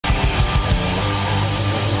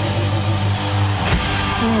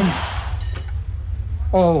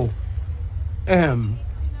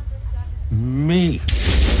Me.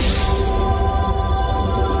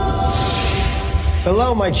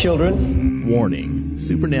 Hello, my children. Warning.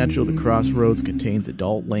 Supernatural The Crossroads contains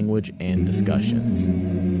adult language and discussions.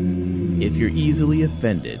 If you're easily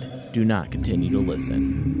offended, do not continue to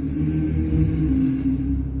listen.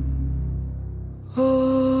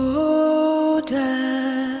 Oh,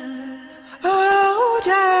 Dad. Oh,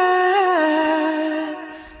 Dad.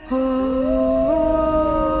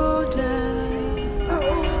 Oh, Dad.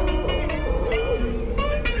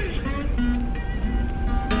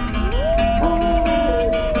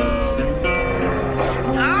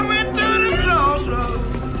 I went to the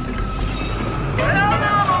crossroads. Fell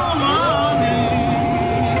down on my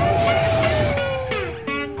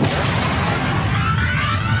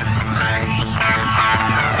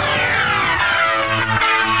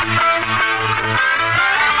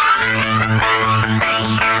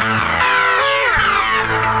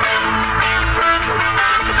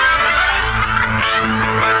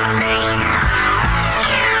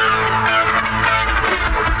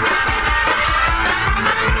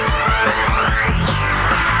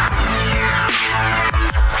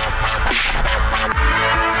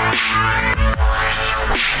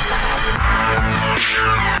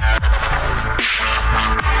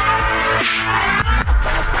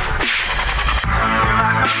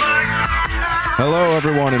Hello,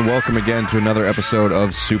 everyone, and welcome again to another episode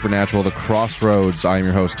of Supernatural The Crossroads. I am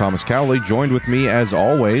your host, Thomas Cowley. Joined with me, as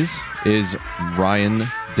always, is Ryan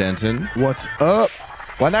Denton. What's up?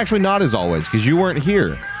 Well, actually, not as always, because you weren't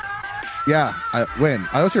here. Yeah, when?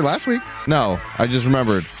 I was here last week. No, I just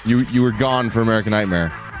remembered. You were gone for American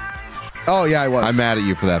Nightmare. Oh, yeah, I was. I'm mad at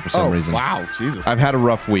you for that for some reason. Wow, Jesus. I've had a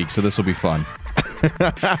rough week, so this will be fun.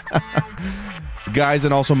 Guys,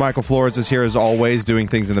 and also Michael Flores is here as always doing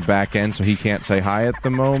things in the back end, so he can't say hi at the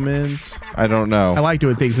moment. I don't know. I like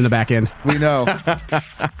doing things in the back end. We know.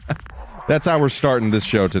 That's how we're starting this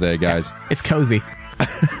show today, guys. Yeah, it's cozy.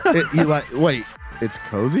 Wait, it's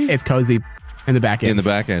cozy? It's cozy in the back end. In the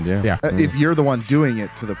back end, yeah. Yeah. If you're the one doing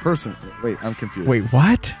it to the person. Wait, I'm confused. Wait,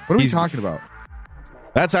 what? What are we talking about?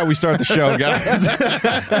 That's how we start the show, guys.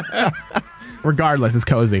 Regardless, it's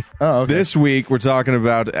cozy. Oh, okay. This week, we're talking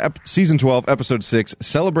about Season 12, Episode 6,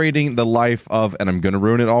 celebrating the life of, and I'm going to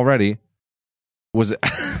ruin it already, was it?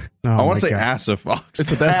 I want to say Asa Fox,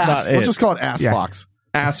 but that's not it. Let's just call it Ass Fox.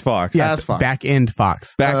 Ass Fox. Yeah, Ass Fox. Back end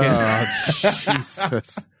Fox. Back end.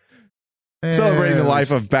 Jesus. Celebrating the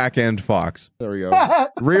life of Back End Fox. There we go.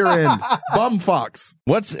 Rear end. Bum Fox.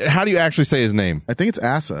 How do you actually say his name? I think it's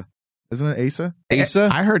Asa. Isn't it Asa? Asa?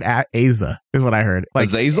 I heard Asa is what I heard. Like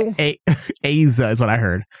Azazel? Asa is what I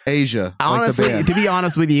heard. Asia. Honestly, like to be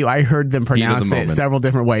honest with you, I heard them pronounce it several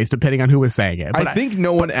different ways depending on who was saying it. But I think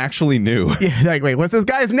no one actually knew. Yeah, like, wait, what's this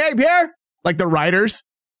guy's name here? Like the writers.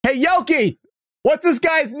 Hey, Yoki, what's this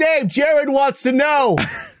guy's name? Jared wants to know.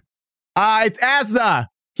 It's Asa.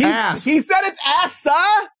 He said it's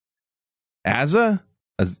Asa? Asa?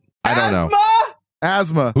 I don't know.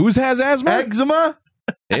 Asthma. Who's has asthma? Eczema?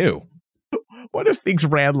 Ew. What if things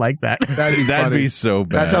ran like that? That'd be so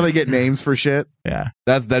bad. That's how they get names for shit. Yeah.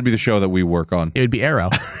 That'd be the show that we work on. It would be Arrow.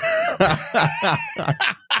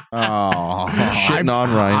 Oh, shitting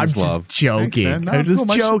on Ryan's love. Just joking. Thanks, no, I'm just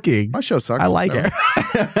cool. joking. My show sucks. I like it.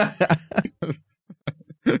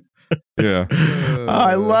 Yeah. Oh,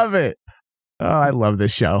 I love it. Oh, I love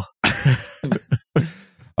this show.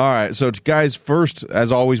 All right, so guys, first,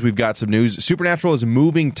 as always, we've got some news. Supernatural is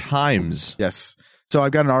moving times. Yes. So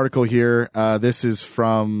I've got an article here. This is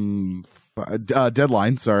from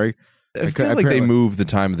Deadline. Sorry. I feel like they move the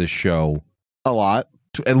time of the show a lot,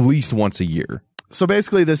 at least once a year. So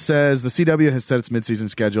basically, this says the CW has set its midseason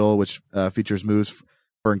schedule, which features moves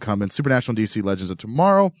for incumbents Supernatural and DC Legends of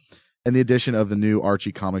Tomorrow, and the addition of the new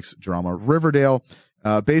Archie Comics drama Riverdale.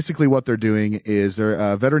 Basically, what they're doing is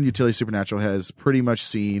their veteran utility Supernatural has pretty much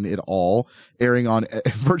seen it all, airing on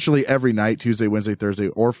virtually every night, Tuesday, Wednesday, Thursday,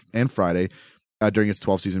 and Friday during its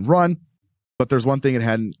 12-season run. But there's one thing it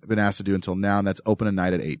hadn't been asked to do until now, and that's open a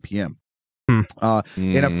night at 8 p.m.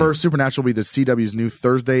 And at first, Supernatural will be the CW's new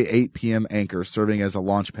Thursday 8 p.m. anchor, serving as a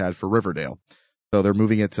launch pad for Riverdale. So they're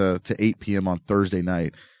moving it to 8 p.m. on Thursday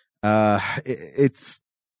night. It's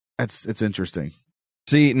interesting.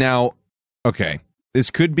 See, now, okay. This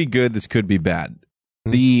could be good. This could be bad.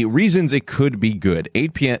 The reasons it could be good: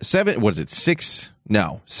 8 p.m. 7. What is it? 6?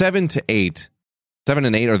 No, 7 to 8. 7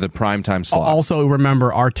 and 8 are the prime time slots. Also,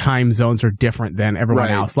 remember our time zones are different than everyone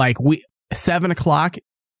else. Like 7 o'clock,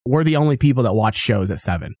 we're the only people that watch shows at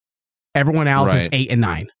 7. Everyone else is 8 and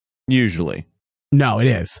 9. Usually, no, it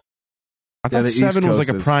is. I thought the 7 East was like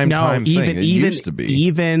a Coast is- prime time thing. It used to be.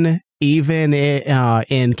 Even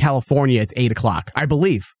in California, it's 8 o'clock, I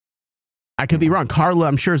believe. I could be wrong. Carla,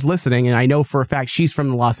 I'm sure, is listening, and I know for a fact she's from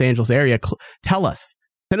the Los Angeles area. Tell us.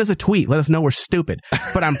 Send us a tweet. Let us know we're stupid.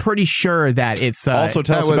 But I'm pretty sure that it's... also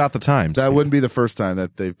tell us about the times. That wouldn't be the first time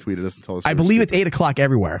that they've tweeted us and told us. I believe it's 8 o'clock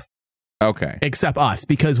everywhere. Okay. Except us,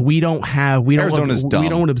 because we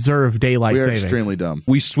don't observe daylight We are savings. extremely dumb.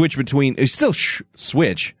 We switch between... It still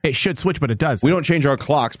switch. It should switch, but it does. We don't change our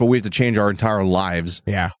clocks, but we have to change our entire lives.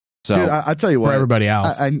 Yeah. So Dude, I tell you what. For everybody else.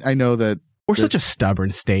 I know that... We're such a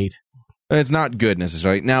stubborn state. it's not good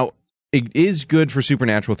necessarily. Now, it is good for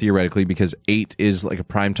Supernatural theoretically because 8 is like a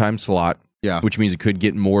primetime slot. Yeah. Which means it could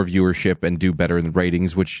get more viewership and do better in the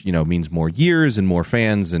ratings, which, means more years and more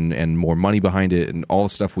fans and more money behind it and all the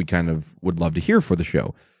stuff we kind of would love to hear for the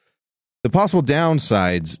show. The possible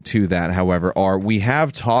downsides to that, however, are we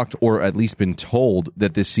have talked or at least been told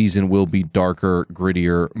that this season will be darker,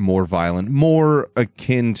 grittier, more violent, more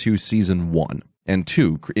akin to season 1 and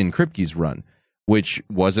 2 in Kripke's run, which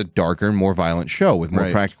was a darker, more violent show with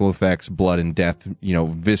more practical effects, blood and death,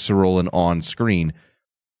 visceral and on screen.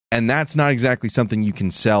 And that's not exactly something you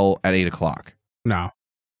can sell at 8 o'clock. No.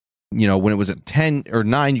 When it was at 10 or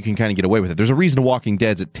 9, you can kind of get away with it. There's a reason Walking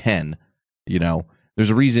Dead's at 10, There's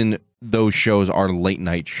a reason those shows are late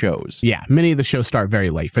night shows. Yeah, many of the shows start very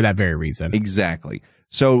late for that very reason. Exactly.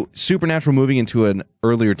 So Supernatural moving into an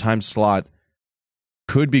earlier time slot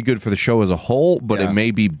could be good for the show as a whole, but it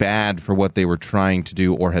may be bad for what they were trying to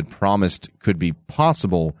do or had promised could be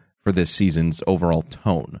possible for this season's overall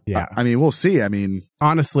tone. Yeah. I mean, we'll see. I mean,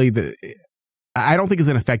 honestly, I don't think it's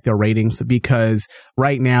going to affect their ratings because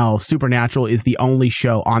right now Supernatural is the only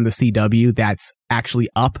show on the CW that's actually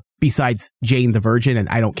up besides Jane the Virgin, and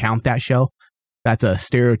I don't count that show. That's a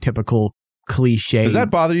stereotypical cliche. Does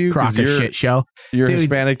that bother you? Crock of shit show. You're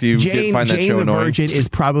Hispanic. Do you find that Jane show the annoying? Virgin is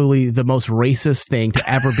probably the most racist thing to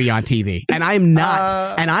ever be on TV, and I'm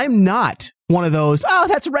not one of those,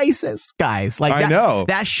 that's racist guys. Like I know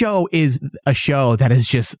that show is a show that is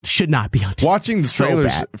just should not be on TV. Watching the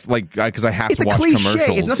trailers, because I have to watch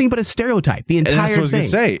commercials. It's nothing but a stereotype. The entire and that's what I was thing. Gonna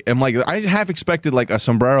say. I'm like, I have expected like a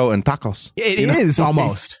sombrero and tacos. It is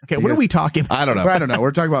almost. Okay, what are we talking about? I don't know. I don't know.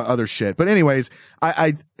 We're talking about other shit. But anyways,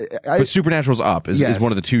 but Supernatural's up is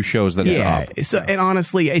one of the two shows that is up. So, and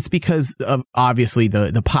honestly, it's because of obviously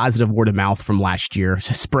the positive word of mouth from last year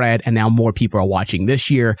spread, and now more people are watching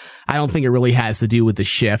this year. I don't think it really has to do with the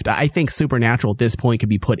shift. I think Supernatural at this point could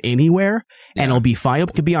be put anywhere, and it'll be fine.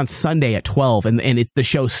 It could be on Sunday at 12, and the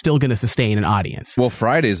show's still going to sustain an audience. Well,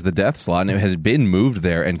 Friday's the death slot, and it had been moved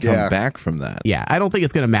there and come back from that. Yeah, I don't think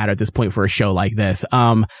it's going to matter at this point for a show like this.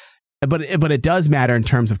 But it does matter in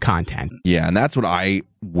terms of content. Yeah, and that's what I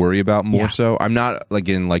worry about more so. I'm not,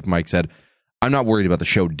 again, like Mike said, I'm not worried about the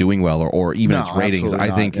show doing well or even its ratings. I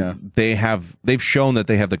think they've shown that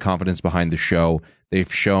they have the confidence behind the show.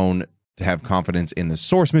 They've shown to have confidence in the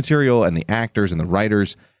source material and the actors and the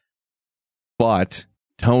writers. But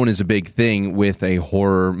tone is a big thing with a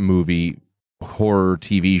horror movie, horror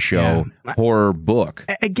TV show, horror book.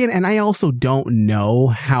 Again, and I also don't know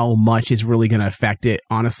how much is really going to affect it,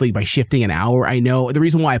 honestly, by shifting an hour. I know the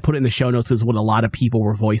reason why I put it in the show notes is what a lot of people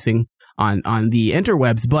were voicing on the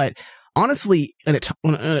interwebs. But honestly,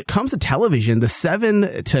 when it comes to television, the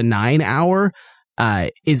 7 to 9 hour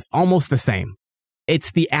is almost the same.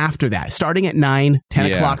 It's the after that, starting at 9,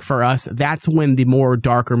 10 o'clock for us. That's when the more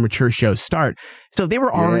darker, mature shows start. So they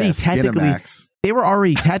were already technically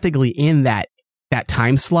in that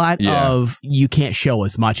time slot of you can't show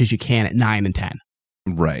as much as you can at 9 and 10.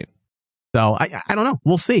 Right. So I don't know.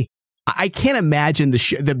 We'll see. I can't imagine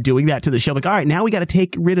them doing that to the show. Like, all right, now we got to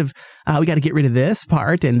get rid of this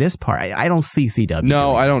part and this part. I don't see CW.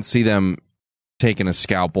 No, I don't see them taking a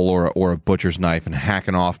scalpel or a butcher's knife and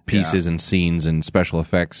hacking off pieces and scenes and special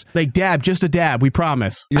effects. Like just a dab, we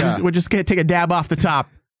promise. Yeah. We're just going to take a dab off the top.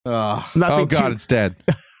 Oh God, it's dead.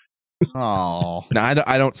 Oh. No,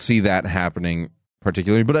 I don't see that happening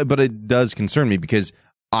particularly, but it does concern me because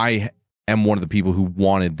I am one of the people who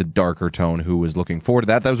wanted the darker tone, who was looking forward to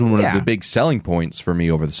that. That was one of the big selling points for me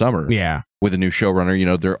over the summer. Yeah. With a new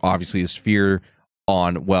showrunner, there obviously is fear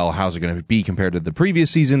on, well, how's it going to be compared to the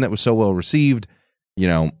previous season that was so well received.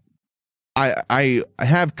 I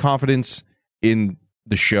have confidence in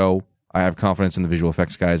the show. I have confidence in the visual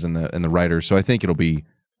effects guys and the writers, so I think it'll be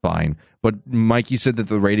fine. But Mike, you said that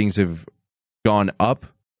the ratings have gone up.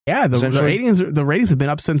 Yeah, the ratings have been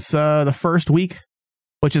up since the first week,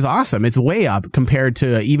 which is awesome. It's way up compared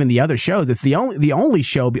to even the other shows. It's the only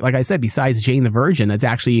show, like I said, besides Jane the Virgin, that's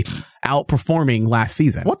actually outperforming last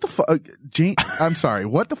season. What the fuck, Jane? I'm sorry.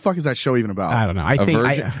 What the fuck is that show even about? I don't know. I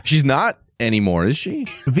think she's not anymore, is she?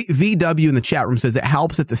 VW in the chat room says it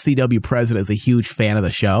helps that the CW president is a huge fan of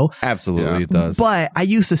the show. Absolutely, it does. But I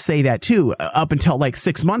used to say that too, up until like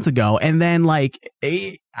 6 months ago. And then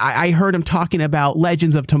I heard him talking about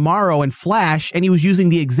Legends of Tomorrow and Flash, and he was using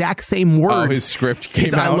the exact same words. Oh, his script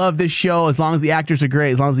came out. I love this show. As long as the actors are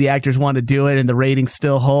great, as long as the actors want to do it and the ratings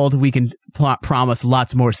still hold, we can promise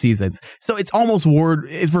lots more seasons. So it's almost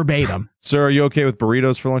it's verbatim. Sir, are you okay with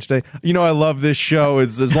burritos for lunch today? I love this show.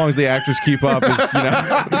 As long as the actors keep up.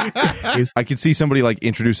 I could see somebody like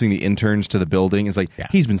introducing the interns to the building. It's like,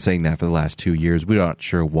 he's been saying that for the last 2 years. We're not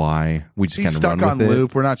sure why. We just kind of stuck on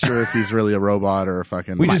loop. We're not sure if he's really a robot or a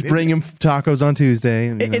fucking... We just bring him tacos on Tuesday.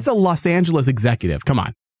 And, it's a Los Angeles executive. Come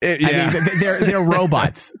on. I mean, they're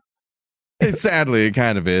robots. Sadly, it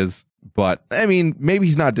kind of is. But, I mean, maybe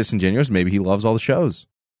he's not disingenuous. Maybe he loves all the shows.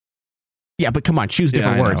 Yeah, but come on, choose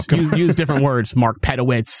different words. Use different words, Mark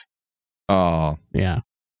Pedowitz. Oh. Yeah.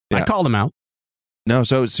 I called him out. No,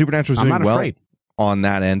 so Supernatural's doing well on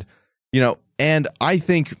that end. And I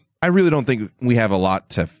really don't think we have a lot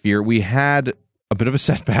to fear. We had a bit of a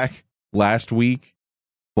setback last week,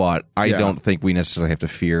 but I don't think we necessarily have to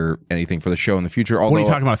fear anything for the show in the future. Although, what are you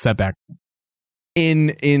talking about, a setback?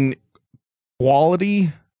 In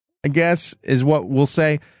quality, I guess, is what we'll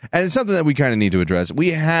say. And it's something that we kind of need to address.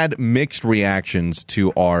 We had mixed reactions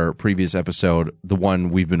to our previous episode, the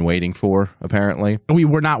one we've been waiting for, apparently. We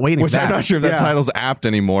were not waiting for that. I'm not sure if that title's apt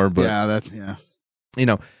anymore, but...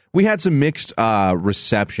 we had some mixed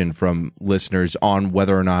reception from listeners on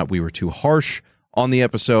whether or not we were too harsh on the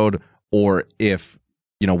episode, or if,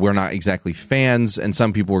 we're not exactly fans. And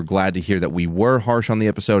some people were glad to hear that we were harsh on the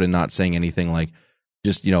episode and not saying anything like,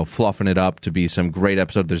 just, fluffing it up to be some great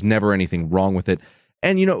episode. There's never anything wrong with it.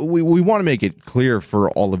 And, we want to make it clear for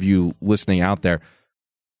all of you listening out there,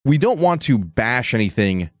 we don't want to bash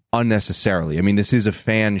anything unnecessarily. I mean, this is a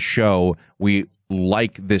fan show. We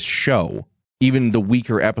like this show. Even the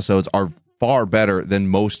weaker episodes are far better than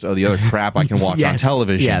most of the other crap I can watch on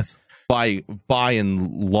television. Yes. By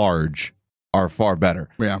and large, are far better.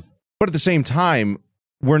 Yeah. But at the same time,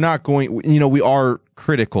 we're not going, we are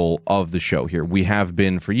critical of the show here. We have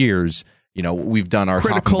been for years. We've done our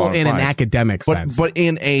critical in an academic sense, but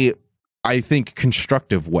in a, I think,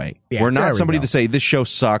 constructive way. Yeah, we're not somebody to say this show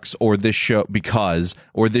sucks or this show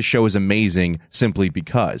is amazing simply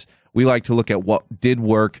because. We like to look at what did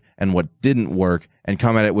work and what didn't work and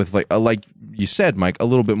come at it with, like you said, Mike, a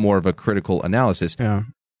little bit more of a critical analysis. Yeah.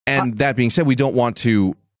 And that being said, we don't want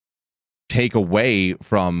to take away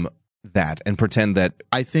from that and pretend that...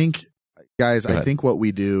 I think what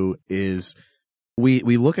we do is we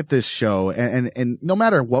look at this show and no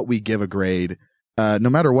matter what we give a grade, no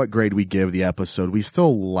matter what grade we give the episode, we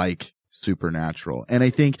still like Supernatural. And I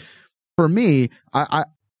think for me,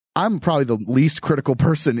 I'm probably the least critical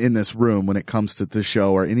person in this room when it comes to the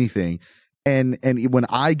show or anything. And when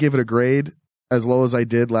I give it a grade as low as I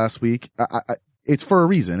did last week, it's for a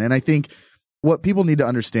reason. And I think what people need to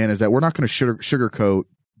understand is that we're not going to sugarcoat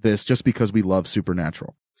this just because we love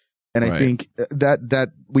Supernatural. And I think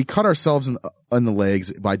that we cut ourselves in the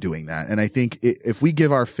legs by doing that. And I think if we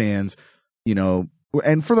give our fans,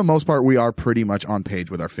 and for the most part, we are pretty much on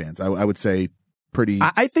page with our fans. I would say pretty.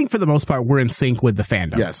 I think for the most part, we're in sync with the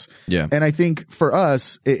fandom. Yes. Yeah. And I think for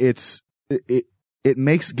us, it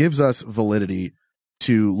gives us validity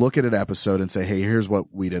to look at an episode and say, hey, here's what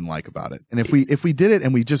we didn't like about it. And if we did it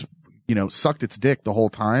and we just, sucked its dick the whole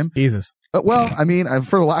time. Jesus. Well, I mean,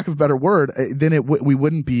 for the lack of a better word, then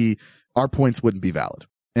our points wouldn't be valid.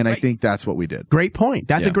 And I think that's what we did. Great point.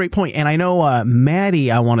 That's a great point. And I know,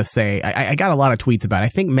 Maddie, I want to say, I got a lot of tweets about it. I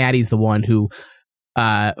think Maddie's the one who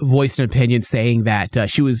voiced an opinion saying that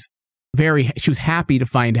she was happy to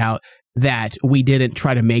find out that we didn't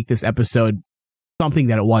try to make this episode something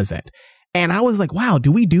that it wasn't. And I was like, wow,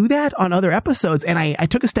 do we do that on other episodes? And I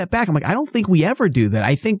took a step back. I'm like, I don't think we ever do that.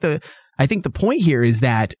 I think the point here is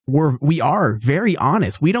that we are very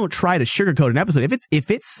honest. We don't try to sugarcoat an episode. If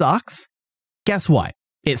it sucks, guess what?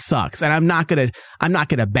 It sucks. And I'm not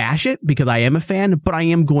gonna bash it because I am a fan, but I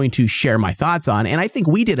am going to share my thoughts on it. And I think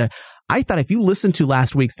I thought if you listened to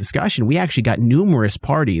last week's discussion, we actually got numerous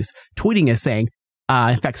parties tweeting us saying,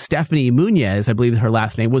 in fact, Stephanie Munez, I believe her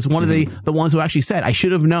last name, was one of the ones who actually said, I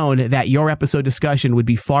should have known that your episode discussion would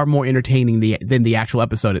be far more entertaining than the actual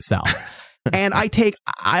episode itself. And I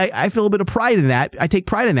feel a bit of pride in that. I take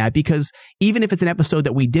pride in that because even if it's an episode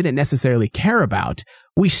that we didn't necessarily care about,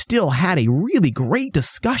 we still had a really great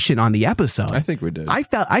discussion on the episode. I think we did. I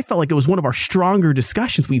felt like it was one of our stronger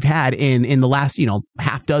discussions we've had in the last,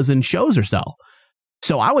 half dozen shows or so.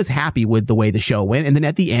 So I was happy with the way the show went. And then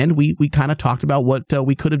at the end, we kind of talked about what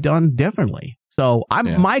we could have done differently. So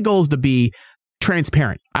my goal is to be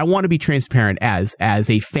transparent. I want to be transparent as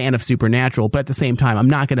a fan of Supernatural, but at the same time, I'm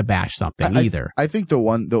not going to bash something either. I think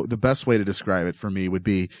the best way to describe it for me would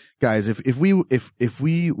be, guys, if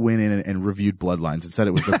we went in and reviewed Bloodlines and said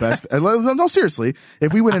it was the best, no, seriously,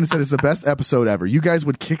 if we went in and said it's the best episode ever, you guys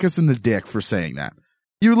would kick us in the dick for saying that.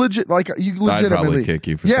 You legitimately. I'd probably kick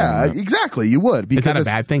you for saying that. Exactly. You would. Because is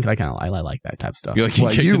that a bad thing? I like that type of stuff. You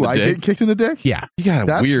like getting kicked in the dick? Yeah. You got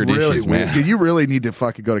That's weird really issues, weird. man. Dude, you really need to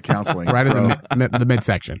fucking go to counseling. Right in the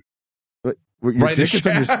midsection. Right in the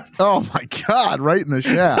shaft. Oh my God! Right in the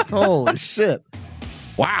shaft. Holy shit!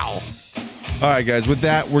 Wow. All right, guys. With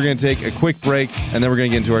that, we're going to take a quick break, and then we're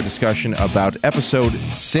going to get into our discussion about episode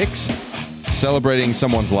 6, celebrating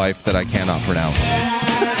someone's life that I cannot pronounce.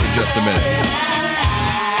 In just a minute.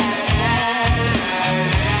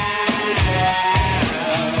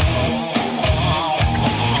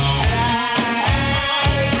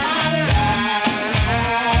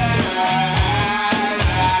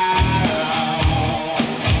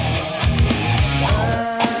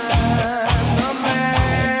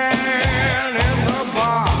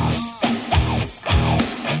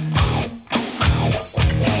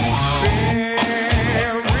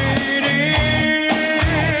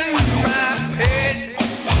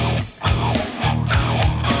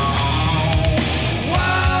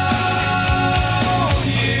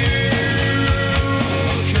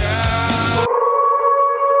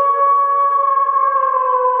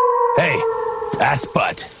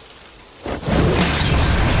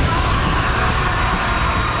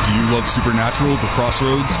 Supernatural, The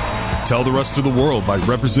Crossroads? Tell the rest of the world by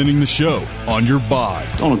representing the show on your bod.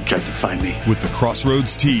 Don't objectify me. With the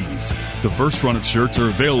Crossroads tees. The first run of shirts are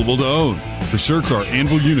available to own. The shirts are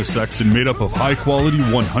Anvil unisex and made up of high-quality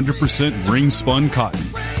 100% ring-spun cotton.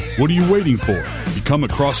 What are you waiting for? Become a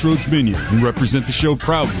Crossroads minion and represent the show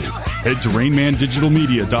proudly. Head to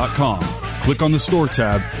RainmanDigitalMedia.com. Click on the store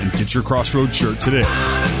tab and get your Crossroads shirt today.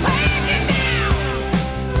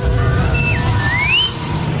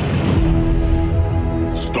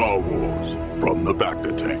 From the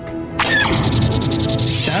Bacta tank.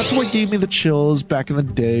 That's what gave me the chills back in the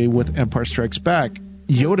day with Empire Strikes Back.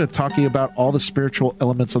 Yoda talking about all the spiritual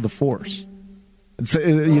elements of the Force. It's,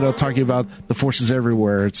 talking about the Force is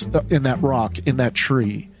everywhere. It's in that rock, in that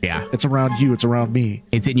tree. Yeah. It's around you. It's around me.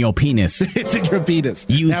 It's in your penis. It's in your penis.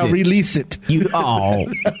 Use now it. Release it. Use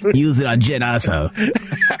it on Jen asshole.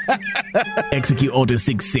 Execute Order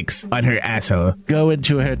 66 on her asshole. Go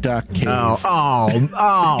into her dark cave.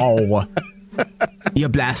 Oh. Your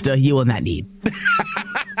blaster you will not need.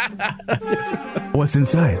 What's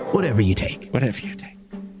inside? Whatever you take.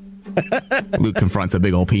 Luke confronts a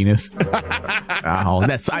big old penis.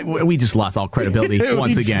 We just lost all credibility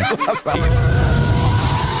once again.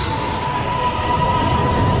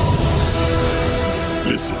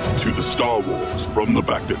 Listen to the Star Wars From the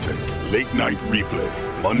Bacta tank late night replay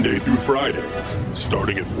Monday through Friday,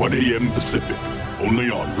 starting at 1 a.m. Pacific,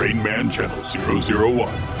 only on Rain Man Channel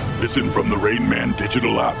 001. Listen from the Rain Man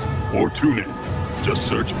digital app or tune in. Just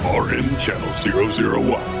search RN Channel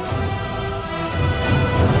 001.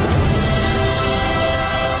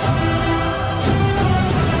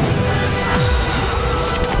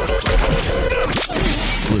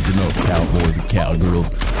 Listen up, cowboys and cowgirls.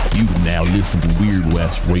 You can now listen to Weird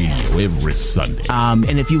West Radio every Sunday.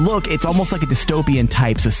 And if you look, it's almost like a dystopian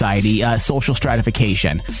type society, social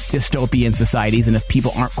stratification, dystopian societies, and if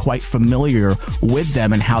people aren't quite familiar with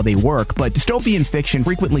them and how they work. But dystopian fiction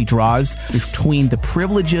frequently draws between the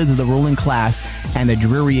privileges of the ruling class and the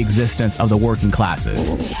dreary existence of the working classes.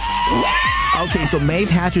 Okay, so Maeve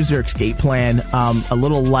hatches her escape plan. A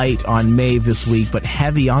little light on Maeve this week, but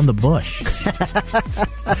heavy on the bush.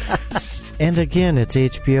 And again, it's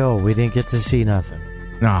HBO. We didn't get to see nothing.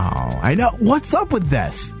 No, I know. What's up with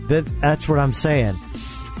this? That's what I'm saying.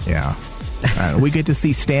 Yeah. We get to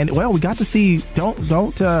see we got to see,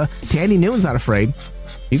 Tandy Newton's not afraid.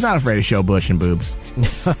 He's not afraid to show bush and boobs.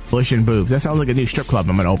 Bush and boobs. That sounds like a new strip club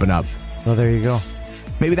I'm going to open up. Well, there you go.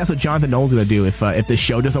 Maybe that's what Jonathan Nolan's going to do if the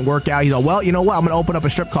show doesn't work out. He's like, well, you know what? I'm going to open up a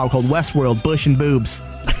strip club called Westworld Bush and Boobs.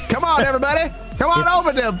 Come on, everybody. Come on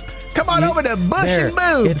over to Bush and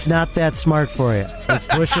Boobs. It's not that smart for you. It's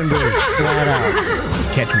Bush and Boobs, flat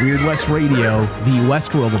out. Catch Weird West Radio, the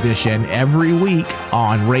Westworld edition, every week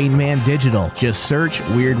on Rain Man Digital. Just search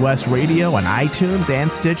Weird West Radio on iTunes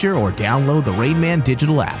and Stitcher, or download the Rain Man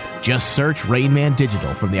Digital app. Just search Rain Man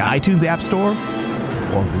Digital from the iTunes App Store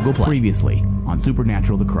or Google Play. Previously on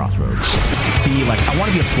Supernatural: The Crossroads. I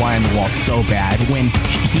want to be a fly on the wall so bad when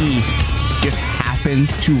he just has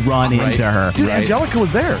happens to run into her. Dude, Angelica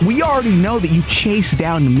was there. We already know that you chased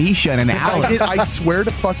down Misha in an alley. I swear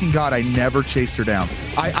to fucking God, I never chased her down.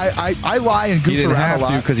 I lie and goof You didn't around have a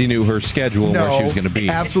lot. to because you knew her schedule and where she was going to be.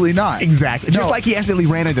 Absolutely not. Exactly. Just like he accidentally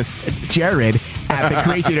ran into Jared at the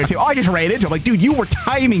Creation Entertainment. Oh, I just ran into him. Like, dude, you were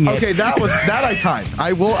timing it. Okay, that I timed.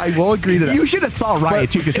 I will agree to that. You should have saw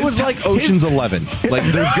Riot, too. It was like Ocean's 11. Like,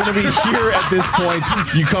 there's going to be here at this point.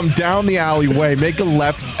 You come down the alleyway, make a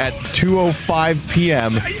left at 2:05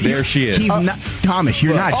 p.m. There she is. He's not, Thomas,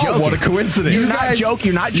 you're not joking. What a coincidence.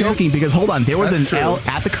 You're not joking because, hold on, there was an L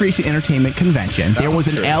at the Creation Entertainment Convention. There was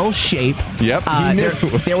an L shape. Yep.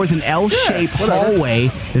 There was an L shape hallway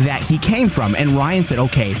that he came from. And Ryan said,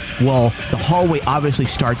 okay, well, the hallway obviously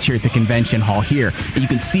starts here at the convention hall here. And you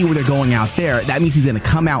can see where they're going out there. That means he's going to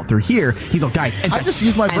come out through here. He's like, guys. I just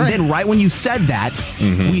used my brain. And then right when you said that,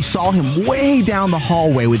 we saw him way down the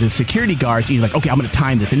hallway with his security guards. He's like, okay, I'm going to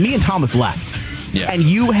time this. And me and Thomas left. Yeah. And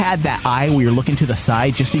you had that eye where you're looking to the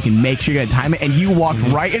side just so you can make sure you're going to time it. And you walked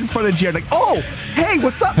right in front of Jared like, oh, hey,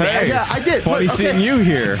 what's up, man? Yeah, I did. Funny seeing you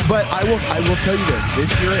here. But I will tell you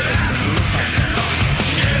this year.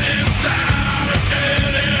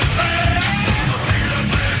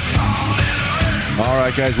 All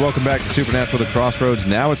right, guys, welcome back to Supernatural The Crossroads.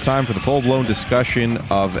 Now it's time for the full-blown discussion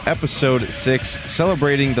of Episode 6,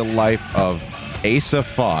 celebrating the life of Asa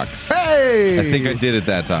Fox. Hey! I think I did it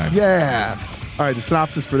that time. Yeah. All right, the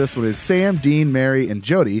synopsis for this one is Sam, Dean, Mary, and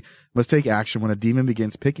Jody must take action when a demon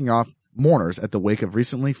begins picking off mourners at the wake of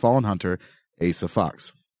recently fallen hunter Asa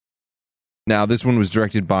Fox. Now, this one was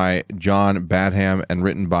directed by John Badham and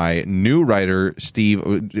written by new writer Steve.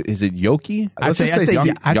 Is it Yoki? I'd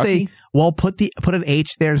say, well, put an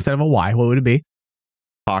H there instead of a Y. What would it be?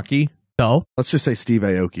 Hockey. So let's just say Steve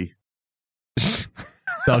Aoki.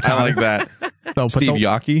 I like that. So Steve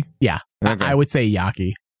Yoki. Yeah, Okay. I would say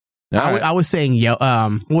Yaki. Right. I was saying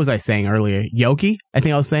what was I saying earlier? Yoki. I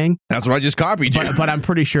think I was saying. That's what I just copied you. But I'm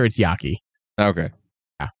pretty sure it's Yaki. Okay.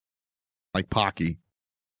 Yeah. Like Pocky.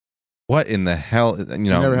 What in the hell?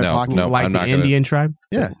 No, like I'm not the Indian tribe.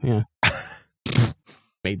 Yeah.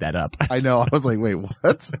 Made that up. I know. I was like, wait,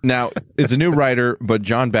 what? Now, it's a new writer, but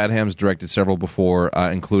John Badham's directed several before,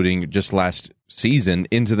 including just last season,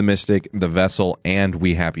 Into the Mystic, The Vessel, and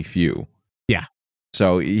We Happy Few. Yeah.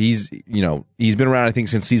 So he's been around, I think,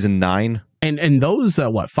 since season 9. And those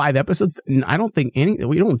 5 episodes? I don't think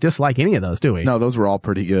we don't dislike any of those, do we? No, those were all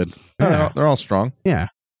pretty good. Yeah. They're all strong. Yeah.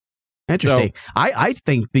 Interesting. So, I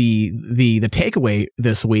think the takeaway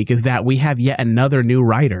this week is that we have yet another new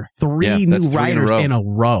writer. 3 new writers in a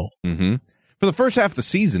row. Mm-hmm. For the first half of the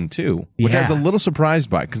season, too, which I was a little surprised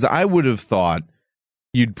by, because I would have thought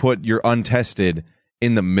you'd put your untested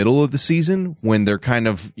in the middle of the season when they're kind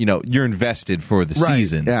of, you're invested for the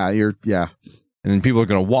season. Yeah, yeah. And then people are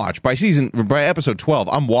going to watch. By episode 12,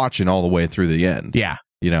 I'm watching all the way through the end. Yeah.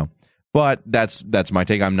 But that's my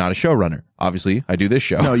take. I'm not a showrunner. Obviously, I do this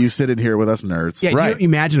show. No, you sit in here with us nerds. Yeah, right. You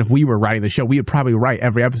imagine if we were writing the show, we would probably write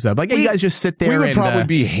every episode. Like, hey, you guys just sit there. We would probably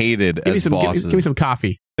be hated as bosses. Give me some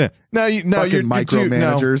coffee. Yeah. No, you're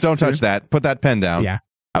micromanagers. No, don't touch that. Put that pen down. Yeah.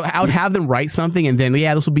 I would have them write something, and then,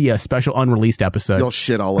 this will be a special unreleased episode. You'll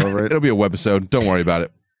shit all over it. It'll be a webisode. Don't worry about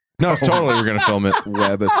it. No, it's totally we're going to film it.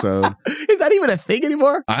 Webisode. Is that even a thing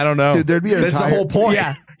anymore? I don't know. Dude, there'd be That's the whole point.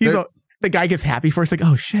 Yeah. The guy gets happy for a second.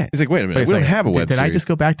 Oh, shit. He's like, wait a minute. We don't have a web Did I just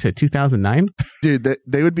go back to 2009? Dude,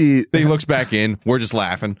 they would be... He looks back in. We're just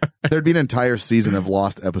laughing. There'd be an entire season of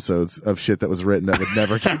lost episodes of shit that was written that would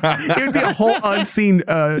never... It would be a whole unseen,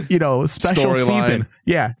 special season.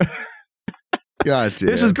 Yeah. God damn.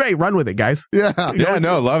 This is great. Run with it, guys. Yeah.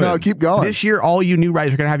 Love it. No, keep going. This year, all you new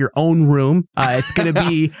writers are going to have your own room. It's going to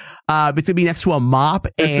be... it's going to be next to a mop.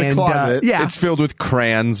 It's a closet. It's filled with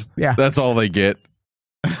crayons. Yeah. That's all they get.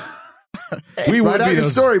 We write out your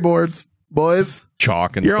storyboards, boys.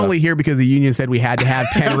 Chalk and You're stuff. only here because the union said we had to have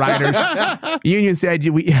 10 writers. Union said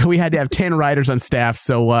we had to have 10 writers on staff.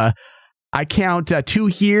 So I count 2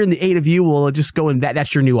 here, and the 8 of you will just go in.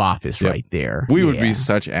 That's your new office right there. We would be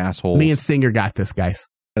such assholes. Me and Singer got this, guys.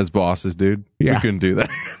 As bosses, dude. Yeah. We couldn't do that.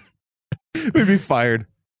 We'd be fired.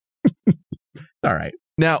 All right.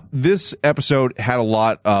 Now, this episode had a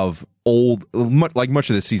lot of old, like much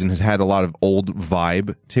of this season has had a lot of old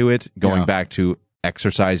vibe to it, going back to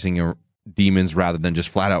exorcising demons rather than just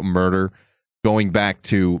flat out murder, going back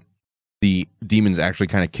to the demons actually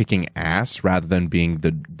kind of kicking ass rather than being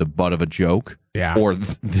the butt of a joke, or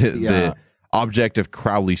the object of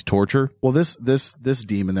Crowley's torture. Well, this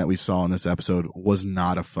demon that we saw in this episode was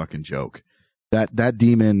not a fucking joke. That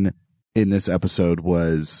demon in this episode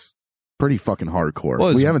was pretty fucking hardcore.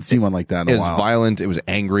 Well, we haven't seen one like that in a while. It was violent. It was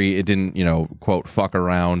angry. It didn't, quote, fuck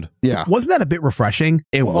around. Yeah. Wasn't that a bit refreshing?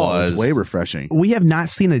 It was. It was way refreshing. We have not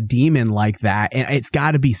seen a demon like that, and it's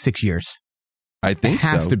got to be 6 years. I think it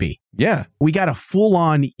has so. to be. Yeah. We got a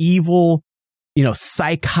full-on evil,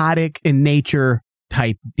 psychotic in nature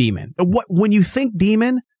type demon. When you think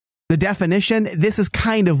demon, the definition, this is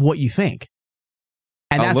kind of what you think.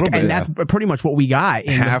 And that's pretty much what we got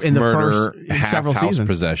in the first several house seasons.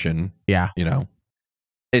 Possession. Yeah.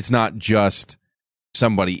 It's not just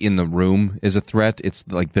somebody in the room is a threat. It's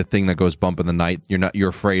like the thing that goes bump in the night. You're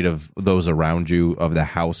afraid of those around you, of the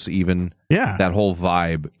house even. Yeah. That whole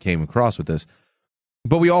vibe came across with this.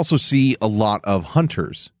 But we also see a lot of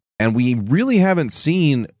hunters. And we really haven't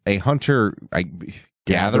seen a hunter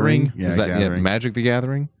gathering. Yeah, Is that gathering. Magic the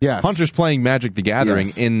Gathering? Yes. Hunters playing Magic the Gathering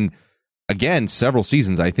in, again, several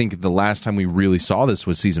seasons. I think the last time we really saw this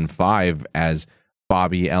was season 5 as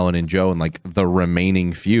Bobby, Ellen, and Joe and like the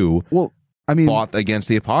remaining few fought against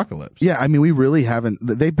the apocalypse. Yeah, I mean, we really haven't.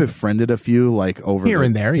 They befriended a few like over here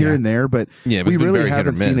and there, but we really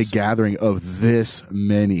haven't seen a gathering of this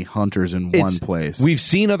many hunters in one place. We've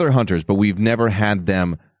seen other hunters, but we've never had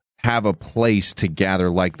them have a place to gather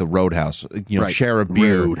like the Roadhouse. Share a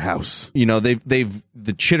beer. Roadhouse. They've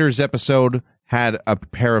the Chitters episode had a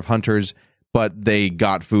pair of hunters, but they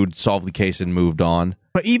got food, solved the case, and moved on.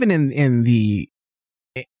 But even in the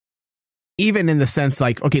sense,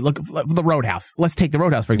 like, okay, look, the Roadhouse. Let's take the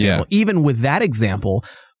Roadhouse, for example. Yeah. Even with that example,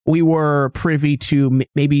 we were privy to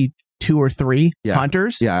maybe 2 or 3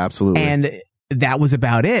 hunters. Yeah, absolutely. And that was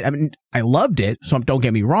about it. I mean, I loved it, so don't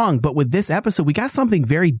get me wrong, but with this episode, we got something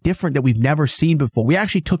very different that we've never seen before. We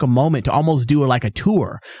actually took a moment to almost do like a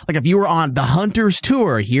tour. Like if you were on the Hunters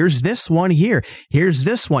tour, here's this one here, here's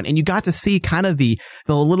this one, and you got to see kind of the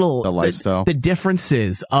lifestyle, the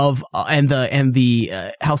differences of and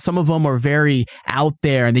the how some of them are very out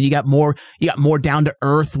there, and then you got more down to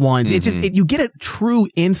earth ones. Mm-hmm. You get a true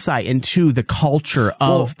insight into the culture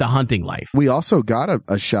of the hunting life. We also got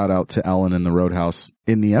a shout out to Ellen in the Roadhouse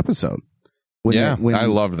in the episode. I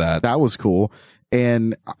love that. That was cool.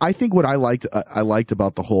 And I think what I liked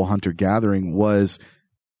about the whole hunter gathering was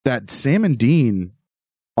that Sam and Dean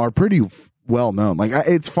are pretty well known. Like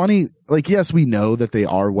it's funny. Like yes, we know that they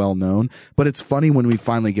are well known, but it's funny when we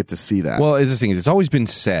finally get to see that. Well, the thing is, it's always been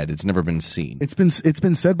said. It's never been seen. It's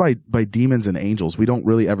been said by demons and angels. We don't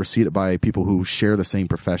really ever see it by people who share the same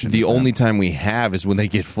profession. The only time we have is when they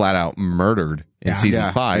get flat out murdered in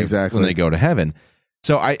season 5, exactly. when they go to heaven.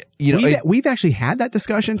 So we've actually had that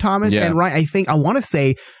discussion, Thomas, Yeah. and Ryan. I want to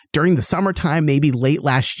say during the summertime, maybe late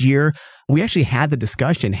last year, we actually had the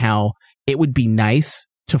discussion how it would be nice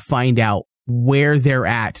to find out where they're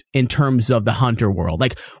at in terms of the hunter world.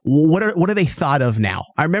 Like, what are they thought of now?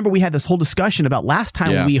 I remember we had this whole discussion about last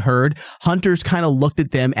time we heard hunters kind of looked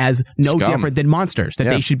at them as no Scum. different than monsters, that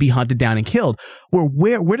they should be hunted down and killed.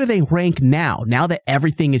 Where do they rank now? Now that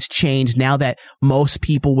everything has changed, now that most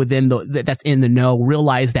people within that's in the know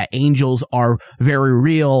realize that angels are very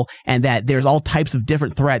real and that there's all types of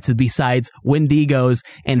different threats besides Wendigos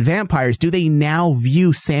and vampires, do they now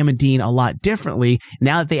view Sam and Dean a lot differently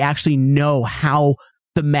now that they actually know how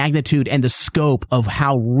the magnitude and the scope of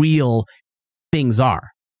how real things are?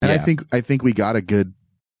 And I think we got a good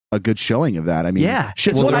showing of that. I mean,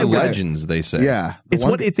 shit, well, what they're I legends, they say. Yeah,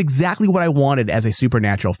 it's exactly what I wanted as a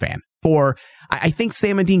Supernatural fan. I think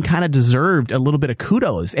Sam and Dean kind of deserved a little bit of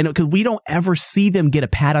kudos, and because we don't ever see them get a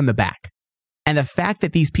pat on the back. And the fact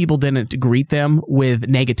that these people didn't greet them with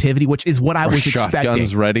negativity, which is what I was expecting.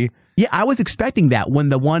 Shotguns ready. Yeah, I was expecting that when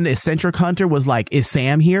the one eccentric hunter was like, "Is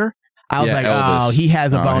Sam here?" I was like, Elvis. oh, he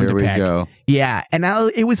has a bone to pick. Go. Yeah, and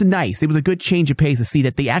it was nice. It was a good change of pace to see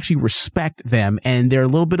that they actually respect them, and they're a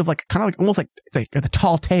little bit of like, kind of like almost like it's like the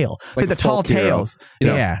tall tale, like the tall tales.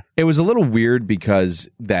 Yeah, it was a little weird because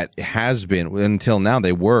that has been until now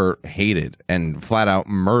they were hated and flat out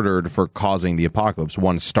murdered for causing the apocalypse.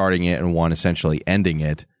 One starting it and one essentially ending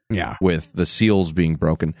it. Yeah, with the seals being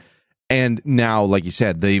broken. And now, like you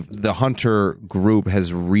said, the hunter group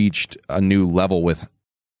has reached a new level with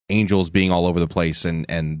angels being all over the place,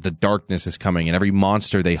 and the darkness is coming, and every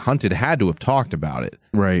monster they hunted had to have talked about it,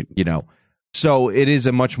 right? So it is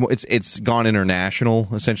a much more. It's gone international,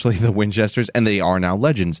 essentially, the Winchesters, and they are now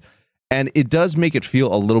legends, and it does make it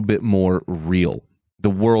feel a little bit more real, the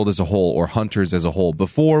world as a whole, or hunters as a whole.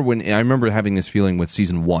 Before, when I remember having this feeling with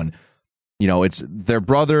season 1, it's their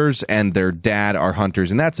brothers and their dad are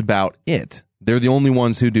hunters, and that's about it. They're the only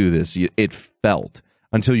ones who do this. It felt.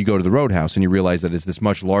 Until you go to the Roadhouse and you realize that it's this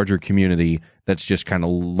much larger community that's just kind of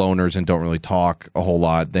loners and don't really talk a whole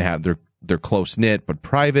lot. They're close knit but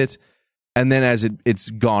private. And then as it's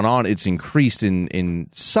gone on, it's increased in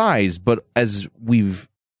size. But as we've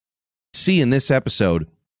see in this episode,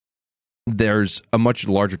 there's a much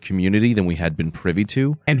larger community than we had been privy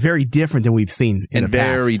to. And very different than we've seen in the past.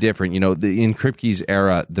 And very different. You know, in Kripke's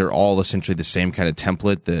era, they're all essentially the same kind of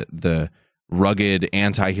template. The rugged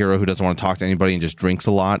anti-hero who doesn't want to talk to anybody and just drinks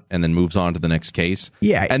a lot and then moves on to the next case.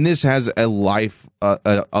 Yeah. And this has a life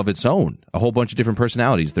of its own. A whole bunch of different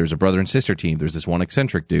personalities. There's a brother and sister team. There's this one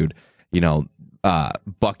eccentric dude. You know,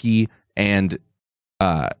 Bucky and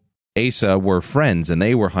Asa were friends and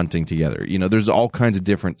they were hunting together. You know, there's all kinds of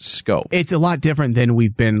different scope. It's a lot different than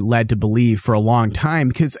we've been led to believe for a long time,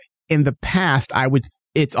 because in the past,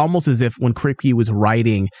 it's almost as if when Kripke was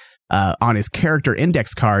writing on his character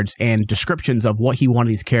index cards and descriptions of what he wanted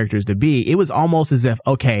these characters to be, it was almost as if,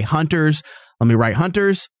 okay, hunters, let me write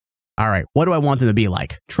hunters. All right, what do I want them to be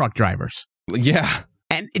like? Truck drivers. Yeah.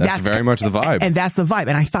 And that's very much the vibe. And that's the vibe.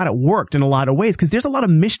 And I thought it worked in a lot of ways, because there's a lot of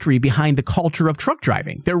mystery behind the culture of truck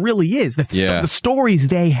driving. There really is. The stories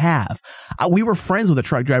they have. We were friends with a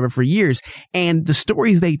truck driver for years, and the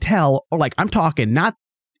stories they tell are like, I'm talking not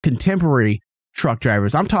contemporary truck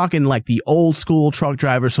drivers. I'm talking like the old school truck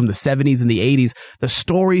drivers from the 70s and the 80s. The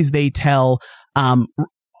stories they tell are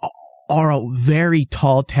very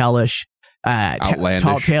tall-tale-ish.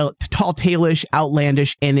 Tall-tale-ish,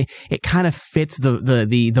 outlandish, and it kind of fits the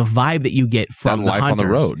vibe that you get from that the life hunters. on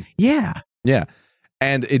the road. Yeah,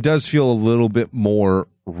 and it does feel a little bit more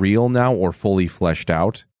real now, or fully fleshed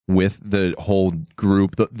out with the whole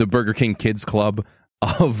group, the Burger King Kids Club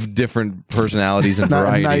of different personalities and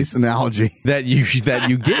varieties. Nice analogy that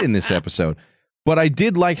you get in this episode. But I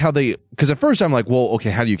did like how because at first I'm like, well, okay,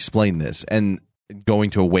 how do you explain this? And going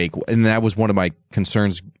to Awake, and that was one of my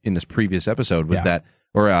concerns in this previous episode, was that,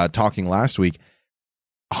 or talking last week,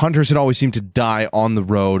 hunters had always seemed to die on the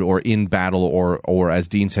road or in battle, or as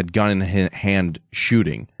Dean said, gun in hand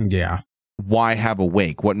shooting. Yeah. Why have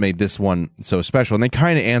Awake? What made this one so special? And they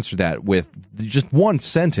kind of answered that with just one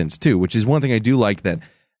sentence too, which is one thing I do like that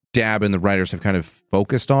Dab and the writers have kind of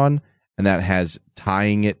focused on, and that has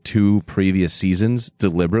tying it to previous seasons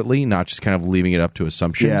deliberately, not just kind of leaving it up to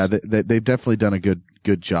assumptions. Yeah, they've definitely done a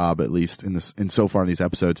good job, at least in so far in these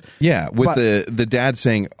episodes. Yeah, with the dad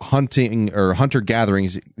saying hunting or hunter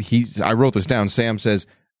gatherings. I wrote this down. Sam says,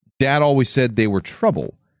 Dad always said they were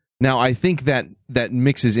trouble. Now I think that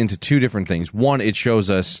mixes into two different things. One, it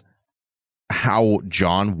shows us how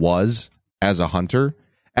John was as a hunter,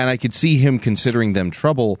 and I could see him considering them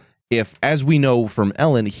trouble if, as we know from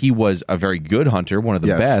Ellen, he was a very good hunter, one of the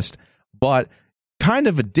best, but kind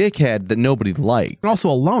of a dickhead that nobody liked. And also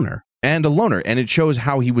a loner. And it shows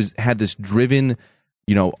how he had this driven,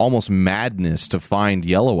 almost madness to find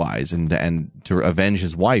Yellow Eyes and to avenge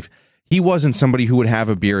his wife. He wasn't somebody who would have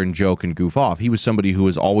a beer and joke and goof off. He was somebody who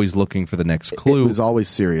was always looking for the next clue. It was always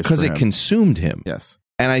serious because it consumed him. Yes.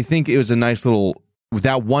 And I think it was a nice little,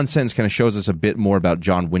 that one sentence kind of shows us a bit more about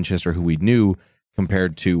John Winchester, who we knew,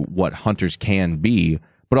 compared to what hunters can be,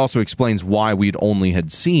 but also explains why we'd only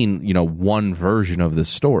had seen, one version of this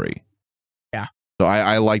story. Yeah. So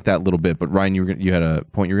I like that little bit. But Ryan, you had a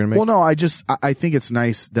point you were going to make? Well, no, I think it's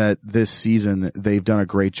nice that this season they've done a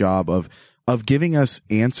great job of giving us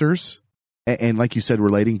answers, and like you said,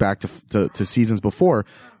 relating back to seasons before,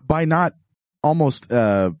 by not almost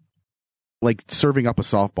like serving up a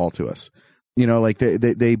softball to us. Like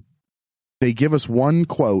they give us one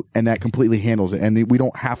quote and that completely handles it, and we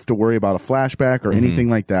don't have to worry about a flashback or anything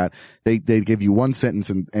like that. They give you one sentence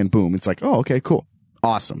and boom, it's like, oh, okay, cool,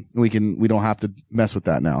 awesome. We don't have to mess with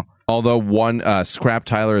that now. Although one Scrap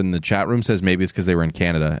Tyler in the chat room says maybe it's because they were in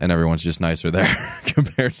Canada and everyone's just nicer there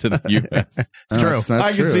compared to the U.S. It's true. That's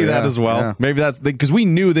I can see that as well. Yeah. Maybe that's because we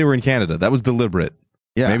knew they were in Canada. That was deliberate.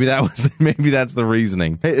 Yeah. Maybe that's the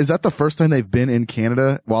reasoning. Hey, is that the first time they've been in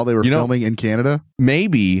Canada while they were filming in Canada?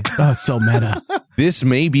 Maybe. Oh, so meta. This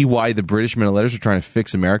may be why the British Men of Letters are trying to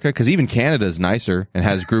fix America, because even Canada is nicer and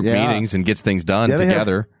has group meetings and gets things done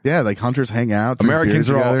together. Like hunters hang out. drink Americans beers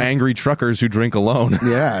are all together. angry truckers who drink alone.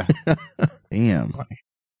 Yeah. Damn.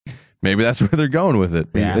 Maybe that's where they're going with it.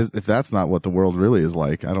 Yeah. If that's not what the world really is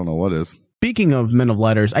like, I don't know what is. Speaking of Men of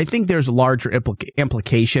Letters, I think there's larger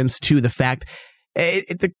implications to the fact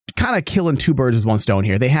they're kind of killing two birds with one stone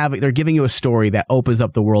here. They're giving you a story that opens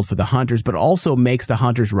up the world for the hunters, but also makes the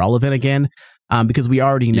hunters relevant again, because we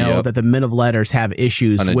already know that the Men of Letters have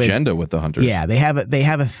issues, agenda with the hunters. Yeah, they have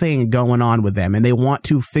a thing going on with them, and they want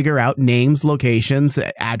to figure out names, locations,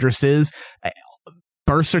 addresses,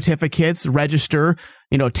 birth certificates, register,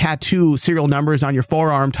 tattoo serial numbers on your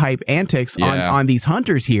forearm type antics on these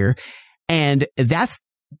hunters here, and that's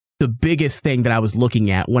the biggest thing that I was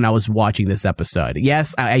looking at when I was watching this episode.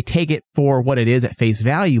 Yes, I take it for what it is at face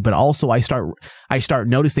value, but also I start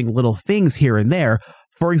noticing little things here and there.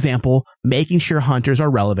 For example, making sure hunters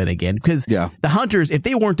are relevant again, because the hunters, if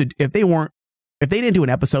they didn't do an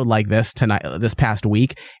episode like this this past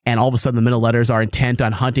week, and all of a sudden the middle letters are intent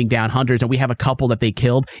on hunting down hunters, and we have a couple that they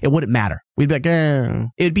killed, it wouldn't matter. We'd be like,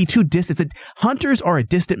 it'd be too distant. Hunters are a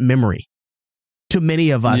distant memory to many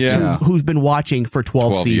of us who've been watching for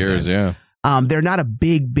 12 seasons. Years, they're not a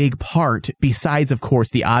big part, besides, of course,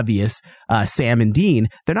 the obvious Sam and Dean.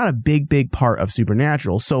 They're not a big part of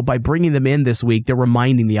Supernatural. So by bringing them in this week, they're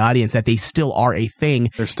reminding the audience that they still are a thing.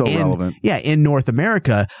 They're still relevant. Yeah, in North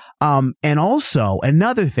America. And also,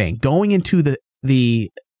 another thing, going into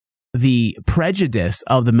the prejudice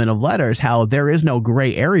of the men of letters, how there is no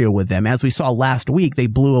gray area with them. As we saw last week,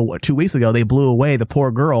 2 weeks ago, they blew away the poor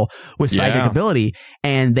girl with psychic ability,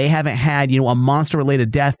 and they haven't had, a monster related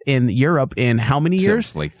death in Europe in how many years?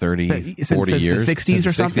 Since like 30, 40 since years. The 60s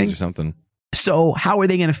or something? 60s or something. So how are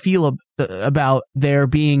they going to feel about there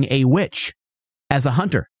being a witch as a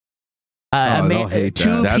hunter? They'll hate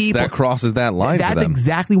that. That crosses that line for them. That's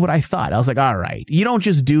exactly what I thought. I was like, all right, you don't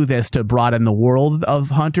just do this to broaden the world of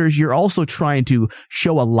hunters. You're also trying to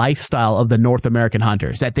show a lifestyle of the North American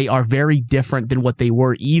hunters, that they are very different than what they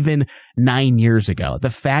were even 9 years ago. The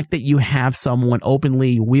fact that you have someone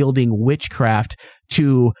openly wielding witchcraft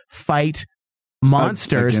to fight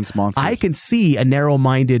monsters, against monsters. I can see a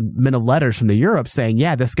narrow-minded men of letters from the Europe saying,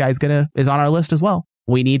 yeah, this guy's is on our list as well.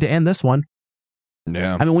 We need to end this one.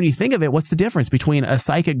 Yeah. I mean, when you think of it, what's the difference between a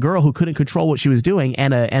psychic girl who couldn't control what she was doing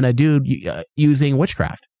and a dude using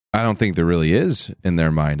witchcraft? I don't think there really is in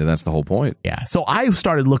their mind, and that's the whole point. Yeah. So I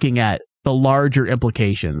started looking at the larger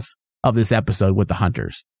implications of this episode with the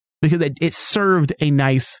hunters, because it served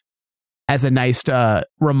as a nice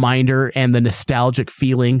reminder and the nostalgic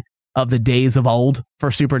feeling of the days of old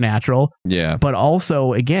for Supernatural. Yeah. But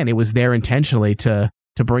also, again, it was there intentionally to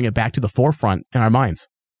bring it back to the forefront in our minds.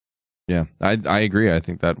 Yeah, I agree. I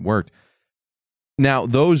think that worked. Now,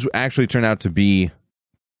 those actually turn out to be,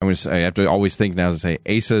 I'm going to say, I have to always think now to say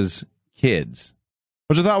Asa's kids,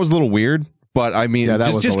 which I thought was a little weird. But I mean,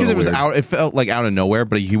 just because it was weird. It felt like out of nowhere,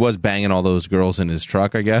 but he was banging all those girls in his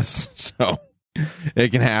truck, I guess. So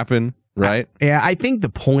it can happen, right? I think the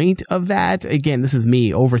point of that, again, this is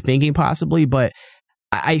me overthinking possibly, but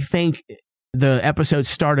I think the episode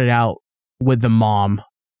started out with the mom,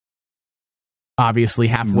 obviously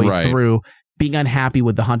halfway through, being unhappy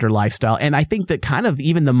with the hunter lifestyle. And I think that kind of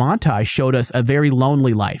even the montage showed us a very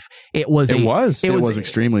lonely life. It was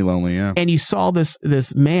extremely lonely, yeah. And you saw this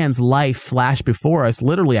man's life flash before us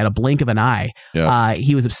literally at a blink of an eye. Yeah.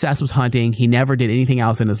 He was obsessed with hunting. He never did anything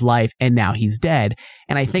else in his life, and now he's dead.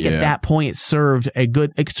 And I think at that point I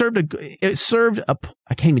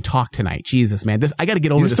can't even talk tonight. Jesus, man. I got to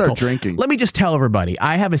get over this. Start drinking. Let me just tell everybody,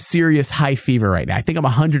 I have a serious high fever right now. I think I'm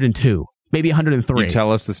 102. Maybe 103. You tell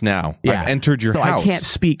us this now. Yeah. I've entered your house. I can't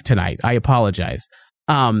speak tonight. I apologize.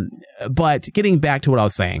 But getting back to what I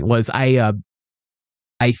was saying was I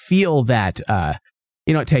feel that,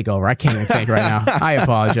 take over. I can't even think right now. I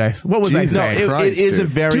apologize. What was I saying? It is a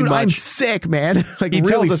very much. I'm sick, man. Like, he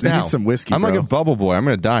really tells us now. Need some whiskey, I'm like a bubble boy. I'm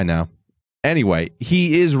going to die now. Anyway,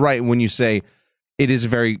 he is right when you say it is a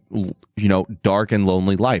very, dark and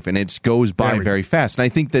lonely life, and it goes by very fast. And I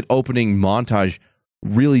think that opening montage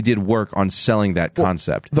really did work on selling that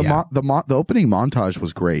concept. The opening montage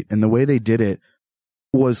was great, and the way they did it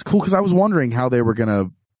was cool, because I was wondering how they were gonna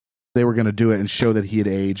do it and show that he had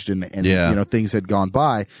aged and things had gone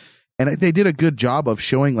by, and they did a good job of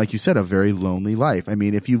showing, like you said, a very lonely life. I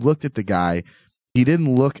mean, if you looked at the guy, he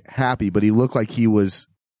didn't look happy, but he looked like he was.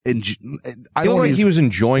 He was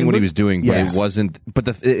enjoying what he was doing, but it wasn't. But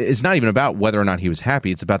it's not even about whether or not he was happy.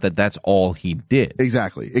 It's about that's all he did.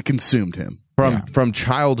 Exactly, it consumed him from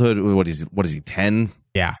childhood. What is he? 10,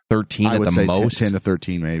 13 I would at the say most. 10 to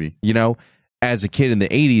 13, maybe. As a kid in the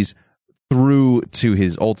 80s, through to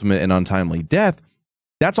his ultimate and untimely death.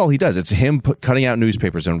 That's all he does. It's him cutting out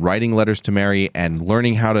newspapers and writing letters to Mary and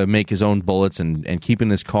learning how to make his own bullets and keeping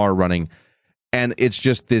his car running. And it's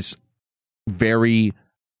just this very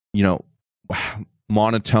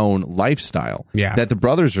monotone lifestyle that the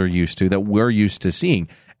brothers are used to, that we're used to seeing.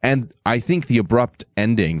 And I think the abrupt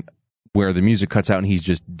ending where the music cuts out and he's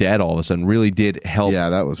just dead all of a sudden really did help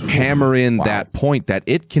hammer in that point that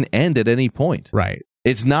it can end at any point. Right.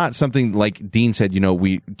 It's not something like Dean said,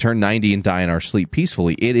 we turn 90 and die in our sleep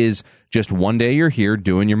peacefully. It is just one day you're here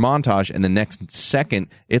doing your montage and the next second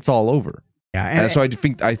it's all over. Yeah. And so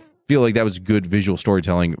I feel like that was good visual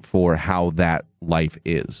storytelling for how that life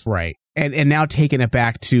is. Right. and now taking it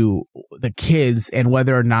back to the kids and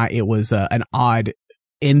whether or not it was an odd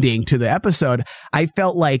ending to the episode, I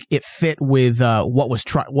felt like it fit with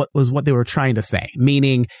what they were trying to say.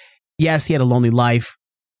 Meaning, yes, he had a lonely life.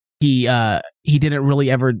 He didn't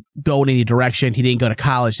really ever go in any direction. He didn't go to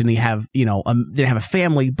college. Didn't have a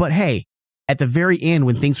family. But hey, at the very end,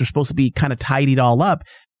 when things were supposed to be kind of tidied all up,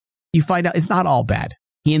 you find out it's not all bad.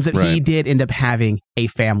 He did end up having a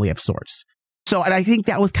family of sorts. So, and I think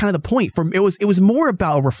that was kind of the point. It was more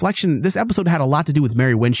about a reflection. This episode had a lot to do with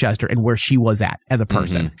Mary Winchester and where she was at as a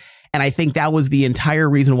person. Mm-hmm. And I think that was the entire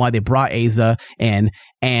reason why they brought Asa and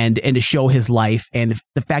to show his life, and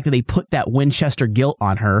the fact that they put that Winchester guilt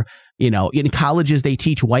on her. In colleges they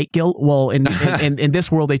teach white guilt. Well, in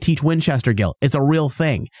this world they teach Winchester guilt. It's a real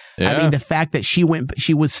thing. Yeah. I mean, the fact that she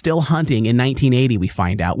was still hunting in 1980, we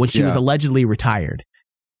find out, when she was allegedly retired.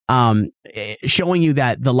 Showing you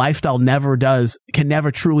that the lifestyle can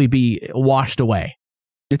never truly be washed away.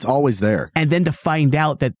 It's always there. And then to find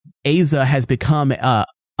out that Asa has become a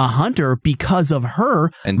hunter because of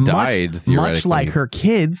her and died, much like her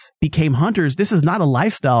kids became hunters. This is not a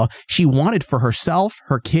lifestyle she wanted for herself,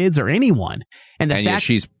 her kids, or anyone. And yet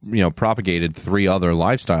she's propagated 3 other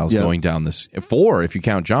lifestyles going down this 4 if you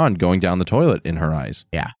count John going down the toilet in her eyes.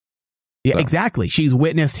 Yeah, exactly. She's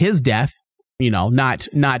witnessed his death. Not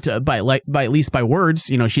by at least by words.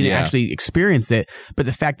 She didn't actually experience it, but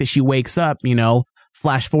the fact that she wakes up,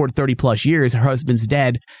 flash forward 30 plus years, her husband's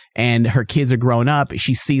dead and her kids are grown up.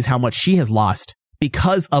 She sees how much she has lost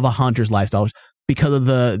because of a hunter's lifestyle, because of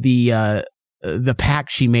the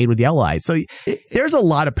pact she made with Yellow Eyes. So there's a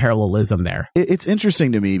lot of parallelism there. It's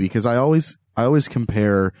interesting to me because I always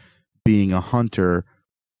compare being a hunter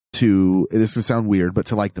to, this will sound weird, but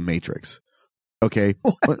to like the Matrix. Okay,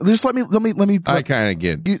 just let me. I kind of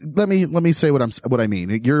get. Let me say what I mean.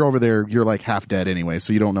 You're over there. You're like half dead anyway,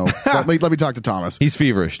 so you don't know. let me talk to Thomas. He's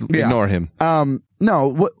feverish. Ignore him. No.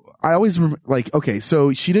 What I always okay.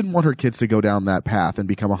 So she didn't want her kids to go down that path and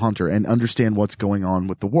become a hunter and understand what's going on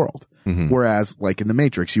with the world. Mm-hmm. Whereas, like in the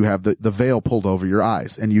Matrix, you have the veil pulled over your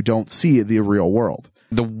eyes and you don't see the real world.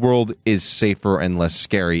 The world is safer and less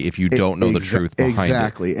scary if you don't know the truth behind it.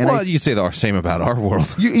 Exactly. And you say the same about our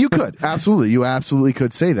world. You could. Absolutely. You absolutely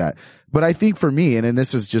could say that. But I think for me, and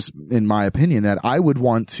this is just in my opinion, that I would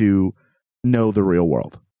want to know the real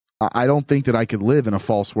world. I don't think that I could live in a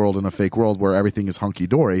false world, in a fake world where everything is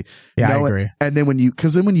hunky-dory. Yeah, I agree. And then when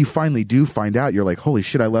you finally do find out, you're like, holy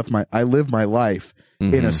shit, I lived my life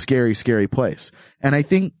in a scary, scary place. And I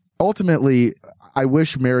think ultimately, I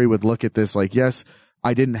wish Mary would look at this like, yes,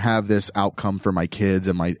 I didn't have this outcome for my kids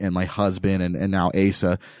and my husband and now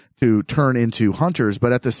Asa to turn into hunters.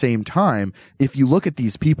 But at the same time, if you look at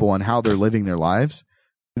these people and how they're living their lives,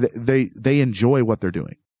 they enjoy what they're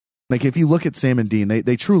doing. Like if you look at Sam and Dean,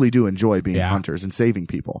 they truly do enjoy being hunters and saving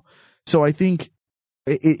people. So I think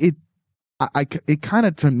it kind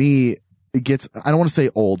of, to me, it gets, I don't want to say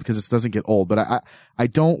old because it doesn't get old, but I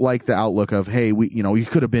don't like the outlook of, hey, you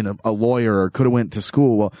could have been a lawyer or could have went to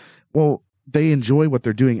school. Well, they enjoy what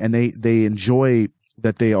they're doing and they enjoy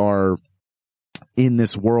that they are in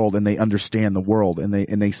this world and they understand the world and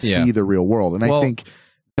they see the real world. And I think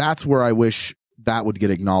that's where I wish that would get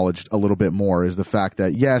acknowledged a little bit more, is the fact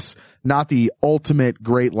that, yes, not the ultimate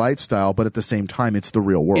great lifestyle, but at the same time, it's the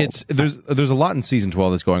real world. There's a lot in season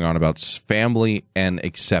 12 that's going on about family and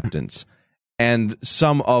acceptance. And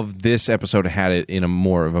some of this episode had it in a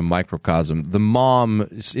more of a microcosm. The mom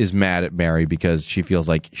is mad at Mary because she feels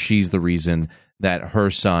like she's the reason that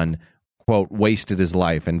her son, quote, wasted his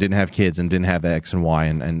life and didn't have kids and didn't have X and Y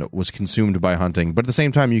and was consumed by hunting. But at the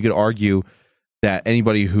same time, you could argue that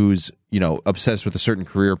anybody who's, obsessed with a certain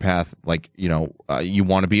career path, like, you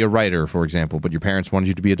want to be a writer, for example, but your parents wanted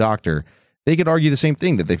you to be a doctor, they could argue the same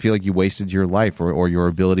thing, that they feel like you wasted your life or your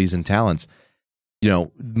abilities and talents.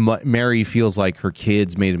 Mary feels like her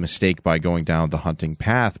kids made a mistake by going down the hunting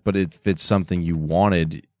path, but if it's something you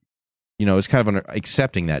wanted, it's kind of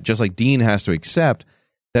accepting that. Just like Dean has to accept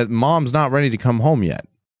that mom's not ready to come home yet.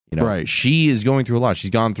 Right. She is going through a lot.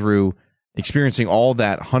 She's gone through experiencing all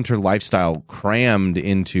that hunter lifestyle crammed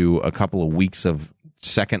into a couple of weeks of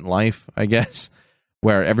second life, I guess,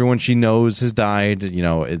 where everyone she knows has died.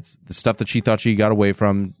 It's the stuff that she thought she got away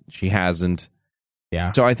from, she hasn't.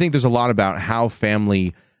 Yeah. So I think there's a lot about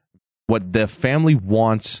what the family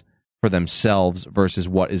wants for themselves versus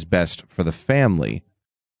what is best for the family.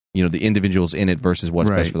 The individuals in it versus what's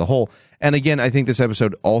best for the whole. And again, I think this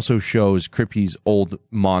episode also shows Krippy's old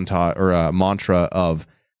mantra of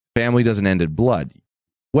family doesn't end in blood.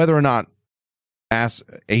 Whether or not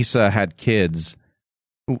Asa had kids,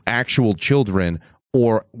 actual children,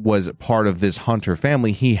 or was part of this hunter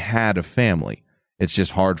family. He had a family. It's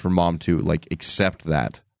just hard for mom to like accept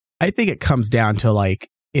that. I think it comes down to like,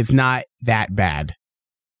 it's not that bad.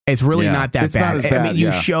 It's really not that bad. Not as bad. I mean,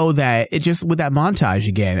 you show that it just with that montage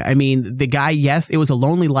again. I mean, the guy, yes, it was a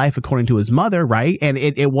lonely life according to his mother, right? And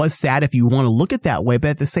it was sad if you want to look at that way. But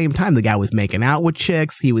at the same time, the guy was making out with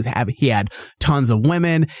chicks. He had tons of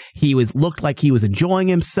women. Looked like he was enjoying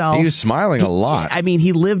himself. He was smiling a lot. I mean,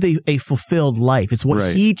 he lived a fulfilled life. It's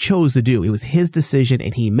what he chose to do. It was his decision,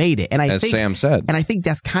 and he made it. And as Sam said, and I think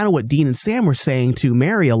that's kind of what Dean and Sam were saying to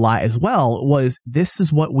Mary a lot as well. Was this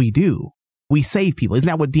is what we do. We save people. Isn't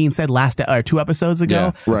that what Dean said 2 episodes ago?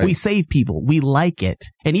 Yeah, right. We save people. We like it.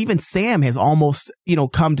 And even Sam has almost,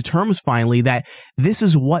 come to terms finally that this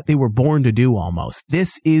is what they were born to do almost.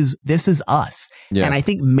 This is us. Yeah. And I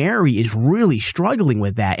think Mary is really struggling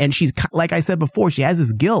with that. And she's, like I said before, she has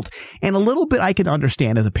this guilt. And a little bit I can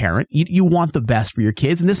understand as a parent. You want the best for your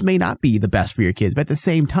kids. And this may not be the best for your kids. But at the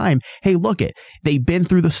same time, hey, look they've been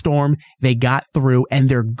through the storm. They got through and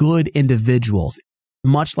they're good individuals.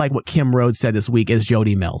 Much like what Kim Rhodes said this week as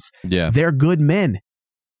Jody Mills. Yeah. They're good men.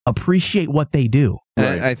 Appreciate what they do.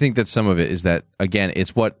 And I think that some of it is that, again,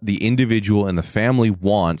 it's what the individual and the family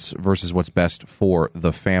wants versus what's best for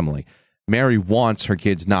the family. Mary wants her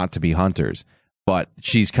kids not to be hunters, but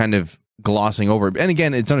she's kind of glossing over it. And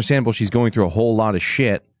again, it's understandable she's going through a whole lot of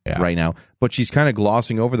shit right now, but she's kind of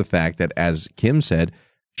glossing over the fact that, as Kim said,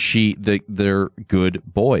 they're good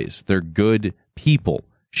boys. They're good people.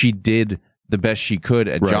 She did the best she could.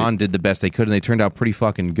 John did the best they could, and they turned out pretty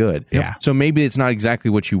fucking good. Yeah. So maybe it's not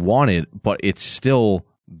exactly what you wanted, but it's still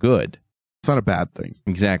good. It's not a bad thing.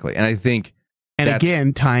 Exactly. And I think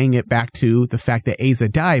again, tying it back to the fact that Asa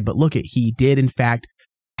died, but look he did in fact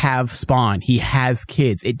have spawn. He has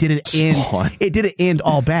kids. It didn't end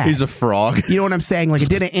all bad. He's a frog. You know what I'm saying? Like, it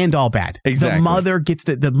didn't end all bad. Exactly.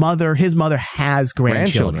 His mother has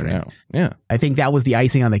grandchildren. Yeah. I think that was the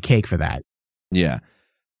icing on the cake for that. Yeah.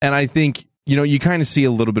 And I think, you kind of see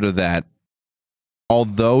a little bit of that.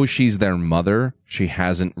 Although she's their mother, she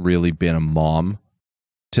hasn't really been a mom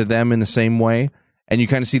to them in the same way. And you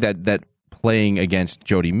kind of see that playing against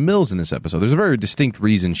Jody Mills in this episode. There's a very distinct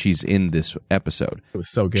reason she's in this episode. It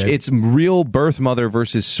was so good. It's real birth mother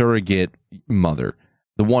versus surrogate mother.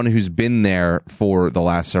 The one who's been there for the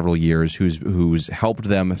last several years, who's helped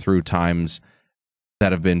them through times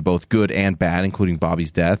that have been both good and bad, including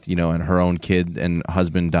Bobby's death, and her own kid and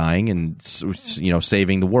husband dying and,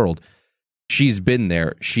 saving the world. She's been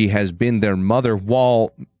there. She has been their mother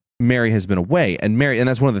while Mary has been away. And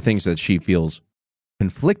that's one of the things that she feels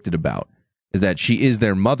conflicted about, is that she is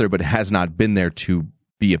their mother, but has not been there to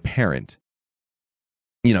be a parent.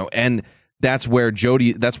 And that's why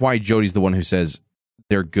Jody's the one who says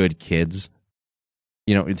they're good kids.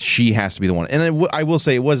 She has to be the one. And I will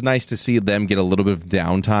say it was nice to see them get a little bit of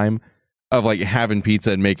downtime of like having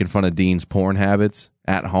pizza and making fun of Dean's porn habits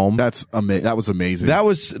at home. That was amazing. That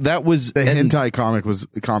was the hentai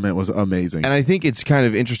comment was amazing. And I think it's kind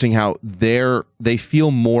of interesting how they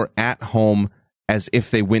feel more at home as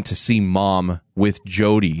if they went to see mom with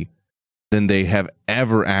Jody than they have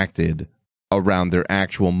ever acted around their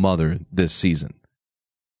actual mother this season.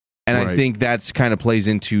 And I think that's kind of plays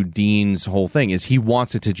into Dean's whole thing, is he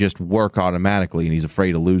wants it to just work automatically, and he's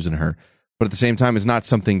afraid of losing her. But at the same time, it's not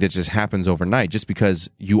something that just happens overnight. Just because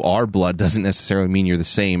you are blood doesn't necessarily mean you're the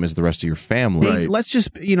same as the rest of your family. Let's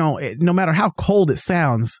just, no matter how cold it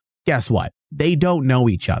sounds, guess what? They don't know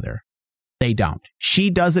each other. They don't. She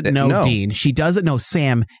doesn't know Dean. She doesn't know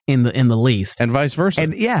Sam in the least. And vice versa.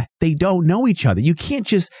 And they don't know each other. You can't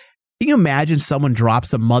just... Can you imagine someone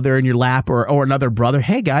drops a mother in your lap or another brother?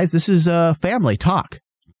 Hey, guys, this is family talk.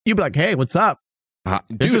 You'd be like, hey, what's up?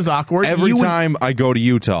 This is awkward. Every time I go to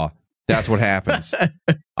Utah, that's what happens.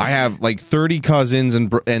 I have like 30 cousins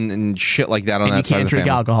and shit like that on that side of the family. You can't drink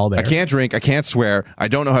alcohol there. I can't drink. I can't swear. I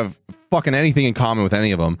don't have fucking anything in common with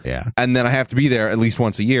any of them. Yeah. And then I have to be there at least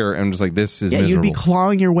once a year. And I'm just like, this is miserable. You'd be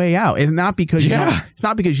clawing your way out. It's not because it's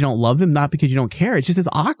not because you don't love them, not because you don't care. It's just it's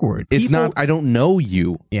awkward. It's not. I don't know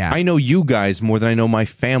you. Yeah. I know you guys more than I know my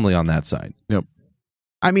family on that side. Yep.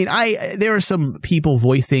 I mean, there are some people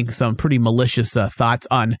voicing some pretty malicious thoughts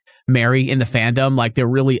on Mary in the fandom. Like, they're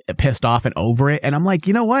really pissed off and over it. And I'm like,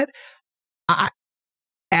 you know what?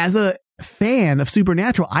 As a fan of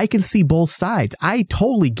Supernatural, I can see both sides. I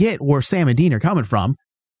totally get where Sam and Dean are coming from.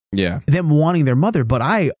 Yeah. Them wanting their mother, but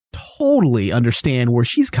I totally understand where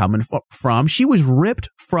she's coming from. She was ripped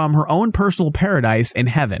from her own personal paradise in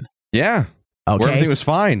heaven. Yeah. Okay. Where everything was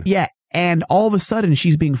fine. Yeah. And all of a sudden,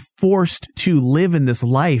 she's being forced to live in this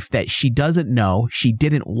life that she doesn't know, she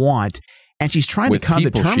didn't want. and she's trying to With come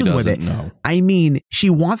to people she terms with it. doesn't know. I mean, she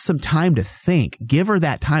wants some time to think. Give her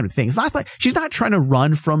that time to think. It's not like she's not trying to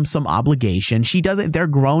run from some obligation. She doesn't. They're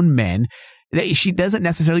grown men. She doesn't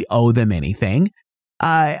necessarily owe them anything.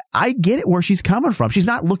 I get it where she's coming from. She's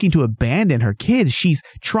not looking to abandon her kids. She's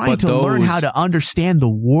trying to learn how to understand the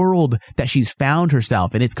world that she's found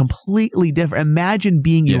herself in. It's completely different. Imagine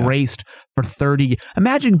being erased for 30.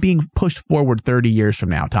 Imagine being pushed forward 30 years from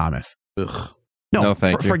now, Thomas. Ugh. No,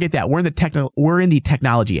 thank you. Forget that. We're in the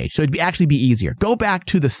technology age, so it'd actually be easier. Go back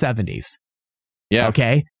to the 70s. Yeah.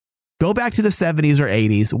 Okay. Go back to the 70s or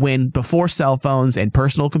 80s when before cell phones and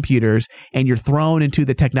personal computers, and you're thrown into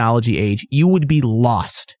the technology age, you would be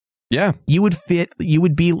lost. Yeah. You would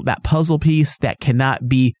be that puzzle piece that cannot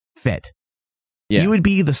be fit. Yeah. You would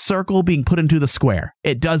be the circle being put into the square.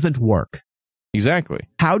 It doesn't work. Exactly.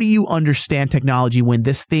 How do you understand technology when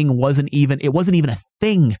this thing wasn't even a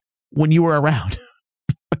thing when you were around?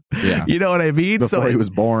 Yeah. You know what I mean? Before he was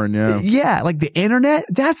born, yeah. Yeah, like the internet,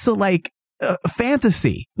 that's a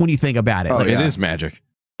fantasy when you think about it. Oh, like, it is magic.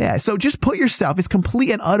 Yeah, so just put yourself, it's complete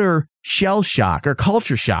and utter shell shock or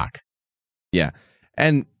culture shock. Yeah.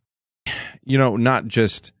 And not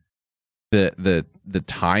just the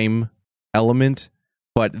time element,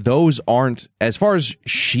 but those aren't, as far as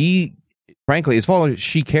she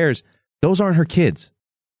cares, those aren't her kids.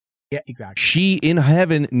 Yeah, exactly. She in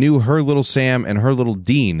heaven knew her little Sam and her little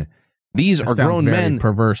Dean. These are grown men.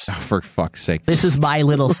 Perverse. Oh, for fuck's sake. This is my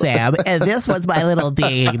little Sam, and this one's my little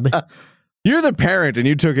Dean. You're the parent, and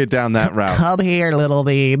you took it down that route. Come here, little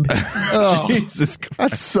Dean. Oh, Jesus Christ.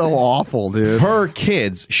 That's so awful, dude. Her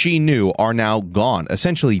kids, she knew, are now gone,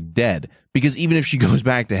 essentially dead. Because even if she goes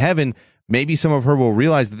back to heaven, maybe some of her will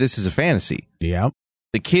realize that this is a fantasy. Yeah.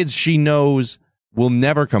 The kids she knows will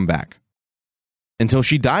never come back until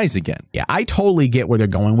she dies again. Yeah, I totally get where they're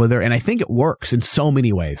going with her, and I think it works in so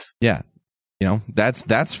many ways. Yeah. That's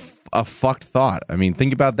a fucked thought. I mean,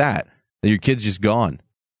 think about that your kid's just gone.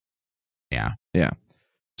 Yeah. Yeah.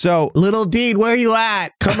 So, little Dean, where are you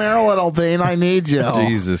at? Come here, little Dean. I need you.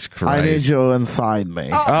 Jesus Christ. I need you inside me.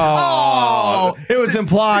 Oh, it was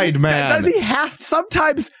implied, man. Does he have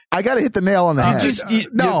sometimes? I got to hit the nail on the head.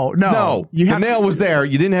 No. The nail was there.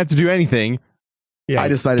 You didn't have to do anything. Yeah. I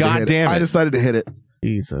decided to hit it. I decided to hit it.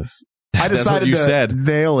 Jesus. I decided you to said.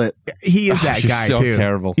 nail it. He is that guy, so too.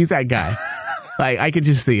 Terrible. He's that guy. Like, I could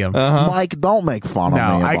just see him. Mike, don't make fun of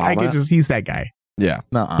me about it. He's that guy. Yeah.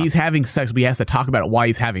 He's having sex, but he has to talk about why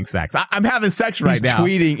he's having sex. I'm having sex right now.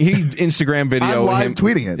 He's Instagram video. I'm live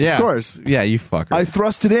tweeting it. Yeah. Of course. Yeah, you fucker. I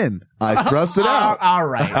thrust it in. I thrust it out. All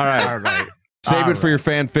right. Save it for your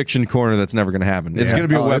fan fiction corner. That's never going to happen. It's going to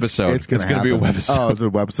be a webisode. It's going to be a webisode. Oh, it's a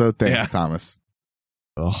webisode. Thanks, Thomas.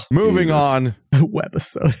 Oh, Moving on.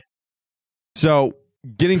 Webisode. So,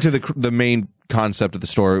 getting to the main concept of the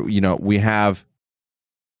story, we have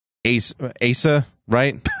Asa,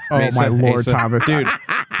 right? Oh, Asa, my Lord, Asa. Thomas. Dude,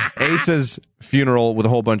 Asa's funeral with a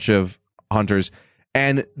whole bunch of hunters,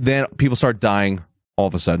 and then people start dying all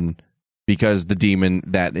of a sudden because the demon,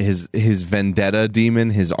 that his vendetta demon,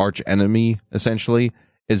 his arch enemy, essentially,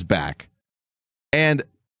 is back. And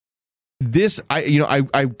this,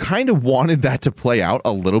 I kind of wanted that to play out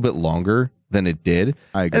a little bit longer than it did.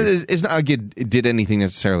 I agree. It's not like it did anything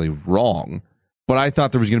necessarily wrong, but I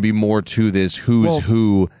thought there was going to be more to this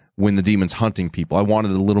who when the demon's hunting people. I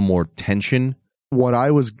wanted a little more tension. What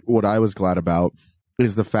I was glad about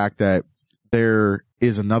is the fact that there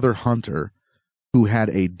is another hunter who had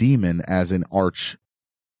a demon as an arch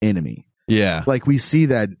enemy. Yeah. Like, we see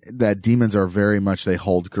that demons are very much, they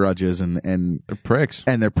hold grudges and they're pricks.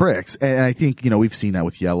 And they're pricks. And I think, we've seen that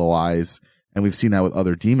with Yellow Eyes, and we've seen that with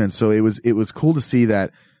other demons. So it was cool to see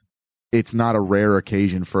that it's not a rare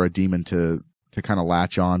occasion for a demon to kind of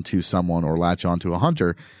latch on to someone or latch on to a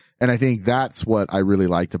hunter. And I think that's what I really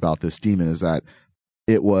liked about this demon, is that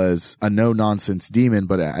it was a no-nonsense demon,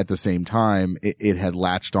 but at the same time, it had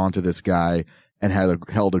latched onto this guy and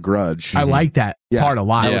held a grudge. I like that part a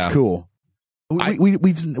lot. That was cool.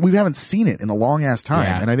 We haven't seen it in a long-ass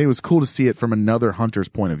time, and I think it was cool to see it from another hunter's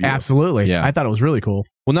point of view. Absolutely. Yeah. I thought it was really cool.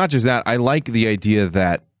 Well, not just that. I like the idea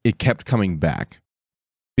that it kept coming back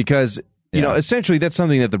because, essentially that's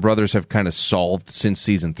something that the brothers have kind of solved since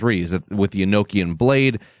season 3, is that with the Enochian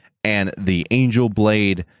blade and the angel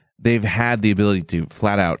blade, they've had the ability to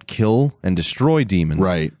flat out kill and destroy demons.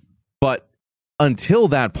 Right. But until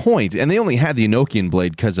that point, and they only had the Enochian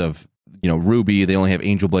blade because of, Ruby, they only have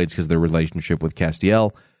angel blades because of their relationship with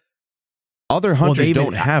Castiel. Other hunters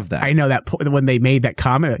don't have that. I know that when they made that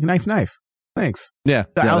comment, nice knife. Thanks. Yeah,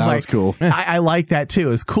 I was that like, was cool. I like that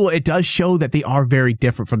too. It's cool. It does show that they are very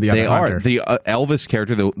different from the other hunters. The Elvis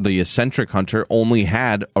character, the eccentric hunter, only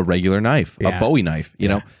had a regular knife, a Bowie knife. You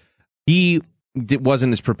know, he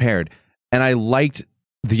wasn't as prepared, and I liked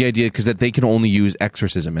the idea because that they can only use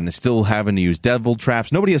exorcism and they're still having to use devil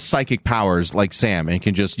traps. Nobody has psychic powers like Sam and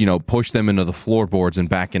can just push them into the floorboards and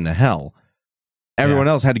back into hell. Everyone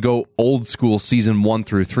else had to go old school season 1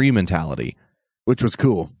 through 3 mentality, which was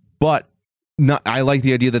cool. But I like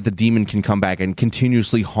the idea that the demon can come back and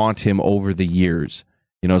continuously haunt him over the years.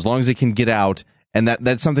 As long as it can get out, and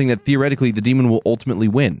that's something that theoretically the demon will ultimately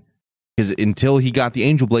win. Because until he got the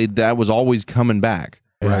angel blade, that was always coming back.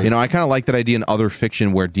 Right. I kind of like that idea in other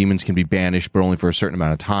fiction where demons can be banished, but only for a certain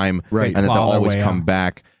amount of time, right? And that they'll always come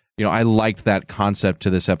back. I liked that concept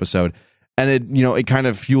to this episode, and it kind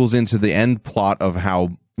of fuels into the end plot of how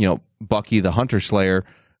Bucky the Hunter Slayer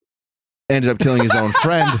ended up killing his own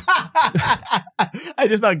friend. I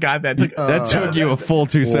just not got that. That took you a full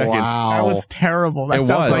 2 seconds. Wow. That was terrible. That It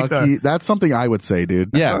sounds was. like That's something I would say,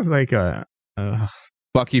 dude. Yeah. sounds like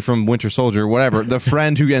Bucky from Winter Soldier, whatever. The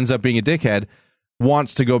friend who ends up being a dickhead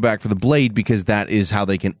wants to go back for the blade because that is how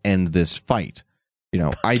they can end this fight.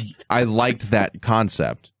 I liked that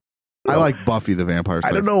concept. I like Buffy the Vampire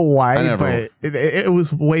Slayer. I don't know why, but it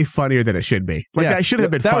was way funnier than it should be. That should have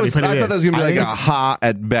been funny. I thought that was going to be like a ha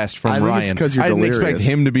at best from Ryan. I think it's because you're delirious. delirious. I didn't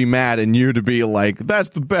expect him to be mad and you to be like, that's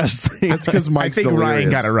the best thing. That's because Mike's I think delirious. Ryan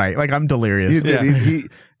got it right. Like, I'm delirious. He did. He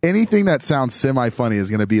anything that sounds semi-funny is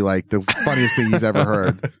going to be like the funniest thing he's ever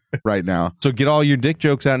heard right now. So get all your dick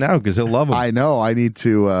jokes out now because he'll love them. I know. I need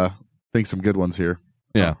to think some good ones here.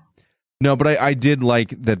 Yeah. No, but I did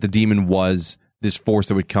like that the demon was this force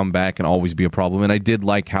that would come back and always be a problem. And I did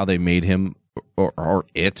like how they made him or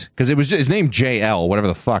it, because it was just, his name JL, whatever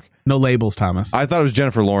the fuck. No labels, Thomas. I thought it was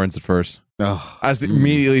Jennifer Lawrence at first. Oh. As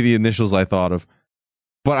immediately the initials I thought of.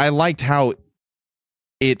 But I liked how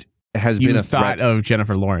it has been a threat. You thought of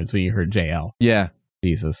Jennifer Lawrence when you heard JL. Yeah.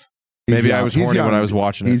 Jesus. Maybe young. I was horny when I was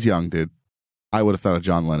watching it. He's young, dude. I would have thought of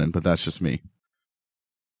John Lennon, but that's just me.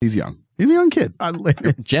 He's young. He's a young kid.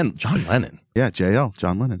 John Lennon. Yeah, JL,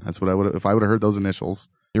 John Lennon. That's what I would have, if I would have heard those initials.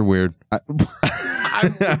 You're weird. I'm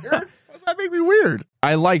weird? Does that make me weird?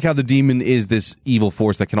 I like how the demon is this evil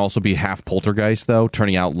force that can also be half poltergeist, though,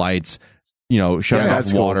 turning out lights, shutting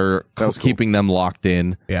off water, keeping them locked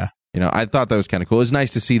in. Yeah. I thought that was kind of cool. It's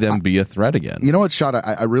nice to see them be a threat again. You know what shot?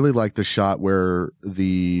 I really like the shot where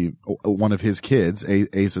one of his kids,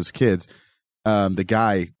 Asa's kids, the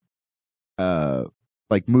guy,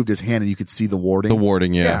 moved his hand and you could see the warding. The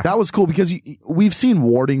warding, yeah. That was cool because we've seen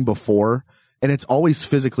warding before and it's always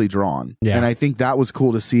physically drawn. Yeah. And I think that was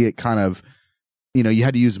cool to see it kind of, you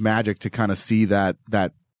had to use magic to kind of see that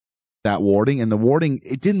warding. And the warding,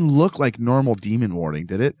 it didn't look like normal demon warding,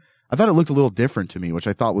 did it? I thought it looked a little different to me, which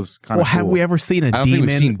I thought was kind of cool. Have we ever seen a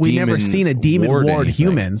demon? We've never seen a demon ward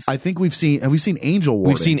humans. I think we've seen angel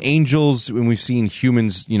warding. We've seen angels and we've seen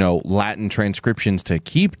humans, Latin transcriptions to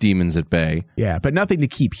keep demons at bay. Yeah, but nothing to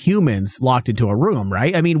keep humans locked into a room,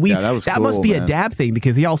 right? I mean, that must be a dab thing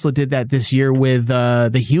because he also did that this year with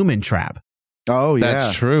the human trap. Oh, yeah.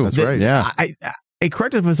 That's true. That's right. Yeah.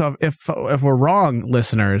 Correct us if we're wrong,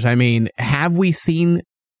 listeners. I mean, have we seen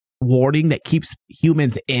warding that keeps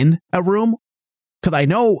humans in a room? Because I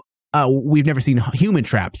know we've never seen human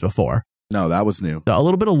traps before. No, that was new. So a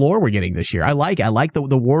little bit of lore we're getting this year. I like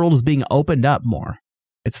the world is being opened up more.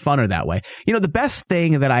 It's funner that way. The best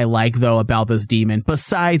thing that I like, though, about this demon,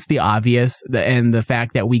 besides the obvious and the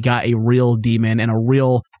fact that we got a real demon and a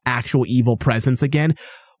real actual evil presence again,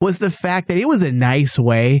 was the fact that it was a nice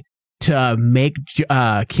way to make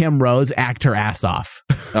Kim Rhodes act her ass off.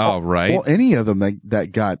 Oh, right. Well, any of them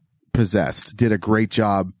that got possessed did a great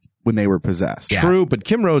job when they were possessed. Yeah. True, but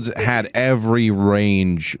Kim Rhodes had every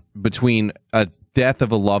range between a death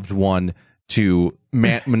of a loved one to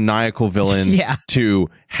maniacal villain to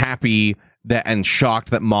happy and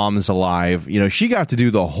shocked that mom's alive. She got to do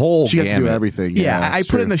the whole She got to do everything. Yeah, I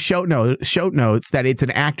put in the show notes that it's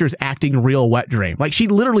an actor's acting real wet dream. Like, she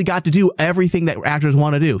literally got to do everything that actors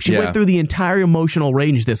want to do. She went through the entire emotional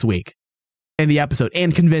range this week in the episode,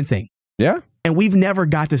 and convincing. Yeah. And we've never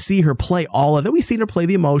got to see her play all of it. We've seen her play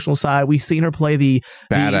the emotional side. We've seen her play the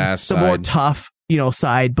badass the more tough,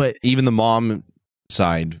 side. But even the mom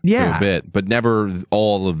side for a bit, but never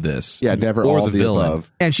all of this. Yeah, never or all the the villain.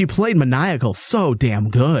 above. And she played maniacal so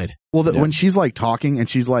damn good. Well, when she's like talking and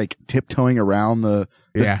she's like tiptoeing around the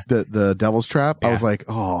devil's trap, I was like,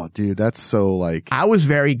 oh, dude, that's so like. I was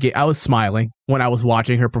smiling when I was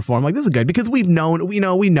watching her perform. Like, this is good because we know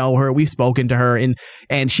her, we've spoken to her,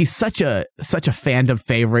 and she's such a fandom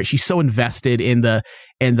favorite. She's so invested in the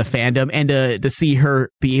fandom, and to see her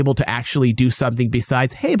be able to actually do something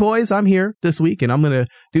besides, hey boys, I'm here this week and I'm gonna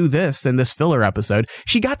do this in this filler episode.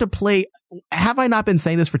 She got to play. Have I not been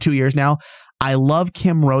saying this for 2 years now? I love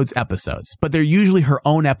Kim Rhodes episodes, but they're usually her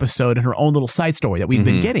own episode and her own little side story that we've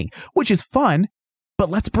been getting, which is fun.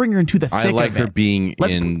 But let's bring her into the thick of it. I like her being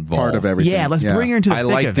involved. Part of everything. Yeah, let's bring her into the thick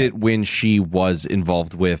of it. I liked it when she was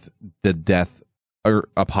involved with the death or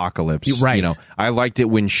apocalypse. Right. You know, I liked it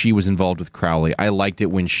when she was involved with Crowley. I liked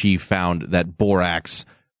it when she found that borax,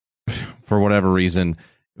 for whatever reason,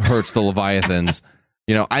 hurts the Leviathans.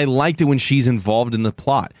 You know, I liked it when she's involved in the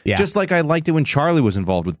plot. Yeah. Just like I liked it when Charlie was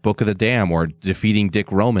involved with Book of the Dam or defeating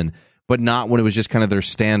Dick Roman, but not when it was just kind of their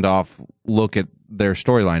standoff look at their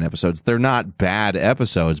storyline episodes. They're not bad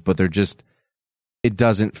episodes, but they're just, it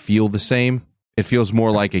doesn't feel the same. It feels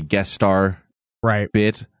more like a guest star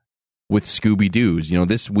bit with Scooby-Doo's. You know,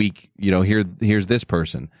 this week, you know, here's this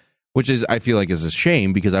person, which is, I feel like is a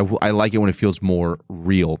shame because I like it when it feels more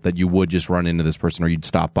real, that you would just run into this person or you'd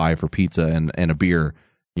stop by for pizza and a beer.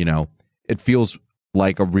 You know, it feels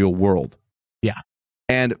like a real world. Yeah.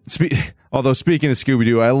 And although speaking of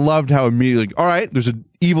Scooby-Doo, I loved how immediately, all right, there's an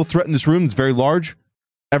evil threat in this room that's very large.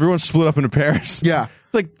 Everyone's split up into pairs. Yeah.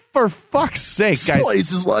 It's like, for fuck's sake, guys. This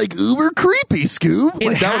place is like uber creepy, Scoob. It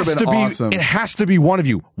Like, that would have been awesome. It has to be one of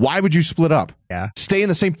you. Why would you split up? Yeah. Stay in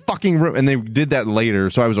the same fucking room. And they did that later,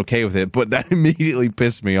 so I was okay with it. But that immediately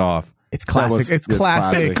pissed me off. It's classic. It's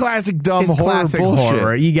classic. Classic dumb It's horror classic bullshit.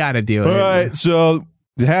 horror. You got to do it. All right, so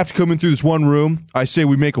they have to come in through this one room. I say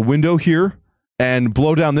we make a window here and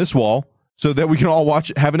blow down this wall so that we can all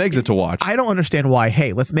have an exit to watch. I don't understand why.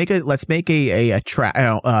 Hey, let's make a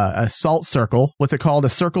salt circle. What's it called? A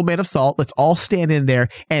circle made of salt. Let's all stand in there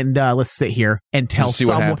and let's sit here and tell Just see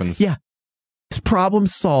someone. what happens. Yeah. It's problem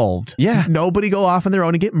solved. Yeah. Nobody go off on their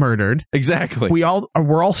own and get murdered. Exactly. We're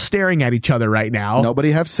all staring at each other right now.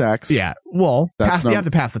 Nobody have sex. Yeah. Well, you have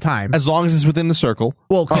to pass the time. As long as it's within the circle.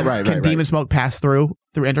 Well, can demon smoke pass through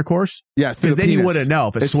intercourse? Yeah, because then you wouldn't know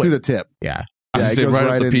if it's through the tip. Yeah. Yeah, it goes right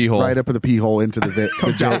up the pee hole. right up in the pee hole into the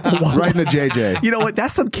right in the JJ. You know what?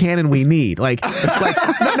 That's some canon we need. No,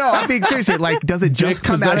 I'm being serious here. Like, does it just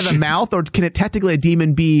come out of the mouth, or can it technically a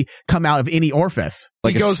demon come out of any orifice?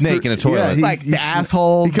 Like a snake in a toilet. Yeah, the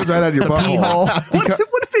asshole. He comes right out of your pee hole. butthole.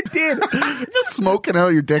 What if it did? Just smoking out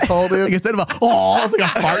of your dick hole, dude. Like instead of it's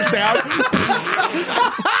like a fart sound.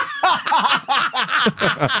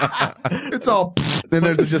 It's all. Then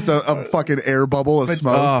there's just a fucking air bubble of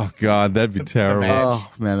smoke. Oh god, that'd be terrible. Oh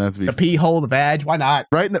man, that'd be the pee hole, the vag. Why not?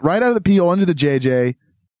 Right out of the pee hole into the JJ.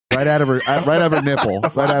 Right out of her nipple.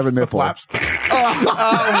 Right out of her nipple. Flaps. Oh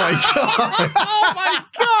my god. Oh my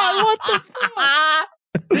god! What the?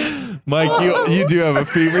 Mike, you do have a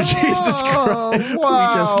fever. Jesus Christ.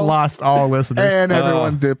 Wow. We just lost all listeners. And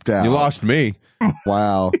everyone dipped out. You lost me.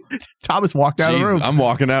 Wow. Thomas walked out of the room. I'm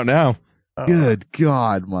walking out now. Good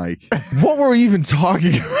God, Mike. What were we even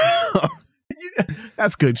talking about?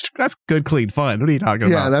 That's good. That's good, clean fun. What are you talking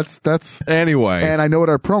about? Yeah, that's. Anyway. And I know what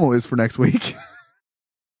our promo is for next week.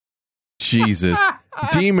 Jesus.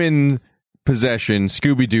 Demon possession,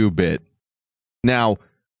 Scooby-Doo bit. Now,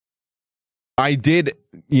 I did.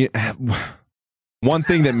 One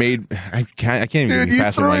thing that made I can't even Dude, get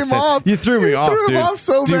past what Mike said. Off. You threw me off, threw dude. Him off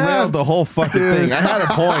so Derailed the whole fucking thing. I had a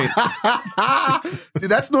point. Dude,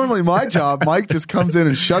 that's normally my job. Mike just comes in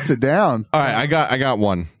and shuts it down. All right, I got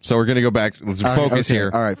one. So we're gonna go back. Let's focus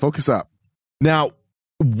here. All right, focus up. Now,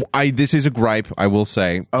 this is a gripe, I will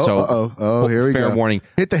say. Oh, here we go. Fair warning.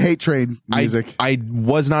 Hit the hate train music. I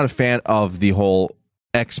was not a fan of the whole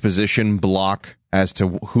exposition block as to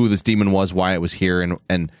who this demon was, why it was here,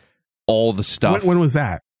 and all the stuff. When was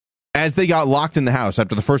that? As they got locked in the house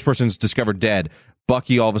after the first person's discovered dead,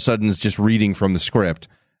 Bucky all of a sudden is just reading from the script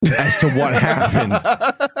as to what happened.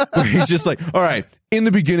 Where he's just like, all right, in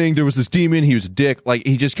the beginning there was this demon, he was a dick. Like,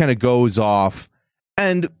 he just kind of goes off.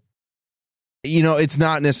 And you know, it's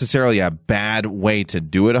not necessarily a bad way to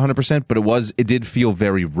do it 100%, but it did feel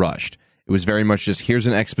very rushed. It was very much just, here's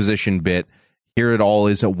an exposition bit. Here it all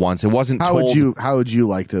is at once. It wasn't How would you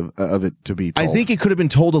like of it to be told? I think it could have been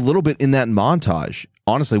told a little bit in that montage.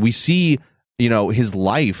 Honestly, we see, his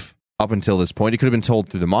life up until this point. It could have been told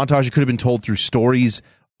through the montage. It could have been told through stories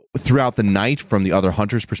throughout the night from the other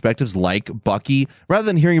hunters' perspectives, like Bucky, rather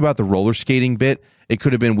than hearing about the roller skating bit, it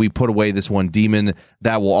could have been, we put away this one demon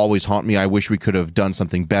that will always haunt me. I wish we could have done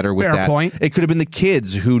something better with Fair that. point. It could have been the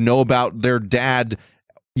kids who know about their dad.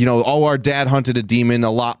 Our dad hunted a demon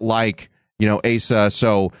a lot like, Asa.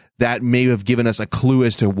 So that may have given us a clue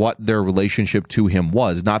as to what their relationship to him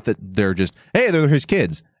was. Not that they're just, hey, they're his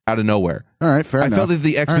kids out of nowhere. All right, fair enough. I felt that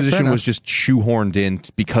the exposition was just shoehorned in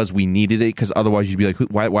because we needed it, because otherwise you'd be like,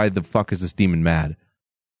 why the fuck is this demon mad?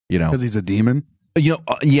 Because he's a demon?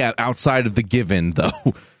 Yeah, outside of the given,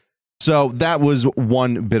 though. So that was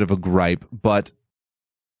one bit of a gripe, but,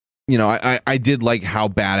 I did like how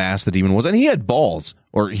badass the demon was, and he had balls,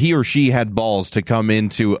 or he or she had balls to come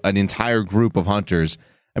into an entire group of hunters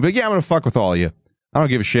and be like, yeah, I'm going to fuck with all of you. I don't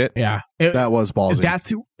give a shit. Yeah. That was ballsy.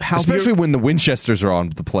 That's how especially when the Winchesters are on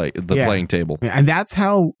the playing table. And that's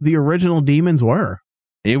how the original demons were.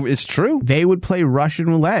 It's true. They would play Russian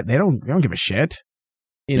roulette. They don't give a shit.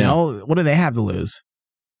 What do they have to lose?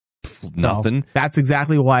 Nothing. So that's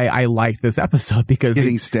exactly why I liked this episode, because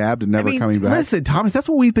getting stabbed and never coming back. Listen, Thomas, that's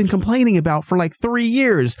what we've been complaining about for like 3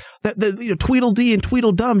 years. That the Tweedledee and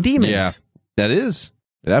Tweedledum demons. Yeah, that is.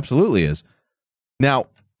 It absolutely is. Now,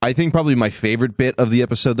 I think probably my favorite bit of the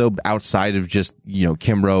episode, though, outside of just,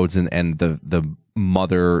 Kim Rhodes and the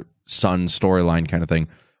mother-son storyline kind of thing,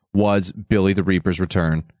 was Billy the Reaper's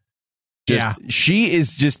return. She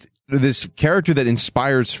is just this character that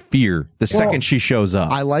inspires fear the second she shows up.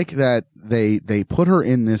 I like that they put her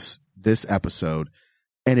in this episode,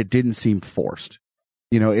 and it didn't seem forced.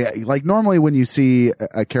 Like normally when you see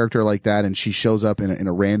a character like that and she shows up in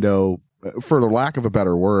a rando, for the lack of a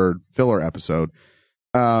better word, filler episode,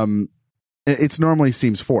 it's normally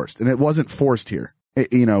seems forced, and it wasn't forced here.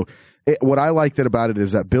 What I liked about it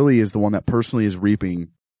is that Billy is the one that personally is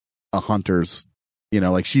reaping a hunter's,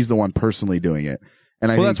 like she's the one personally doing it. And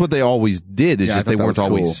that's what they always did. It's just they weren't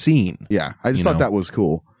always seen. Yeah, I just thought that was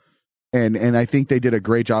cool. And I think they did a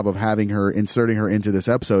great job of inserting her into this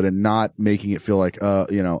episode and not making it feel like,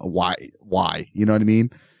 why? You know what I mean?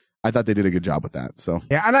 I thought they did a good job with that. So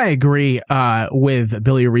yeah, and I agree with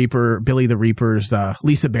Billy the Reaper's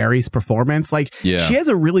Lisa Barry's performance. Like, she has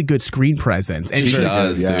a really good screen presence, and she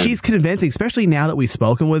does. She's convincing, especially now that we've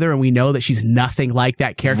spoken with her and we know that she's nothing like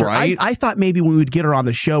that character. Right? I thought maybe when we would get her on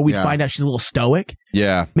the show, we'd find out she's a little stoic.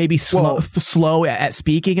 Yeah, maybe slow at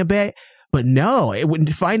speaking a bit. But no,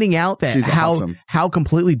 finding out that how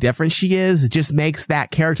completely different she is, it just makes that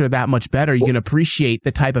character that much better. You can appreciate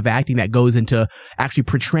the type of acting that goes into actually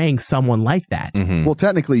portraying someone like that. Mm-hmm. Well,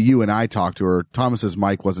 technically, you and I talked to her. Thomas's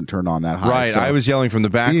mic wasn't turned on that high. Right, so I was yelling from the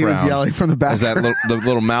background. He was yelling from the background. As the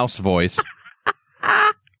little mouse voice.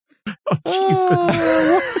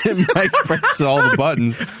 Jesus. Mike presses all the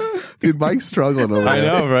buttons. Dude, Mike's struggling over there. I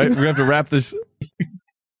know, right? We're going to have to wrap this.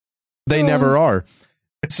 They never are.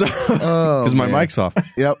 So, because my mic's off.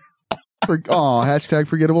 Yep. Hashtag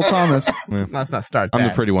forgettable Thomas. Let's not start that. I'm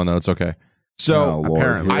the pretty one, though. It's okay. So,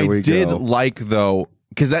 apparently, I did like, though,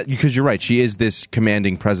 because you're right. She is this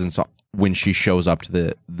commanding presence when she shows up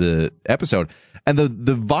to the episode. And the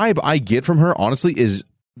vibe I get from her, honestly, is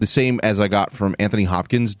the same as I got from Anthony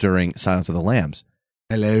Hopkins during Silence of the Lambs.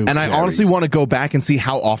 Hello, and I honestly want to go back and see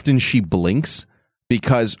how often she blinks,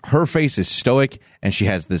 because her face is stoic and she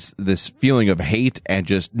has this feeling of hate and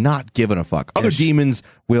just not giving a fuck. Other demons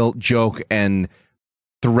will joke and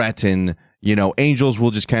threaten. Angels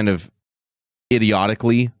will just kind of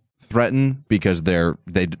idiotically threaten because they're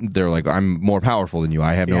like, I'm more powerful than you.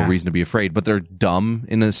 I have no reason to be afraid. But they're dumb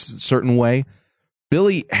in a certain way.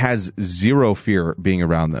 Billy has zero fear being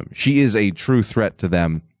around them. She is a true threat to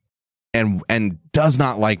them. And does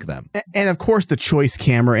not like them. And of course, the choice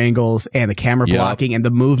camera angles and the camera blocking and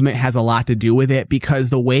the movement has a lot to do with it, because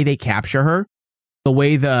the way they capture her, the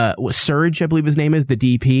way Serge, I believe his name is, the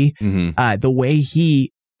DP, the way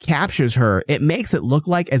he captures her, it makes it look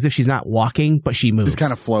like as if she's not walking, but she moves. Just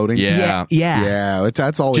kind of floating. Yeah.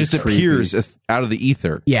 That's always just creepy. appears out of the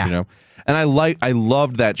ether. Yeah. And I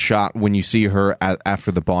loved that shot when you see her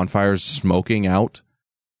after the bonfires smoking out,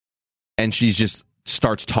 and she's just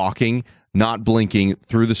starts talking, not blinking,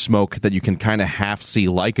 through the smoke that you can kind of half see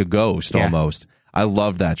like a ghost almost. I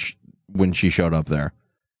love that when she showed up there.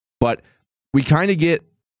 But we kind of get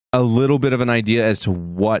a little bit of an idea as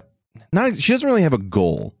to she doesn't really have a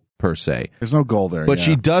goal per se. There's no goal there. But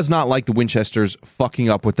she does not like the Winchesters fucking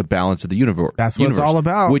up with the balance of the universe. That's what it's all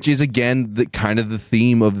about. Which is, again, the kind of the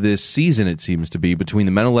theme of this season, it seems to be, between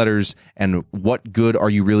the mental letters and what good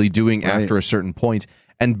are you really doing after a certain point.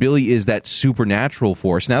 And Billy is that supernatural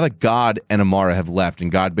force. Now that God and Amara have left,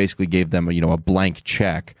 and God basically gave them a blank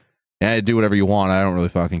check, and do whatever you want, I don't really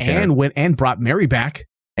fucking care. And brought Mary back.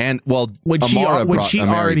 And well, when Amara brought she Mary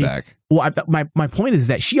already back. Well, my point is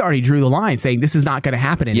that she already drew the line, saying this is not going to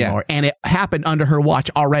happen anymore, and it happened under her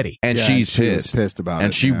watch already. And she's pissed about it.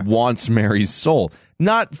 And she wants Mary's soul,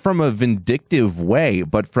 not from a vindictive way,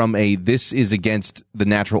 but from a this is against the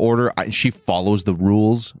natural order. She follows the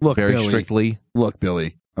rules very Billy. strictly. Look,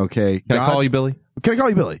 Billy. Okay, Can I call you Billy? Can I call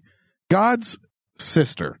you Billy? God's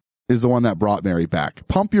sister is the one that brought Mary back.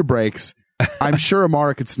 Pump your brakes. I'm sure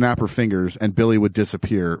Amara could snap her fingers and Billy would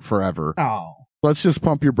disappear forever. Oh. Let's just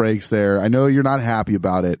pump your brakes there. I know you're not happy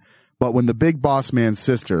about it, but when the big boss man's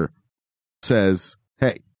sister says,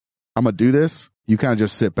 hey, I'm going to do this, you kind of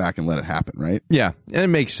just sit back and let it happen, right? Yeah, and it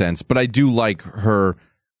makes sense. But I do like her.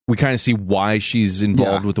 We kind of see why she's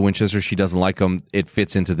involved with the Winchester. She doesn't like them. It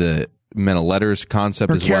fits into the Men of Letters concept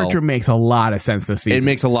Her as well. character makes a lot of sense this season. It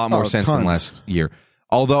makes a lot more sense than last year.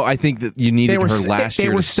 Although I think that you needed her last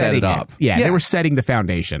year to set it up. Yeah, they were setting the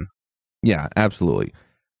foundation. Yeah, absolutely.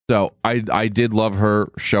 So I did love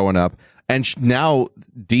her showing up. And now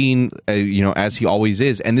Dean, as he always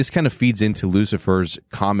is, and this kind of feeds into Lucifer's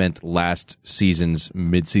comment last season's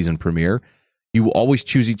mid-season premiere, you always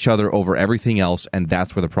choose each other over everything else, and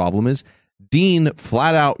that's where the problem is. Dean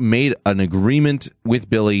flat out made an agreement with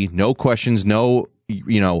Billy, no questions, no,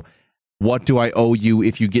 what do I owe you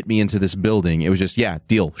if you get me into this building? It was just, yeah,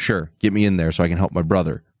 deal, sure, get me in there so I can help my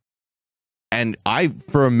brother. And I,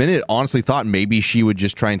 for a minute, honestly thought maybe she would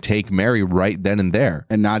just try and take Mary right then and there.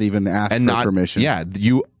 And not even ask for permission. Yeah,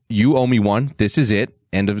 you owe me one. This is it.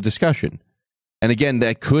 End of discussion. And again,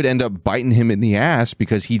 that could end up biting him in the ass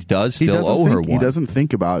because he does still owe her one. He doesn't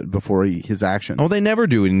think about it before his actions. Oh, they never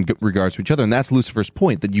do in regards to each other. And that's Lucifer's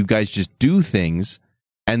point, that you guys just do things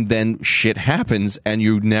and then shit happens and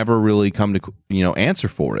you never really come to, answer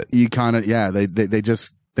for it. You kind of,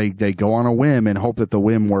 they go on a whim and hope that the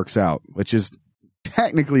whim works out, which is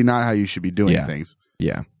technically not how you should be doing things.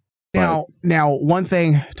 Yeah. Now, one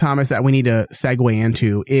thing, Thomas, that we need to segue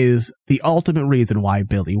into is the ultimate reason why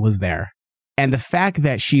Billy was there. And the fact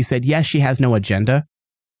that she said, yes, she has no agenda.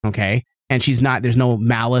 Okay. And there's no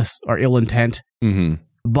malice or ill intent. Mm-hmm.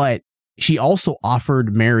 But she also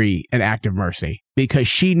offered Mary an act of mercy because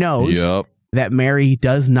she knows that Mary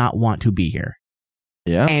does not want to be here.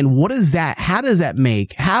 Yeah. And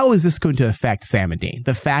how is this going to affect Sam and Dean?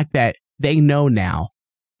 The fact that they know now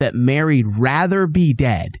that Mary'd rather be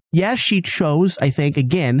dead. Yes, she chose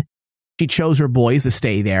her boys to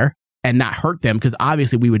stay there and not hurt them because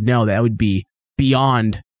obviously we would know that would be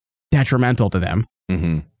beyond detrimental to them.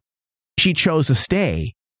 Mm-hmm. She chose to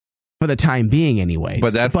stay for the time being anyway.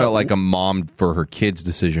 But that felt like a mom for her kids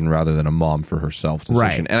decision rather than a mom for herself decision.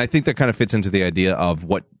 Right. And I think that kind of fits into the idea of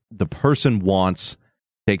what the person wants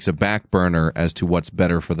takes a back burner as to what's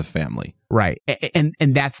better for the family. Right. And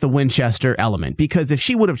that's the Winchester element. Because if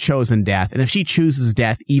she would have chosen death, and if she chooses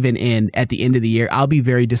death even at the end of the year, I'll be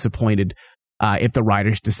very disappointed if the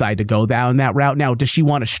writers decide to go down that route. Now, does she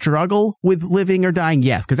want to struggle with living or dying?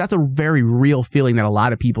 Yes, because that's a very real feeling that a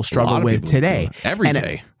lot of people struggle with today. Every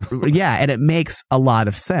day. And it makes a lot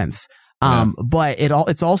of sense. But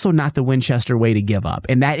it's also not the Winchester way to give up.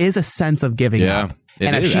 And that is a sense of giving up.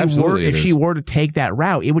 And if she were to take that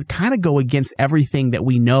route, it would kind of go against everything that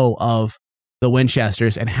we know of the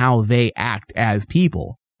Winchesters and how they act as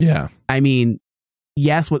people. Yeah. I mean,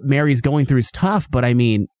 yes, what Mary's going through is tough, but I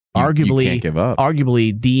mean, you can't give up.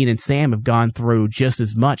 Arguably, Dean and Sam have gone through just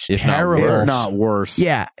as much terrible, if not worse.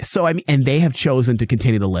 Yeah. So I mean, and they have chosen to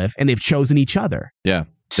continue to live, and they've chosen each other. Yeah.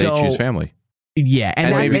 They choose family. Yeah,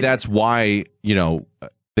 and maybe that's why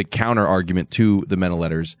the counter argument to the Men of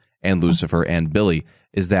Letters and Lucifer and Billy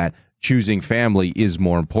is that choosing family is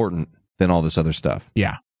more important than all this other stuff.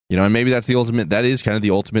 Yeah. And maybe that is kind of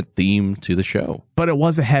the ultimate theme to the show. But it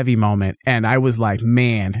was a heavy moment, and I was like,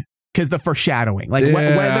 man, because the foreshadowing,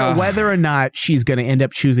 whether or not she's going to end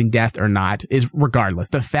up choosing death or not is regardless.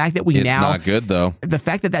 The fact that it's not good though. The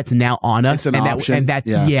fact that that's now on us, it's an option.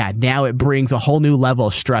 Now it brings a whole new level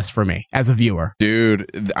of stress for me as a viewer.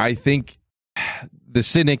 Dude, I think the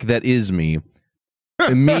cynic that is me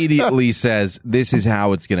immediately says this is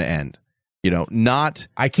how it's going to end.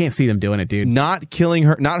 I can't see them doing it, dude. Not killing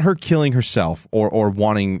her, not her killing herself or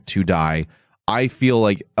wanting to die. I feel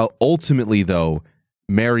like ultimately though,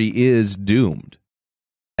 Mary is doomed.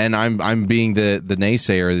 And I'm being the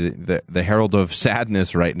naysayer, the herald of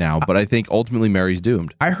sadness right now, but I think ultimately Mary's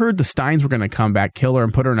doomed. I heard the Steins were going to come back, kill her,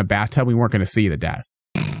 and put her in a bathtub. We weren't going to see the death.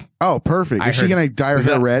 Oh, perfect. Is she going to dye her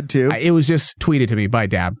hair red too? It was just tweeted to me by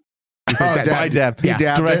Dab. By Dab. He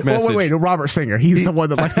direct message. Wait, Robert Singer. He's the one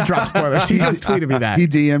that likes to drop spoilers. He just tweeted me that. He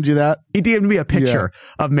DM'd you that? He DM'd me a picture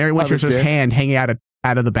of Mary Winchester's hand hanging out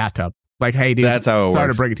of the bathtub. Like, hey, dude, that's how it sorry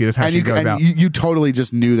works. to break it to you. That's how she goes and out. you totally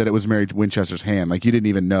just knew that it was Mary Winchester's hand. Like, you didn't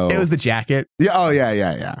even know. It was the jacket. Yeah. Oh,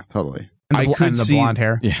 yeah. Totally. And the blonde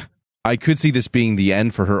hair. Yeah. I could see this being the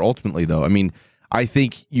end for her ultimately, though. I mean, I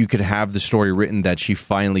think you could have the story written that she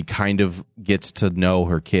finally kind of gets to know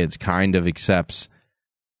her kids, kind of accepts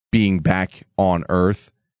being back on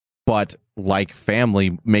Earth, but like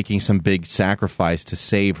family, making some big sacrifice to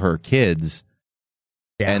save her kids.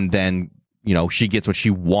 Yeah. And then, you know, she gets what she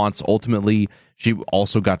wants ultimately. She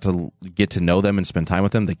also got to get to know them and spend time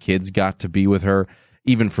with them. The kids got to be with her,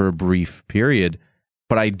 even for a brief period.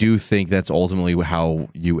 But I do think that's ultimately how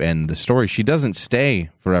you end the story. She doesn't stay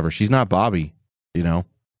forever. She's not Bobby, you know?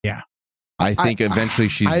 Yeah. I think eventually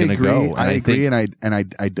she's going to go. And I agree,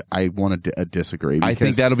 I want to disagree. I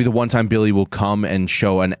think that'll be the one time Billy will come and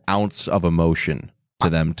show an ounce of emotion to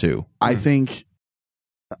them, too. I think...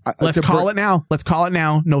 Let's call it now. Let's call it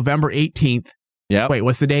now. November 18th. Yeah. Wait,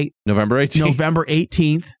 what's the date? November 18th. November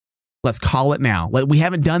 18th. Let's call it now. We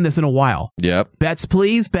haven't done this in a while. Yep. Bets,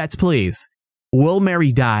 please. Bets, please. Will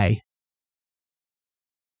Mary die?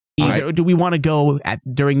 Do we want to go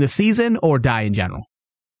during the season or die in general?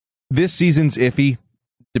 This season's iffy,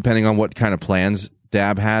 depending on what kind of plans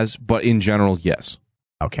Dab has. But in general, yes.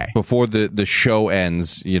 Okay. Before the show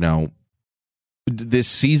ends, you know, this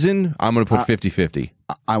season, I'm going to put 50-50.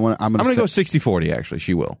 I'm going to go 60-40, actually.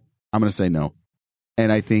 She will. I'm going to say no. And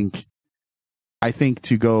I think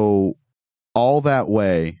to go all that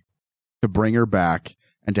way to bring her back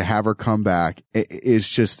and to have her come back is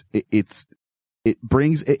just it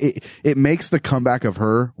makes the comeback of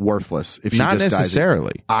her worthless if she not just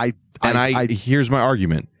necessarily. Here's my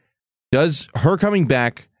argument. Does her coming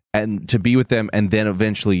back and to be with them and then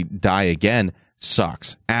eventually die again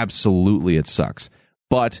sucks? Absolutely, it sucks.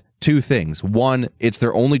 But two things. One, it's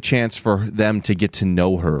their only chance for them to get to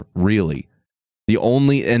know her, really.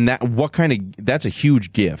 That's a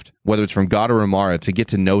huge gift, whether it's from God or Amara, to get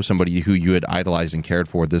to know somebody who you had idolized and cared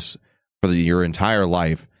for your entire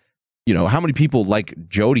life. You know, how many people, like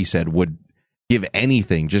Jody said, would give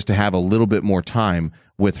anything just to have a little bit more time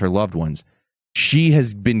with her loved ones? She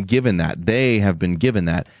has been given that. They have been given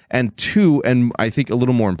that. And two, and I think a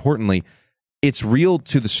little more importantly, it's real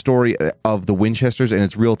to the story of the Winchesters, and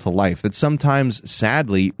it's real to life that sometimes,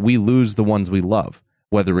 sadly, we lose the ones we love.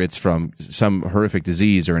 Whether it's from some horrific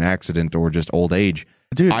disease or an accident or just old age.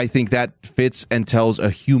 Dude. I think that fits and tells a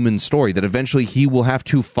human story that eventually he will have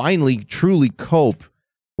to finally truly cope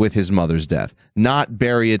with his mother's death, not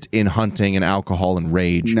bury it in hunting and alcohol and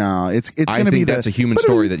rage. No, it's going to be I think that's a human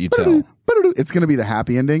story that you tell. It's going to be the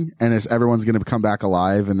happy ending, and everyone's going to come back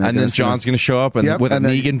alive, and then John's going to show up with a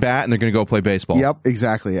Negan bat, and they're going to go play baseball. Yep,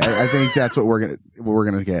 exactly. I think that's what we're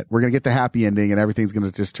going to get. We're going to get the happy ending, and everything's going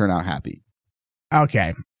to just turn out happy.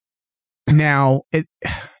 Okay. Now,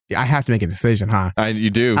 I have to make a decision, huh? You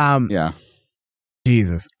do. Yeah.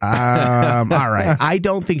 Jesus. All right. I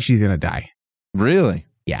don't think she's going to die. Really?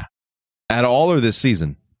 Yeah. At all or this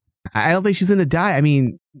season? I don't think she's going to die. I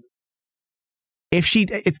mean,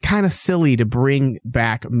 it's kind of silly to bring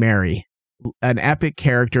back Mary, an epic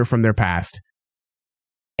character from their past,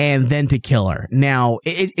 and then to kill her. Now,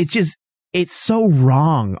 it's so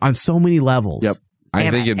wrong on so many levels. Yep. I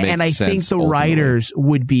think it makes sense. And I think the writers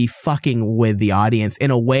would be fucking with the audience in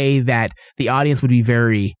a way that the audience would be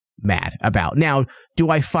very mad about. Now, do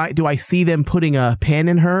I see them putting a pin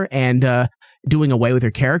in her and doing away with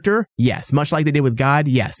her character? Yes. Much like they did with God?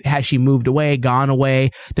 Yes. Has she moved away, gone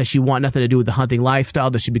away? Does she want nothing to do with the hunting lifestyle?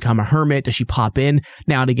 Does she become a hermit? Does she pop in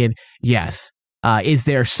now and again? Yes. Is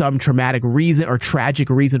there some traumatic reason or tragic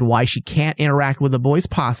reason why she can't interact with the boys?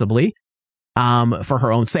 Possibly. For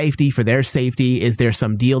her own safety, for their safety. Is there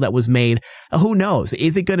some deal that was made? Who knows?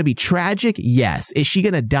 Is it going to be tragic? Yes. Is she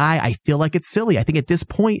going to die? I feel like it's silly. I think at this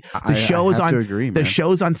point, the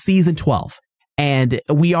show's on season 12. And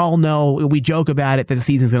we all know, we joke about it, that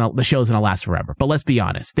the show's going to last forever. But let's be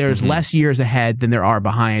honest. There's less years ahead than there are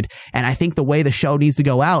behind. And I think the way the show needs to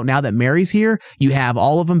go out, now that Mary's here, you have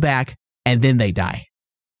all of them back and then they die.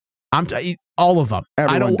 All of them.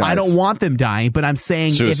 I don't want them dying, but I'm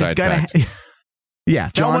saying Suicide if it's gonna, yeah,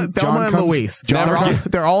 Thelma and Louise.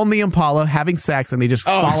 They're all in the Impala having sex, and they just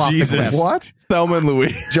fall off the cliff. What? Thelma and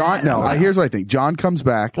Louise. John. No, here's what I think. John comes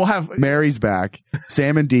back. We'll have Mary's back.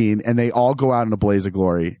 Sam and Dean, and they all go out in a blaze of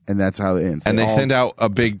glory, and that's how it ends. And they send out a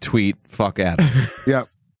big tweet. Fuck Adam. Yep.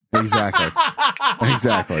 Exactly.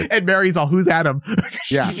 Exactly. And Mary's all, who's Adam?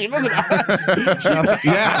 Yeah.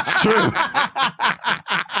 Yeah, it's true.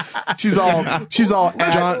 She's all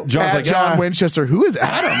John's like, John Winchester. Who is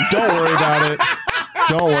Adam? Don't worry about it.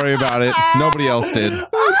 Don't worry about it. Nobody else did.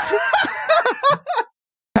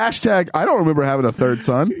 Hashtag, I don't remember having a third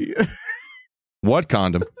son. What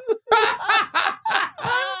condom?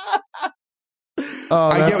 Oh,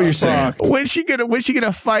 I get what you're saying. When's she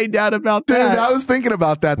gonna find out about Dude, that? I was thinking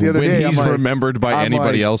about that the other When day. he's I'm like- remembered by I'm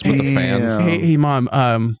anybody like, else but the fans. damn. Hey, Mom.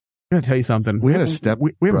 I'm gonna tell you something. We had a step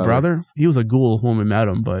We have a brother. brother. He was a ghoul when we met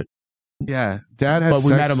him, but Yeah, Dad had we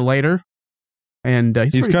sex. met him later, and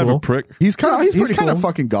he's He's pretty kind cool. of a prick. He's kind of he's he's pretty kind of cool.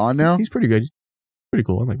 fucking gone now. He's pretty good. Pretty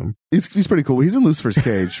cool. I like him. He's pretty cool. He's in Lucifer's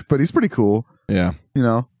cage, but he's pretty cool. Yeah. You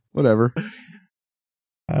know, whatever.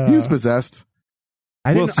 He was possessed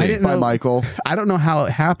I We'll didn't, see. I didn't by know, Michael. I don't know how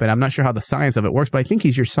it happened. I'm not sure how the science of it works, but I think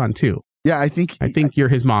he's your son too. Yeah, I think you're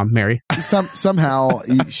his mom, Mary. somehow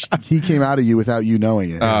he came out of you without you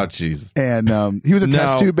knowing it. Oh, Jesus. And he was a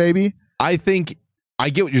test tube baby. I think I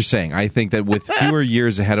get what you're saying. I think that with fewer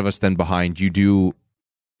years ahead of us than behind, you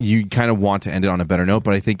kind of want to end it on a better note.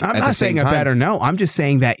 But I think I'm at not the same saying time, a better no. I'm just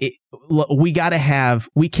saying that we're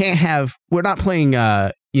not playing,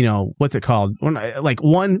 what's it called? Like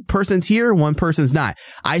one person's here, one person's not.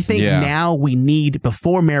 I think now we need,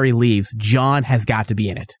 before Mary leaves, John has got to be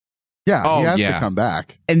in it. Yeah, he has to come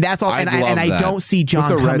back. And that's all. And I don't see John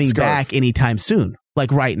With the red coming scarf. back anytime soon.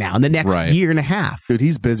 Like right now, in the next year and a half. Dude,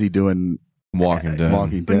 he's busy doing Walking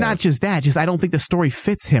Dead. But not just that, just I don't think the story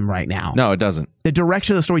fits him right now. No, it doesn't. The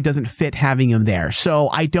direction of the story doesn't fit having him there. So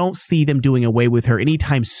I don't see them doing away with her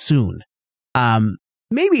anytime soon.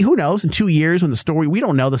 Maybe, who knows, in 2 years when the story, we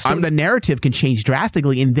don't know, the narrative can change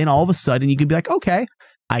drastically, and then all of a sudden you can be like, okay,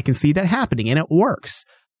 I can see that happening, and it works.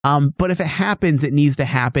 But if it happens, it needs to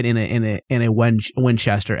happen in a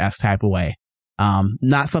Winchester-esque type of way.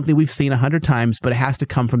 Not something we've seen 100 times, but it has to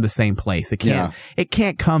come from the same place. It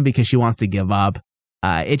can't come because she wants to give up.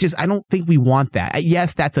 I don't think we want that.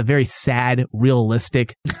 Yes, that's a very sad,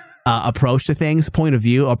 realistic approach to things, point of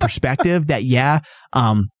view, a perspective that,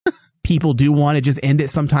 people do want to just end it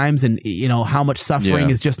sometimes, and how much suffering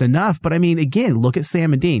is just enough. But I mean, again, look at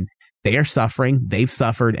Sam and Dean. They are suffering, they've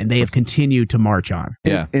suffered, and they have continued to march on.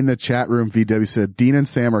 Yeah. In the chat room, VW said, Dean and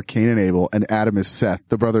Sam are Cain and Abel, and Adam is Seth,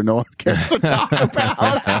 the brother no one cares to talk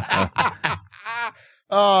about.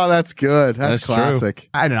 Oh, that's good. That's classic. True.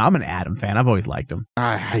 I don't know. I'm an Adam fan. I've always liked him.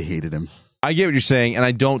 I hated him. I get what you're saying, and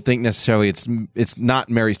I don't think necessarily it's not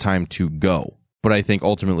Mary's time to go. But I think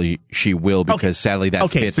ultimately she will, because sadly that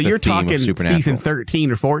fits so the you're theme talking of Supernatural. season 13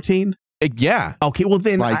 or 14? Yeah. Okay, well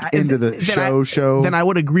then... into the show? Then I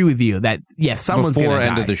would agree with you that, yes, someone's going to die. Before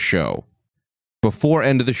end of the show. Before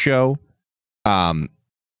end of the show, I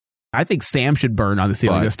think Sam should burn on the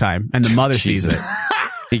ceiling this time, and the mother sees it.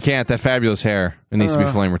 He can't. That fabulous hair. It needs to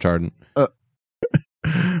be flame retardant.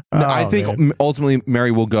 I think ultimately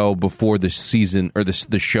Mary will go before the season or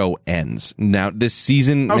the show ends. Now, this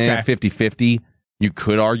season, 50-50, you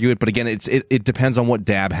could argue it, but again, it depends on what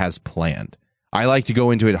Dab has planned. I like to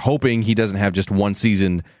go into it hoping he doesn't have just one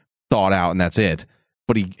season thought out and that's it.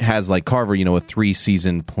 But he has, like Carver, a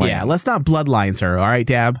 3-season plan. Yeah, let's not bloodlines her, all right,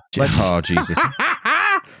 Dab? Oh, Jesus.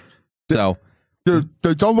 So...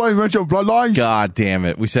 They don't want to mention bloodlines. God damn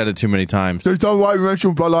it. We said it too many times. They don't want to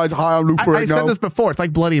mention bloodlines. Hi, I'm Lou Ferrigno. I said this before. It's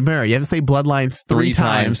like Bloody Mary. You have to say bloodlines three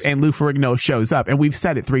times, and Lou Ferrigno shows up. And we've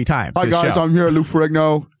said it 3 times. Hi, guys. I'm here, Lou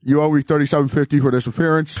Ferrigno. You owe me $37.50 for this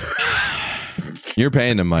appearance. You're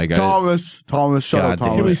paying him, Mike. Thomas, shut up,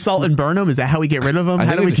 Thomas. Can we salt and burn him? Is that how we get rid of him? I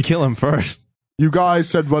think we could kill him first. You guys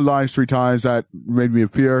said bloodlines 3 times. That made me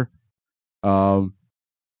appear.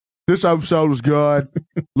 This episode was good.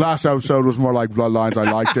 Last episode was more like Bloodlines. I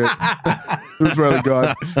liked it. It was really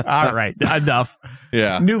good. All right. Enough.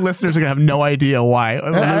 Yeah. New listeners are going to have no idea why.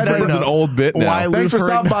 That's an old bit now. Thanks for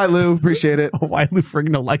stopping by, Lou. Appreciate it. Why Lou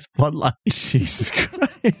Ferrigno likes Bloodlines. Jesus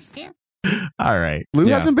Christ. All right. Lou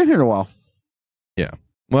hasn't been here in a while. Yeah.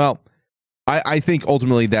 Well, I think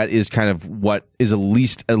ultimately that is kind of what is at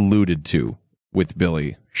least alluded to with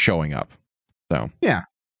Billy showing up. So, yeah.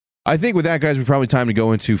 I think with that, guys, we're probably time to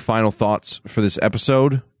go into final thoughts for this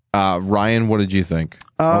episode. Ryan, what did you think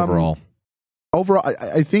overall? Overall,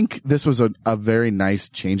 I think this was a very nice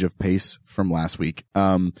change of pace from last week.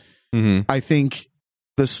 I think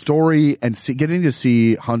the story and getting to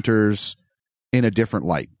see hunters in a different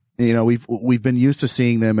light. We've been used to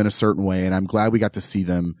seeing them in a certain way, and I'm glad we got to see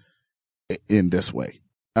them in this way.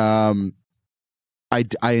 I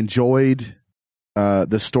enjoyed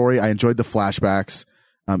the story. I enjoyed the flashbacks.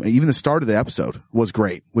 Even the start of the episode was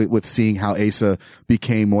great with seeing how Asa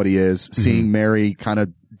became what he is, seeing Mary kind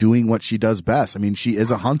of doing what she does best. I mean, she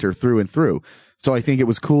is a hunter through and through. So I think it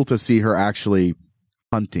was cool to see her actually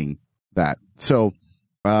hunting that. So,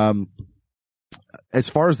 as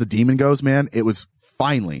far as the demon goes, man, it was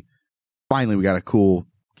finally we got a cool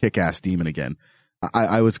kick-ass demon again.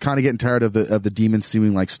 I was kind of getting tired of the demons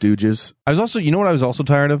seeming like stooges. I was also, you know what I was also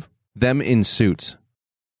tired of? them in suits.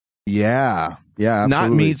 Yeah, absolutely.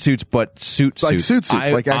 Not meat suits, but suits. Like suits,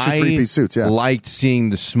 like actually three-piece suits, yeah. Liked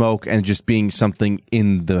seeing the smoke and just being something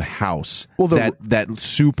in the house. Well, that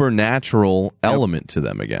supernatural element to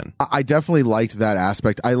them again. I definitely liked that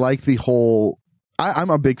aspect. I like the whole...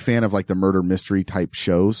 I'm a big fan of like the murder mystery type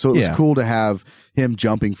shows. So it was cool to have him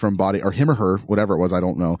jumping from body, or him or her, whatever it was, I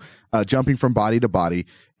don't know, jumping from body to body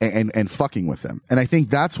and fucking with them. And I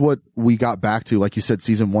think that's what we got back to, like you said,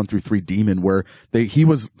 season 1 through 3 Demon, where he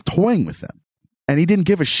was toying with them. And he didn't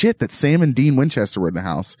give a shit that Sam and Dean Winchester were in the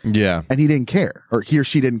house. Yeah. And he didn't care, or he or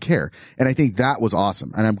she didn't care. And I think that was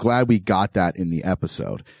awesome. And I'm glad we got that in the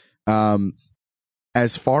episode.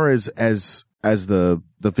 As far as the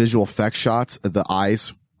visual effects shots, the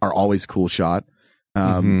eyes are always cool shot.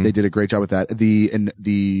 They did a great job with that.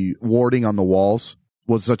 The warding on the walls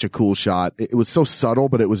was such a cool shot. It was so subtle,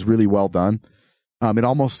 but it was really well done. It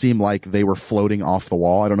almost seemed like they were floating off the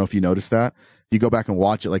wall. I don't know if you noticed that. If you go back and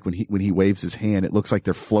watch it, like when he waves his hand, it looks like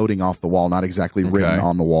they're floating off the wall, not exactly written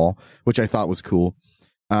on the wall, which I thought was cool.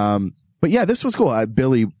 But yeah, this was cool.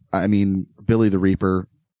 Billy the Reaper,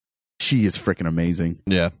 she is freaking amazing.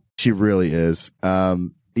 Yeah. She really is.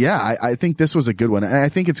 I think this was a good one. And I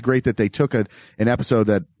think it's great that they took an episode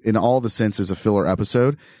that in all the sense is a filler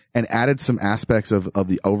episode and added some aspects of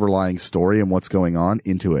the overlying story and what's going on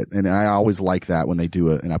into it. And I always like that when they do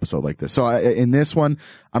an episode like this. So in this one,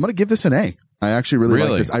 I'm going to give this an A. I actually really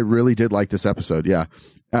like this. I really did like this episode. Yeah.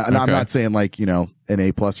 And I'm not saying like, an A+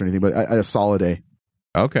 or anything, but a solid A.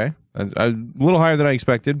 Okay. A little higher than I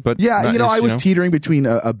expected, but yeah, I was teetering between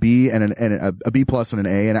a B and a B+ and an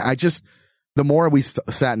A, and I just, the more we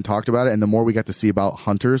sat and talked about it, and the more we got to see about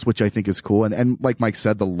hunters, which I think is cool, and like Mike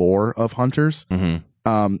said, the lore of hunters,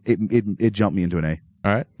 it jumped me into an A.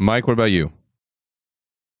 All right, Mike, what about you?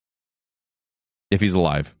 If he's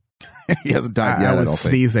alive, he hasn't died yet. I was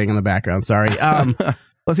sneezing in the background. Sorry.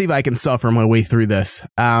 Let's see if I can suffer my way through this.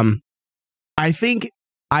 I think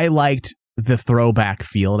I liked the throwback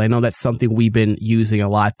field. I know that's something we've been using a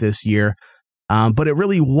lot this year, but it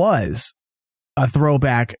really was a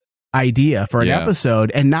throwback idea for an episode,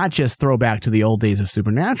 and not just throwback to the old days of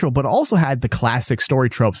Supernatural, but also had the classic story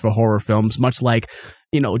tropes for horror films, much like,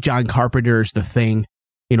 John Carpenter's The Thing,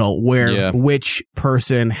 where which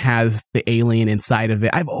person has the alien inside of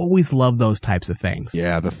it. I've always loved those types of things.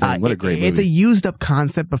 Yeah, The Thing. What a great movie. It's a used up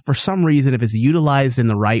concept, but for some reason, if it's utilized in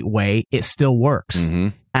the right way, it still works.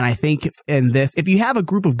 And I think in this, if you have a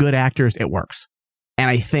group of good actors, it works. And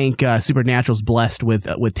I think Supernatural's blessed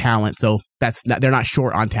with talent, so they're not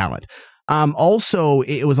short on talent. Also,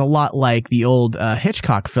 it was a lot like the old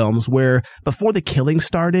Hitchcock films, where before the killing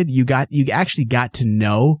started, you actually got to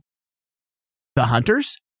know the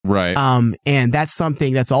hunters. Right. And that's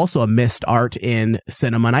something that's also a missed art in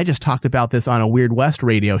cinema. And I just talked about this on a Weird West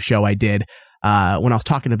radio show I did when I was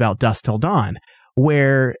talking about Dusk Till Dawn,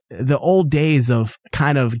 where the old days of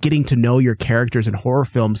kind of getting to know your characters in horror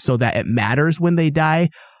films so that it matters when they die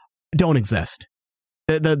don't exist.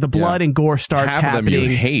 The blood and gore starts happening.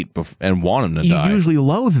 Them you hate and want them to die. You usually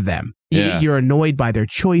loathe them. Yeah. You're annoyed by their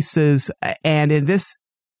choices. And in this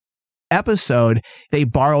episode, they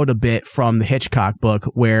borrowed a bit from the Hitchcock book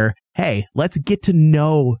where, hey, let's get to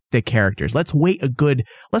know the characters. Let's wait until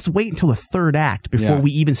the third act before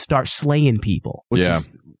we even start slaying people.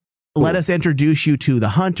 Let us introduce you to the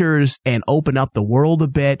hunters and open up the world a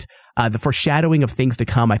bit. The foreshadowing of things to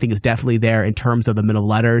come, I think, is definitely there in terms of the middle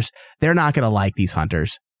letters. They're not going to like these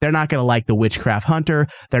hunters. They're not going to like the witchcraft hunter.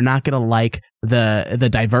 They're not going to like the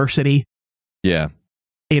diversity. Yeah.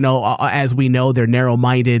 As we know, they're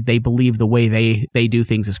narrow-minded. They believe the way they do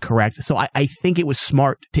things is correct. So I think it was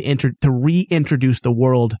smart to reintroduce the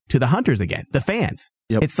world to the hunters again, the fans.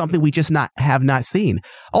 Yep. It's something we just have not seen.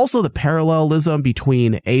 Also, the parallelism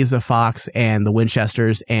between Asa Fox and the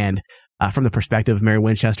Winchesters, and from the perspective of Mary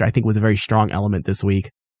Winchester, I think was a very strong element this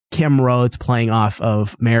week. Kim Rhodes playing off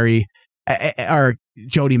of Mary, or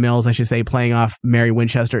Jody Mills, I should say, playing off Mary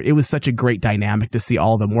Winchester. It was such a great dynamic to see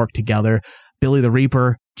all of them work together. Billy the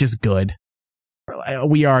Reaper, just good.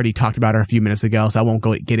 We already talked about her a few minutes ago, so I won't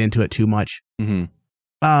get into it too much.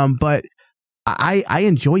 But I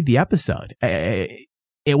enjoyed the episode.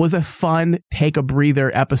 It was a fun, take a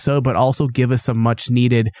breather episode, but also give us some much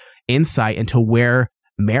needed insight into where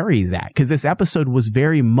Mary's at. Because this episode was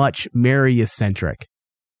very much Mary-centric.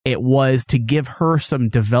 It was to give her some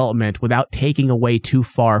development without taking away too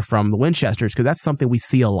far from the Winchesters, because that's something we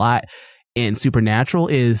see a lot in Supernatural,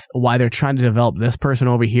 is why they're trying to develop this person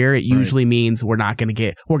over here. It usually means we're going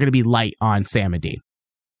to be light on Sam and Dean.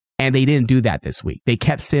 And they didn't do that this week. They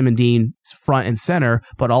kept Sam and Dean front and center,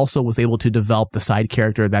 but also was able to develop the side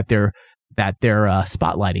character that they're that they're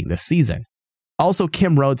spotlighting this season. Also,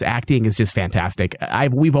 Kim Rhodes' acting is just fantastic.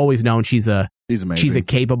 We've always known she's amazing. She's a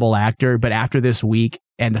capable actor, but after this week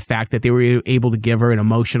and the fact that they were able to give her an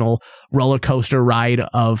emotional roller coaster ride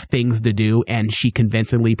of things to do, and she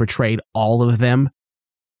convincingly portrayed all of them.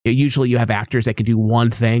 Usually you have actors that can do one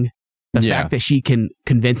thing. The fact that she can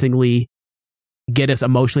convincingly get us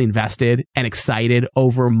emotionally invested and excited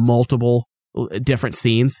over multiple different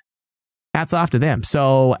scenes, hats off to them.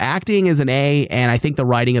 So acting is an A, and I think the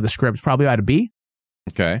writing of the script is probably about a B.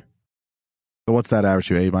 Okay. So what's that average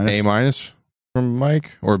to? A minus? A minus from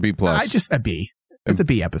Mike or B plus? Just a B. It's a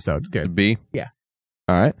B episode. It's good. A B? Yeah.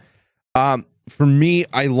 All right. For me,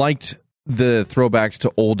 I liked the throwbacks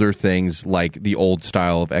to older things like the old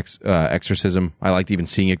style of exorcism. I liked even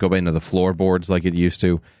seeing it go into the floorboards like it used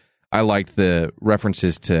to. I liked the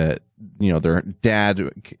references to, their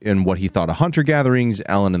dad and what he thought of hunter gatherings,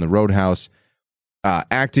 Ellen in the Roadhouse.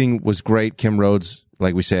 Acting was great. Kim Rhodes,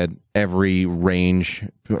 like we said, every range.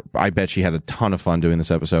 I bet she had a ton of fun doing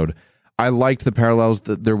this episode. I liked the parallels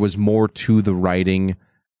that there was more to the writing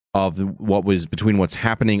of what was between what's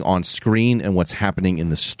happening on screen and what's happening in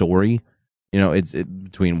the story. It's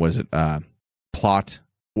between, what is it, plot?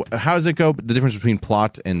 How does it go? The difference between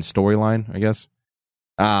plot and storyline, I guess.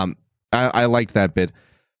 I liked that bit.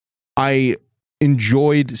 I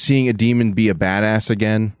enjoyed seeing a demon be a badass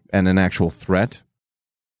again and an actual threat.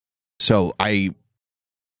 So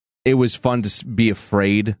it was fun to be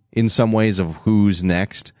afraid in some ways of who's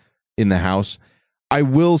next in the house. I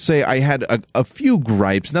will say I had a few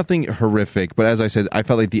gripes, nothing horrific, but as I said, I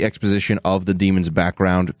felt like the exposition of the demon's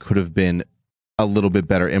background could have been a little bit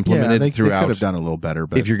better implemented throughout. They could have done a little better.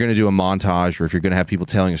 But if you're going to do a montage or if you're going to have people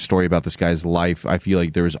telling a story about this guy's life, I feel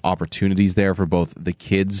like there's opportunities there for both the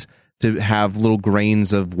kids to have little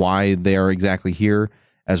grains of why they're exactly here,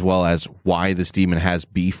 as well as why this demon has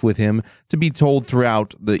beef with him, to be told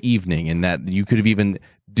throughout the evening, and that you could have even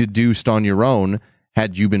deduced on your own,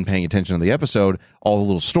 had you been paying attention to the episode, all the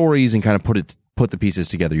little stories and kind of put the pieces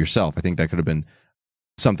together yourself. I think that could have been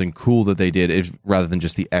something cool that they did rather than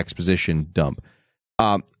just the exposition dump.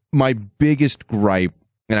 My biggest gripe,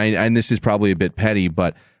 and this is probably a bit petty,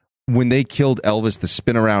 but when they killed Elvis, the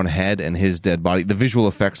spin around head and his dead body, the visual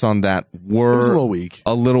effects on that were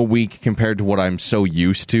a little weak compared to what I'm so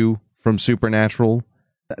used to from Supernatural.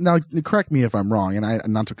 Now, correct me if I'm wrong,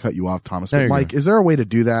 and not to cut you off, Thomas, but Mike, is there a way to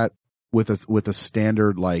do that with a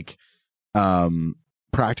standard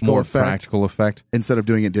practical effect instead of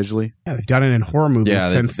doing it digitally? Yeah, they've done it in horror movies. Yeah,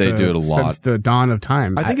 they do it a lot since the dawn of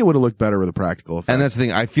time. I think it would have looked better with a practical effect. And that's the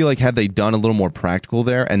thing. I feel like had they done a little more practical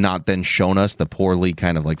there and not then shown us the poorly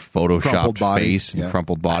kind of like photoshopped face and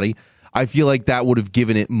crumpled body, I feel like that would have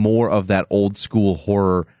given it more of that old school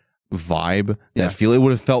horror vibe. It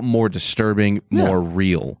would have felt more disturbing, more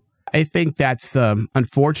real. I think that's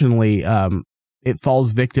unfortunately it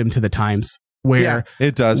falls victim to the times where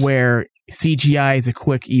it does, where CGI is a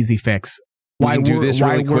quick, easy fix. Why do this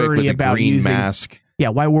really quick with a green mask? Yeah,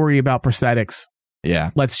 why worry about prosthetics? Yeah,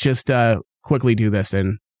 let's just quickly do this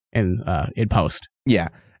in post. Yeah,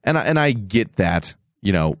 and I get that.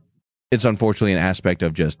 It's unfortunately an aspect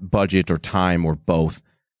of just budget or time or both.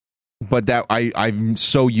 But that I'm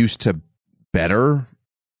so used to better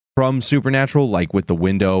from Supernatural, like with the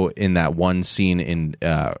window in that one scene in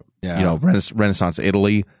Renaissance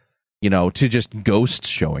Italy. To just ghosts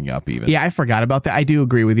showing up even. Yeah, I forgot about that. I do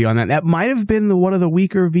agree with you on that. That might have been one of the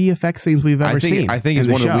weaker VFX scenes we've ever seen. I think it's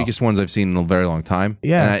one of the weakest ones I've seen in a very long time.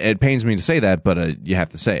 Yeah. And it pains me to say that, but you have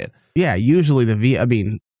to say it. Yeah, usually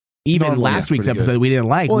even last week's episode we didn't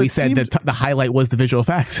like. We said that the highlight was the visual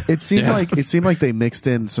effects. It seemed like they mixed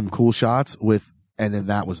in some cool shots and then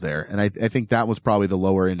that was there. And I think that was probably the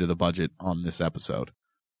lower end of the budget on this episode.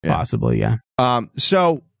 Yeah. Possibly, yeah.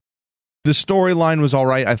 So the storyline was all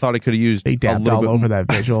right. I thought it could have used they dabbed all over that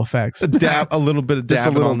visual effects. A little bit of dab. Just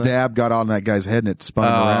a little dab got on that guy's head and it spun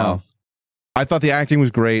him around. I thought the acting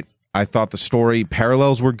was great. I thought the story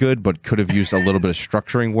parallels were good, but could have used a little bit of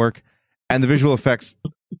structuring work. And the visual effects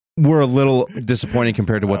were a little disappointing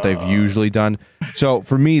compared to what they've usually done. So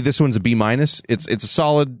for me, this one's a B minus. It's a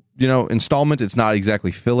solid, installment. It's not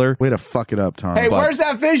exactly filler. Way to fuck it up, Tom. Hey, where's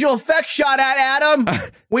that visual effects shot at, Adam?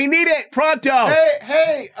 We need it pronto.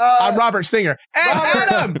 Hey, I'm Robert Singer. Hey,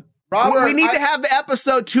 Adam, Robert, we need to have the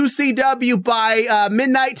episode 2CW by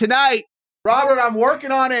midnight tonight. Robert, I'm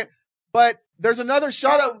working on it, but there's another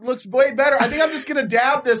shot that looks way better. I think I'm just gonna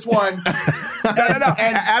dab this one. No.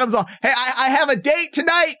 And Adam's all, hey, I have a date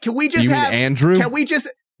tonight. Can we just mean Andrew? Can we just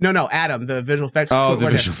No, Adam, the visual effects. Oh, the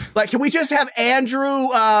visual. Like, can we just have Andrew?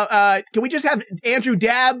 Can we just have Andrew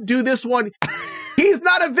Dabb do this one? He he's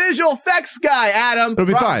not a visual effects guy, Adam. It'll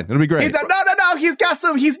be fine. It'll be great. No. He's got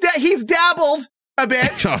some. He's dabbled a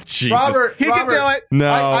bit. Oh, Jesus. Robert, He can do it. No.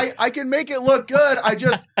 I can make it look good. I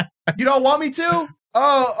just, you don't want me to?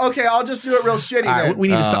 Oh, okay. I'll just do it real shitty All right, then. we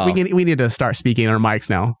need to start. We need to start speaking on our mics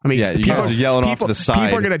now. I mean, Yeah, you guys are yelling off to the side.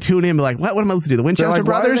 People are going to tune in and be like, "What am I listening to? The They're Winchester like,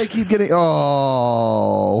 why do Brothers?" they keep getting?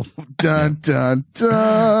 Oh, dun dun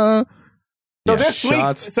dun.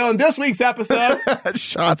 So in this week's episode,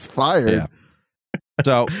 Shots fired. Yeah.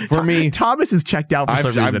 So for me, Thomas is checked out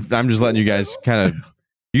for some reason. I'm just letting you guys kind of.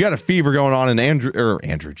 You got a fever going on in Andrew.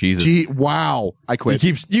 Jesus. Wow. I quit.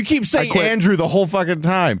 You keep saying Andrew the whole fucking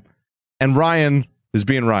time. And Ryan is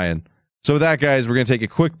being Ryan. So with that, guys, we're going to take a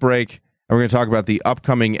quick break, and we're going to talk about the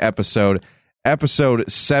upcoming episode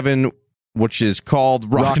 7, which is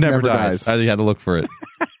called Rock Never Dies. I had to look for it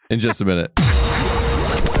in just a minute.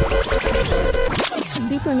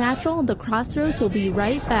 Supernatural, The Crossroads will be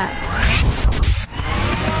right back.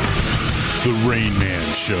 The Rain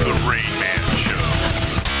Man Show. The Rain Man Show.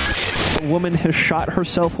 A woman has shot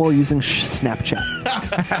herself while using Snapchat.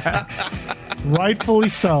 Rightfully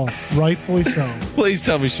so. Rightfully so. Please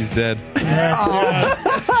tell me she's dead.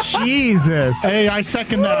 Jesus. Hey, I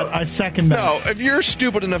second that. No, if you're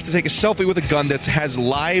stupid enough to take a selfie with a gun that has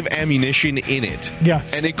live ammunition in it,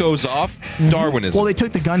 yes, and it goes off, Darwinism. Well, they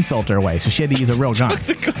took the gun filter away, so she had to use a real gun.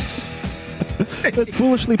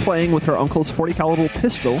 Foolishly playing with her uncle's .40 caliber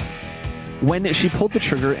pistol when she pulled the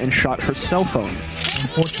trigger and shot her cell phone.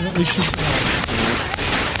 Unfortunately, she's dead.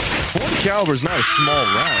 .40 caliber is not a small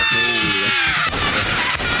round.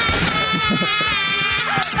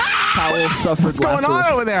 Powell suffered What's going on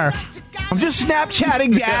over there? I'm just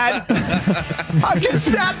Snapchatting, Dad. I'm just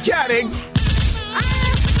Snapchatting.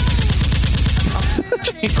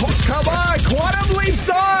 come on, Quantum Leap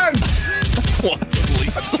song. Quantum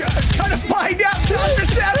Leap song. I'm trying to find out Dr.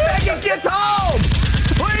 Sam Megan gets home.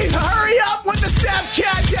 Please hurry up with the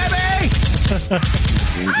Snapchat, Debbie.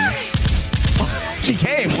 She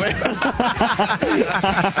came. For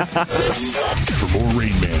more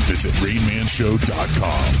Rain Man, visit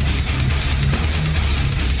RainManShow.com.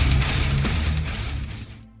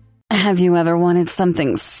 Have you ever wanted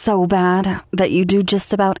something so bad that you do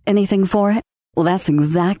just about anything for it? Well, that's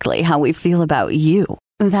exactly how we feel about you.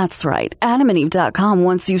 That's right. AdamandEve.com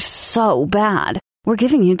wants you so bad. We're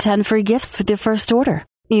giving you 10 free gifts with your first order.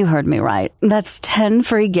 You heard me right. That's 10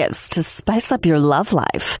 free gifts to spice up your love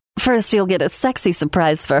life. First, you'll get a sexy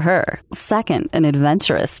surprise for her. Second, an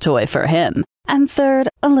adventurous toy for him. And third,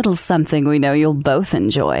 a little something we know you'll both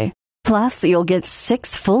enjoy. Plus, you'll get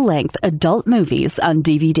 6 full-length adult movies on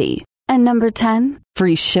DVD. And number 10,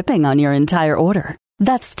 free shipping on your entire order.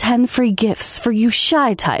 That's 10 free gifts for you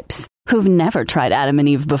shy types who've never tried Adam and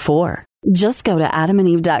Eve before. Just go to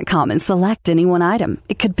AdamandEve.com and select any one item.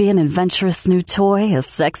 It could be an adventurous new toy, a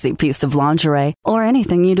sexy piece of lingerie, or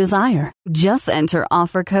anything you desire. Just enter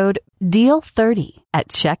offer code DEAL30 at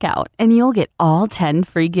checkout, and you'll get all 10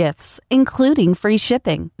 free gifts, including free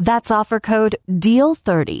shipping. That's offer code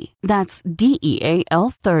DEAL30. That's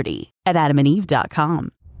DEAL 30 at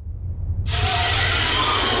AdamandEve.com.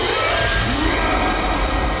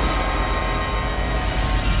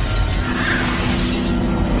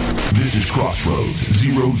 This is Crossroads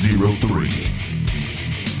 003.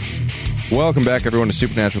 Welcome back, everyone, to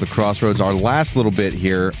Supernatural The Crossroads. Our last little bit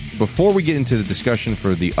here. Before we get into the discussion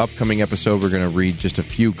for the upcoming episode, we're going to read just a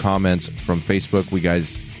few comments from Facebook. We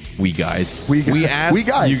asked you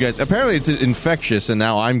guys. Apparently, it's infectious, and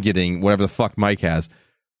now I'm getting whatever the fuck Mike has.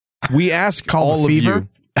 We ask all of you.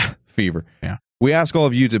 Fever. Yeah. We ask all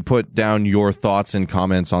of you to put down your thoughts and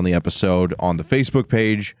comments on the episode on the Facebook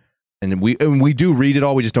page. And we do read it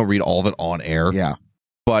all. We just don't read all of it on air. Yeah.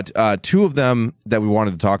 But 2 of them that we wanted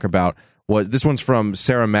to talk about was, this one's from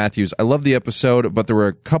Sarah Matthews. I love the episode, but there were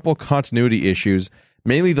a couple continuity issues,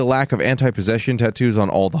 mainly the lack of anti-possession tattoos on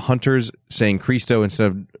all the hunters, saying Christo instead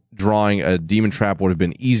of drawing a demon trap would have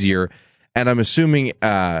been easier. And I'm assuming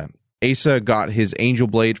Asa got his angel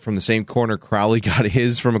blade from the same corner Crowley got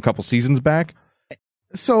his from a couple seasons back.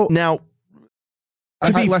 So now,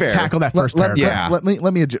 let's tackle that first part. Let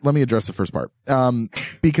me address the first part.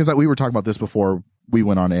 Because we were talking about this before we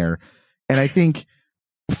went on air, and I think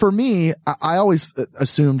for me, I always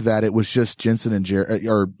assumed that it was just Jensen and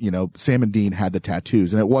Sam and Dean had the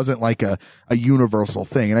tattoos, and it wasn't like a universal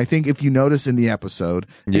thing. And I think if you notice in the episode,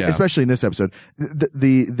 especially in this episode,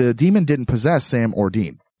 the demon didn't possess Sam or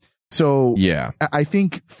Dean. So yeah, I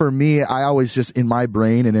think for me, I always just in my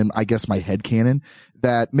brain and in I guess my headcanon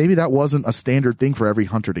that maybe that wasn't a standard thing for every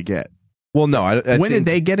hunter to get. Well, no. When did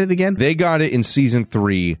they get it again? They got it in season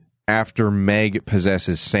 3. after Meg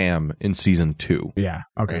possesses Sam in season 2. Yeah.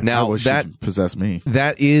 Okay. Now that possess me.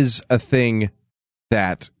 That is a thing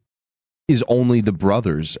that is only the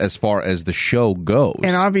brothers as far as the show goes.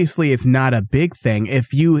 And obviously it's not a big thing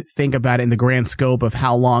if you think about it in the grand scope of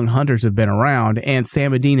how long hunters have been around, and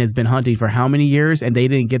Sam and Dean has been hunting for how many years, and they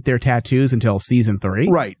didn't get their tattoos until season 3.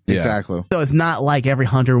 Right. Yeah. Exactly. So it's not like every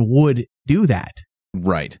hunter would do that.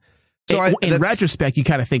 Right. So in retrospect, you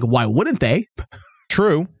kind of think, why wouldn't they?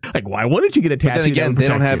 True. Like, why wouldn't you get a tattoo? But then again, they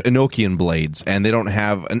don't have you? Enochian blades, and they don't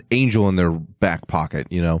have an angel in their back pocket,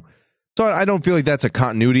 you know? So I don't feel like that's a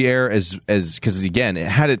continuity error, as because again,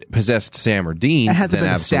 had it possessed Sam or Dean, it hasn't then been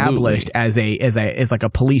absolutely. established as like a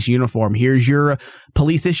police uniform. Here's your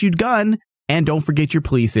police issued gun, and don't forget your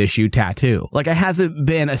police issued tattoo. Like, it hasn't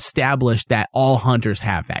been established that all hunters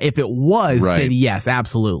have that. If it was, then yes,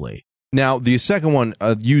 absolutely. Now, the second one,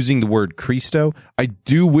 using the word Cristo, I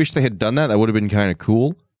do wish they had done that. That would have been kind of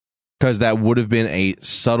cool, because that would have been a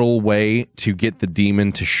subtle way to get the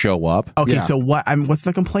demon to show up. Okay, so what's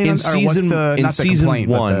the complaint? In In season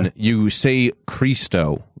 1, you say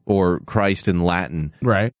Cristo, or Christ in Latin,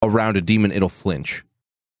 right, around a demon, it'll flinch.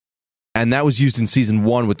 And that was used in season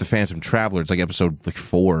 1 with the Phantom Traveler. It's like episode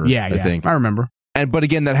 4, I think. I remember. But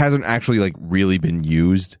again, that hasn't actually really been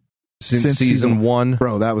used since season 1.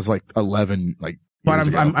 Bro, that was 11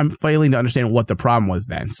 But I'm failing to understand what the problem was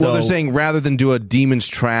then. So, well, they're saying rather than do a demon's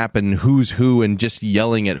trap and who's who and just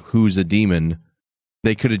yelling at who's a demon,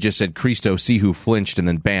 they could have just said Cristo, see who flinched, and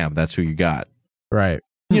then bam, that's who you got. Right.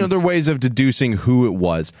 You know, there are ways of deducing who it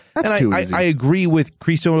was. That's too easy. I agree with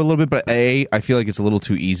Cristo a little bit, but I feel like it's a little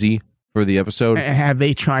too easy for the episode. Have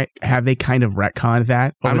they kind of retconned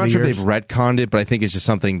that? I'm not sure if they've retconned it, but I think it's just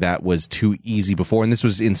something that was too easy before. And this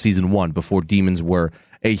was in season 1, before demons were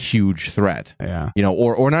a huge threat. Yeah. You know,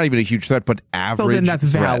 or not even a huge threat, but average. So then that's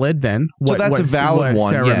threat. valid then. So that's a valid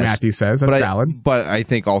one. Sarah yes. Matthew says that's valid. But I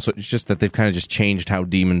think also it's just that they've kind of just changed how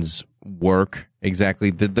demons work. Exactly.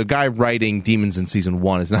 The guy writing demons in season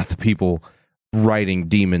 1 is not the people writing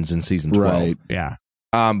demons in season 12. Right. Yeah.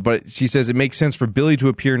 But she says it makes sense for Billy to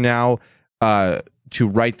appear now to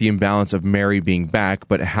right the imbalance of Mary being back,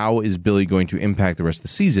 but how is Billy going to impact the rest of the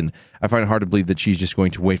season? I find it hard to believe that she's just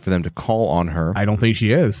going to wait for them to call on her. I don't think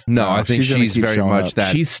she is. No, I think she's very much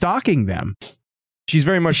that. She's stalking them. She's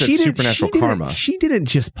very much that supernatural karma. She didn't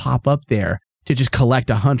just pop up there to just collect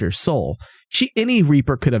a hunter's soul. Any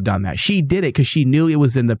Reaper could have done that. She did it because she knew it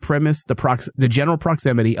was in the premise, the general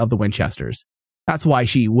proximity of the Winchesters. That's why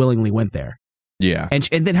she willingly went there. Yeah.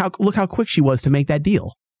 And then look how quick she was to make that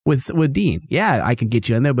deal with Dean. Yeah, I can get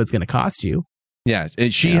you in there, but it's going to cost you. Yeah,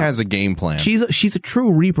 she has a game plan. She's a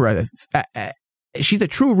true Reaper. She's a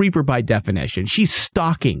true Reaper by definition. She's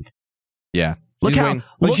stalking. Yeah. Look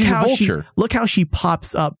she's a vulture. Look how she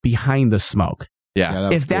pops up behind the smoke. Yeah.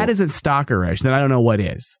 If that isn't stalkerish, then I don't know what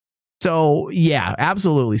is. So, yeah,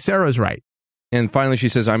 absolutely. Sarah's right. And finally, she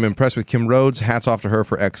says, I'm impressed with Kim Rhodes. Hats off to her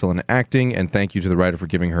for excellent acting. And thank you to the writer for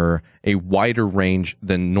giving her a wider range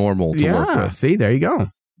than normal to work with. See, there you go.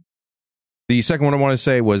 The second one I want to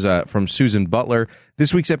say was from Susan Butler.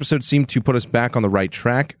 This week's episode seemed to put us back on the right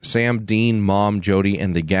track. Sam, Dean, Mom, Jody,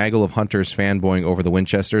 and the gaggle of hunters fanboying over the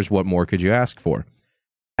Winchesters. What more could you ask for?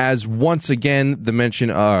 As once again the mention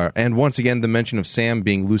of Sam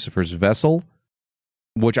being Lucifer's vessel,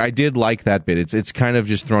 which I did like that bit. It's kind of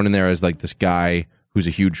just thrown in there as like this guy who's a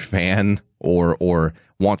huge fan or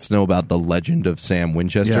wants to know about the legend of Sam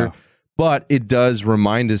Winchester. Yeah. But it does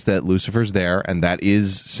remind us that Lucifer's there, and that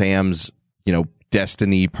is Sam's,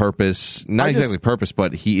 destiny, purpose. Not exactly purpose,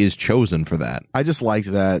 but he is chosen for that. I just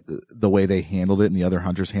liked that the way they handled it and the other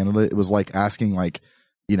hunters handled it. It was like asking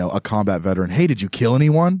a combat veteran, hey, did you kill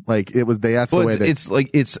anyone?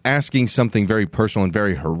 It's asking something very personal and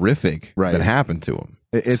very horrific that happened to him.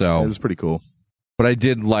 It was pretty cool. But I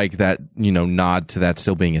did like that, nod to that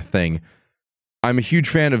still being a thing. I'm a huge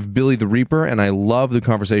fan of Billy the Reaper, and I love the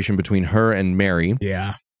conversation between her and Mary.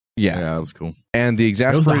 Yeah. Yeah, that was cool. And the It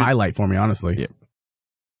was the highlight for me, honestly. Yeah.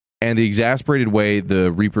 And the exasperated way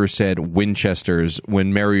the Reaper said Winchesters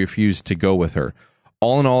when Mary refused to go with her.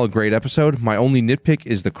 All in all, a great episode. My only nitpick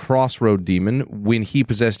is the Crossroad Demon. When he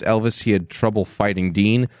possessed Elvis, he had trouble fighting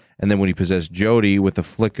Dean. And then when he possessed Jody, with a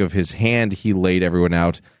flick of his hand, he laid everyone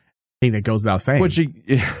out. I think that goes without saying. Which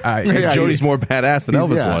Jody's more badass than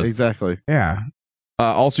Elvis was. Exactly. Yeah.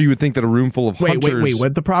 Also, you would think that a room full of hunters... Wait,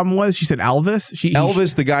 what the problem was? She said Elvis?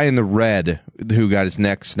 Elvis, the guy in the red who got his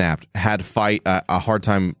neck snapped, had a hard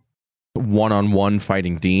time one-on-one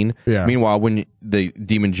fighting Dean. Yeah. Meanwhile, when the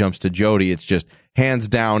demon jumps to Jody, it's just hands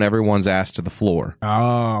down, everyone's ass to the floor.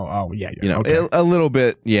 Yeah. You know, okay. a little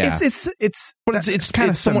bit, yeah. But it's kind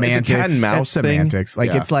of semantics. It's a cat and mouse That's semantics. thing.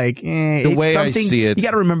 Like it's like the it's way I something- see it. You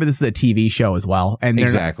got to remember this is a TV show as well, and they're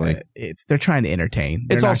Exactly. they're trying to entertain.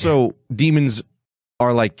 They're It's not- also demons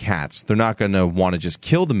are like cats. They're not going to want to just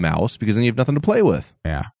kill the mouse because then you have nothing to play with.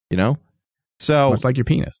 Yeah. You know? So much like your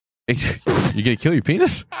penis. You're going to kill your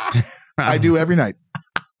penis? I do every night.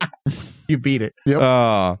 You beat it.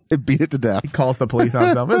 Yep. It beat it to death. He calls the police on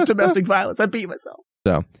himself. It's domestic violence. I beat myself.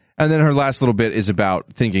 So, and then her last little bit is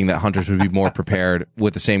about thinking that hunters would be more prepared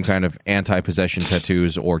with the same kind of anti-possession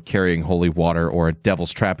tattoos or carrying holy water or a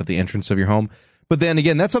devil's trap at the entrance of your home. But then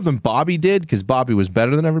again, that's something Bobby did because Bobby was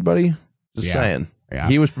better than everybody. Just saying. Yeah.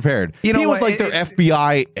 He was prepared. You know he was what? like their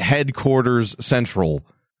FBI headquarters central.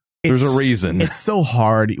 There's a reason. It's so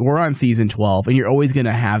hard. We're on season 12, and you're always going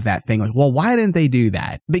to have that thing like, well, why didn't they do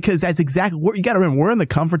that? Because that's exactly what you got to remember. We're in the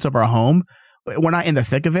comforts of our home. We're not in the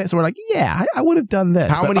thick of it. So we're like, yeah, I would have done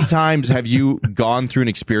this. How many times have you gone through an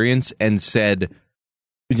experience and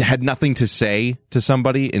had nothing to say to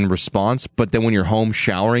somebody in response, but then when you're home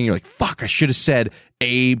showering, you're like, fuck, I should have said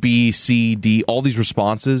A, B, C, D, all these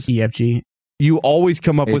responses. EFG. You always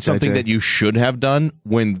come up with something HIJ. that you should have done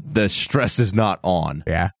when the stress is not on.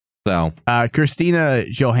 Yeah. So, Christina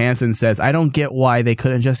Johansson says, I don't get why they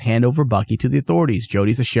couldn't just hand over Bucky to the authorities.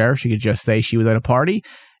 Jody's a sheriff. She could just say she was at a party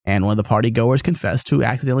and one of the party goers confessed to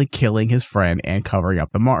accidentally killing his friend and covering up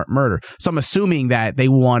the murder. So I'm assuming that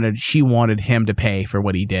she wanted him to pay for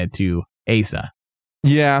what he did to Asa.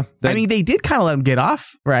 yeah. I mean, they did kind of let him get off,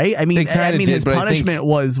 right? I mean, They kinda did, his but I think- punishment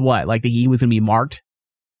was what? Like he was going to be marked?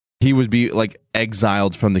 he would be like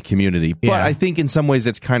exiled from the community. But Yeah. I think in some ways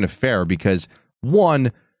it's kind of fair because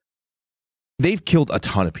one, they've killed a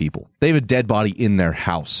ton of people. They have a dead body in their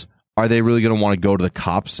house. Are they really going to want to go to the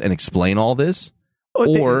cops and explain all this? Oh,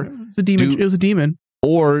 Or it was a demon. It was a demon.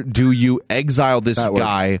 Or do you exile this That works.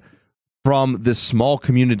 guy from this small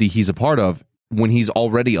community he's a part of when he's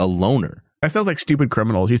already a loner? That sounds like stupid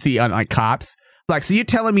criminals you see on like cops. Like, so you're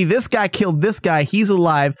telling me this guy killed this guy, he's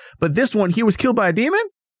alive, but this one here was killed by a demon?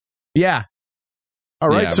 Yeah. All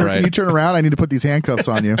right, Yeah, sir, right. can you turn around? I need to put these handcuffs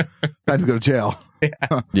on you. I have to go to jail.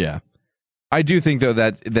 Yeah. I do think, though,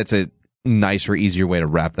 that that's a nicer, easier way to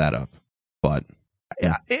wrap that up. But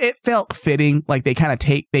Yeah, it felt fitting. Like they kind of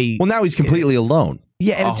well, now he's completely alone.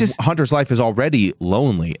 Yeah, and it's just Hunter's life is already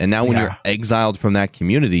lonely, and now when Yeah. you're exiled from that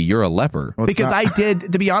community, you're a leper. because I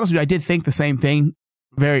did, to be honest with you, I did think the same thing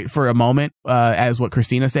for a moment as what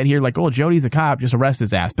Christina said here. Like, oh, Jody's a cop, just arrest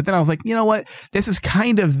his ass. But then I was like, you know what? This is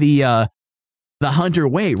kind of the Hunter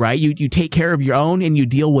way, right? You take care of your own and you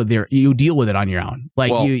deal with it on your own.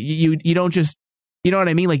 Like Well- you don't just, you know what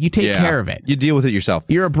I mean? Like you take Yeah. care of it. You deal with it yourself.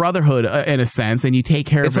 You're a brotherhood in a sense, and you take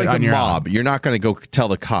care It's of it like on the your mob. own. You're not going to go tell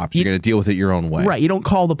the cops. You're going to deal with it your own way. Right. You don't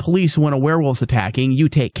call the police when a werewolf's attacking. You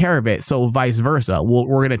take care of it. So vice versa. We're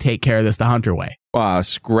going to take care of this the Hunter way.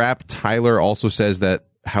 Scrap Tyler also says that,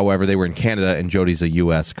 however, they were in Canada and Jody's a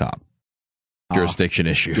U.S. cop. Jurisdiction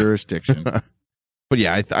issue. Jurisdiction. But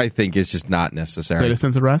yeah, I think it's just not necessary.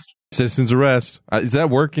 Citizen's arrest? Citizen's arrest. Does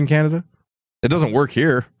that work in Canada? It doesn't work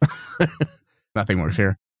here. Nothing works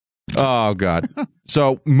here. Oh, God.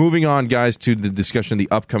 So moving on, guys, to the discussion of the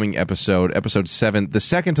upcoming episode 7, the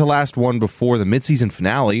second to last one before the midseason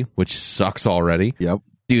finale, which sucks already. Yep.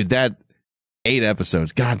 Dude, that 8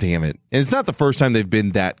 episodes. God damn it. And it's not the first time they've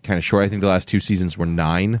been that kind of short. I think the last 2 seasons were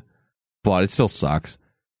 9, but it still sucks.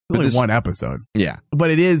 Only one episode. Yeah.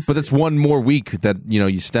 But it is. But that's one more week that,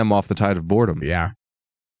 you stem off the tide of boredom. Yeah.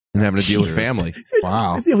 And having to deal with Jeez. family.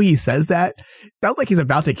 Wow. See the way he says that? Sounds like he's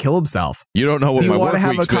about to kill himself. You don't know what Do you my want work to have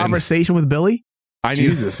a week's been. conversation with Billy? I need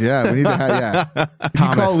Jesus, yeah. We need to have, yeah. You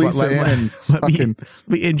Thomas, call Lisa in and let fucking...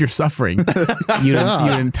 me end your suffering. you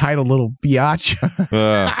entitled little biatch.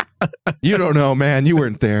 You don't know, man. You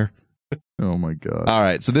weren't there. Oh, my God. All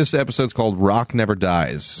right. So this episode's called Rock Never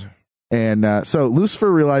Dies. And so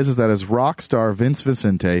Lucifer realizes that as rock star Vince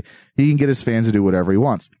Vicente, he can get his fans to do whatever he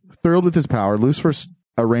wants. Thrilled with his power, Lucifer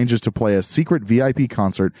arranges to play a secret VIP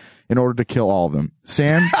concert in order to kill all of them.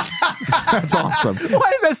 Sam, that's awesome. Why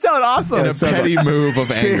does that sound awesome? In a petty move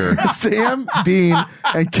of anger. Sam, Dean,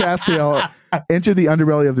 and Castiel enter the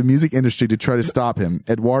underbelly of the music industry to try to stop him.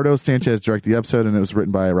 Eduardo Sanchez directed the episode, and it was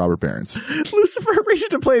written by Robert Behrens. Lucifer arranges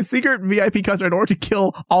to play a secret VIP concert in order to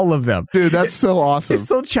kill all of them. Dude, that's so awesome. It's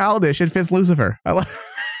so childish. It fits Lucifer. I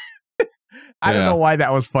don't know why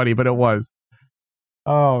that was funny, but it was.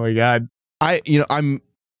 Oh my God. I'm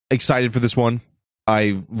excited for this one.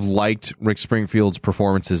 I liked Rick Springfield's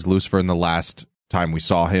performance as Lucifer in the last time we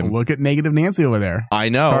saw him. Look at Negative Nancy over there. I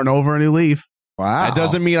know. Starting over a new leaf. Wow. That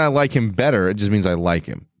doesn't mean I like him better. It just means I like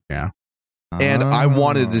him. Yeah. And I've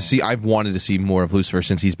wanted to see more of Lucifer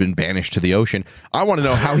since he's been banished to the ocean. I want to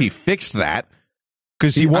know how he fixed that.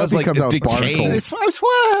 Because he was like decayed.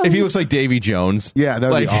 If he looks like Davy Jones. Yeah, that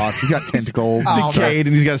would be awesome. He's got tentacles. Decayed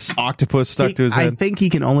and he's got an octopus stuck to his head. I think he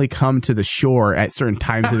can only come to the shore at certain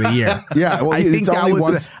times of the year. Yeah, well, I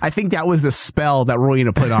think that was the spell that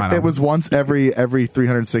Rowena put on him. It was once every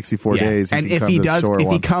 364 days. And if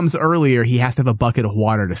he comes earlier, he has to have a bucket of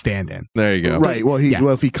water to stand in. There you go. Right. Well,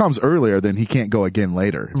 if he comes earlier, then he can't go again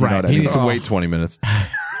later. You know what I He mean? needs to wait 20 minutes.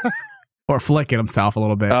 Or flick it himself a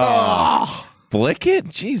little bit. Flick it?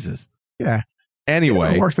 Jesus. Yeah.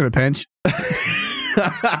 Anyway. It works in a pinch.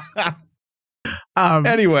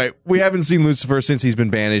 Anyway, we haven't seen Lucifer since he's been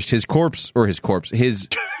banished. His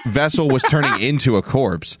vessel was turning into a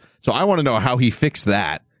corpse. So I want to know how he fixed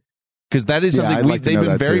that. Because that is something they've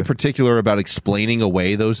been very particular about explaining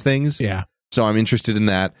away those things. Yeah. So I'm interested in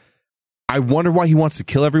that. I wonder why he wants to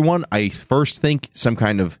kill everyone. I first think some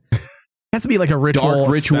kind of it has to be like a ritual.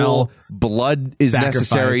 Dark ritual. Spell, blood is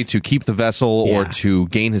necessary to keep the vessel or to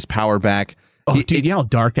gain his power back. Oh, dude, you know how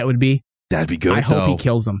dark that would be? That'd be good, I hope he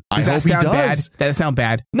kills him. I hope he does. Bad? Does that sound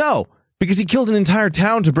bad? No, because he killed an entire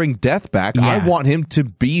town to bring death back. Yeah. I want him to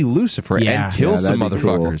be Lucifer and kill some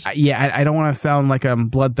motherfuckers. Cool. I don't want to sound like I'm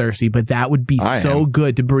bloodthirsty, but that would be so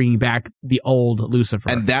good to bring back the old Lucifer.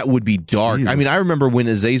 And that would be dark. Jesus. I mean, I remember when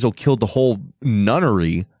Azazel killed the whole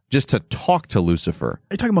nunnery just to talk to Lucifer. Are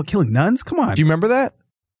you talking about killing nuns? Come on. Do you remember that?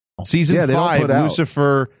 Season 5,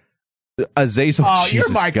 Lucifer, Azazel. Oh,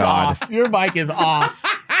 Jesus your mic's God. off. Your mic is off.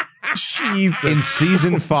 Jesus. In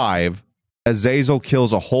season 5, Azazel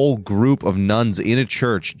kills a whole group of nuns in a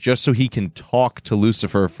church just so he can talk to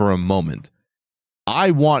Lucifer for a moment.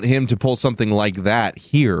 I want him to pull something like that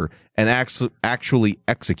here and actually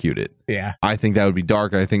execute it. Yeah. I think that would be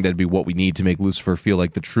dark. I think that'd be what we need to make Lucifer feel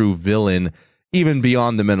like the true villain, even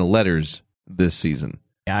beyond the Men of Letters this season.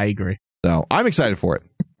 Yeah, I agree. So I'm excited for it.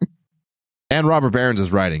 And Robert Barons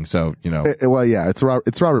is writing, so, you know. Well, yeah, it's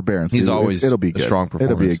Robert Barons. He's always it'll be good. a strong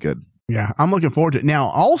performance. It'll be a good. Yeah, I'm looking forward to it. Now,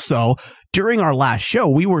 also, during our last show,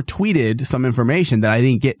 we were tweeted some information that I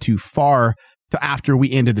didn't get too far to after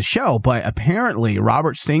we ended the show, but apparently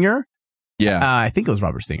Robert Singer, I think it was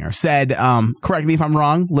Robert Singer, said, correct me if I'm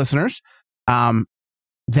wrong, listeners,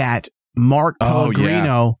 that Mark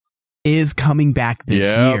Pellegrino is coming back this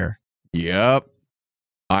year. Yep.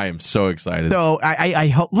 I am so excited. So I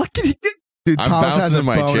hope, look at it. Dude, I'm Thomas has bouncing a in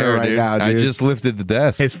my boner chair, right dude. now, dude. I just lifted the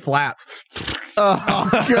desk. His flaps. Oh,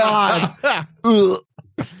 God. The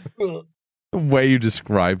way you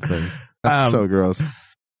describe things. That's so gross.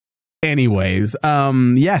 Anyways, so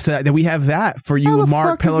we have that for you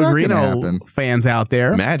Mark Pellegrino fans out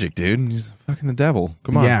there. Magic, dude. He's fucking the devil.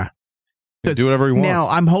 Come on. Yeah. Do whatever he wants. Now,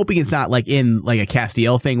 I'm hoping it's not like in like a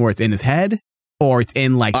Castiel thing where it's in his head. Or it's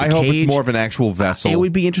in like the I hope cage. it's more of an actual vessel. It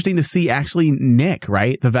would be interesting to see actually Nick,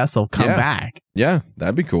 right? The vessel come back. Yeah,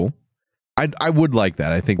 that'd be cool. I would like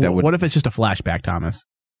that. I think that would. What if it's just a flashback, Thomas?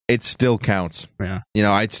 It still counts. Yeah. You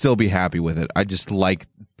know, I'd still be happy with it. I just like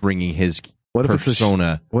bringing his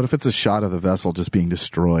persona. What if it's a shot of the vessel just being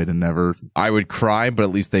destroyed and never? I would cry, but at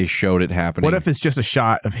least they showed it happening. What if it's just a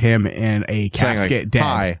shot of him in a casket dead?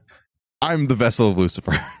 Hi, I'm the vessel of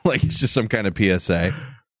Lucifer. Like it's just some kind of PSA.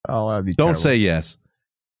 Oh, that'd be Don't terrible. say yes.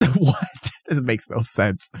 What? It makes no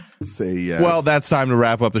sense. Say yes. Well, that's time to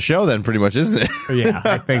wrap up the show then, pretty much, isn't it? Yeah,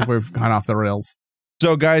 I think we've gone off the rails.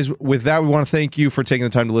 So, guys, with that, we want to thank you for taking the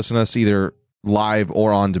time to listen to us either live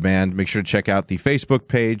or on demand. Make sure to check out the Facebook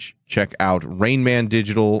page. Check out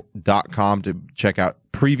rainmandigital.com to check out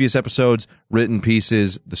previous episodes, written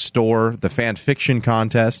pieces, the store, the fan fiction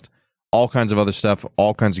contest, all kinds of other stuff,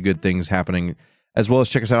 all kinds of good things happening, as well as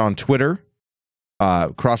check us out on Twitter.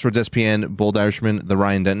 Crossroads SPN, Bold Irishman, the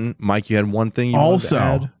Ryan Denton. Mike, you had one thing you wanted to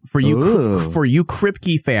add? for you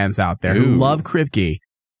Kripke fans out there who love Kripke,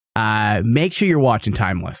 make sure you're watching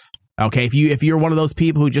Timeless. Okay, if you're one of those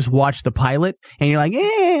people who just watch the pilot and you're like,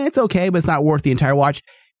 it's okay, but it's not worth the entire watch.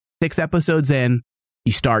 6 episodes in,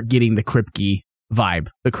 you start getting the Kripke vibe,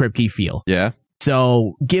 the Kripke feel. Yeah.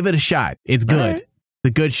 So give it a shot. It's good. Right. It's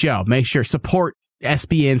a good show. Make sure support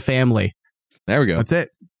SPN family. There we go. That's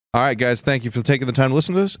it. All right, guys, thank you for taking the time to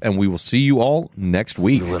listen to us, and we will see you all next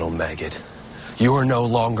week. You little maggot. You are no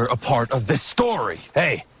longer a part of this story.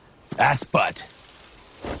 Hey, ass butt.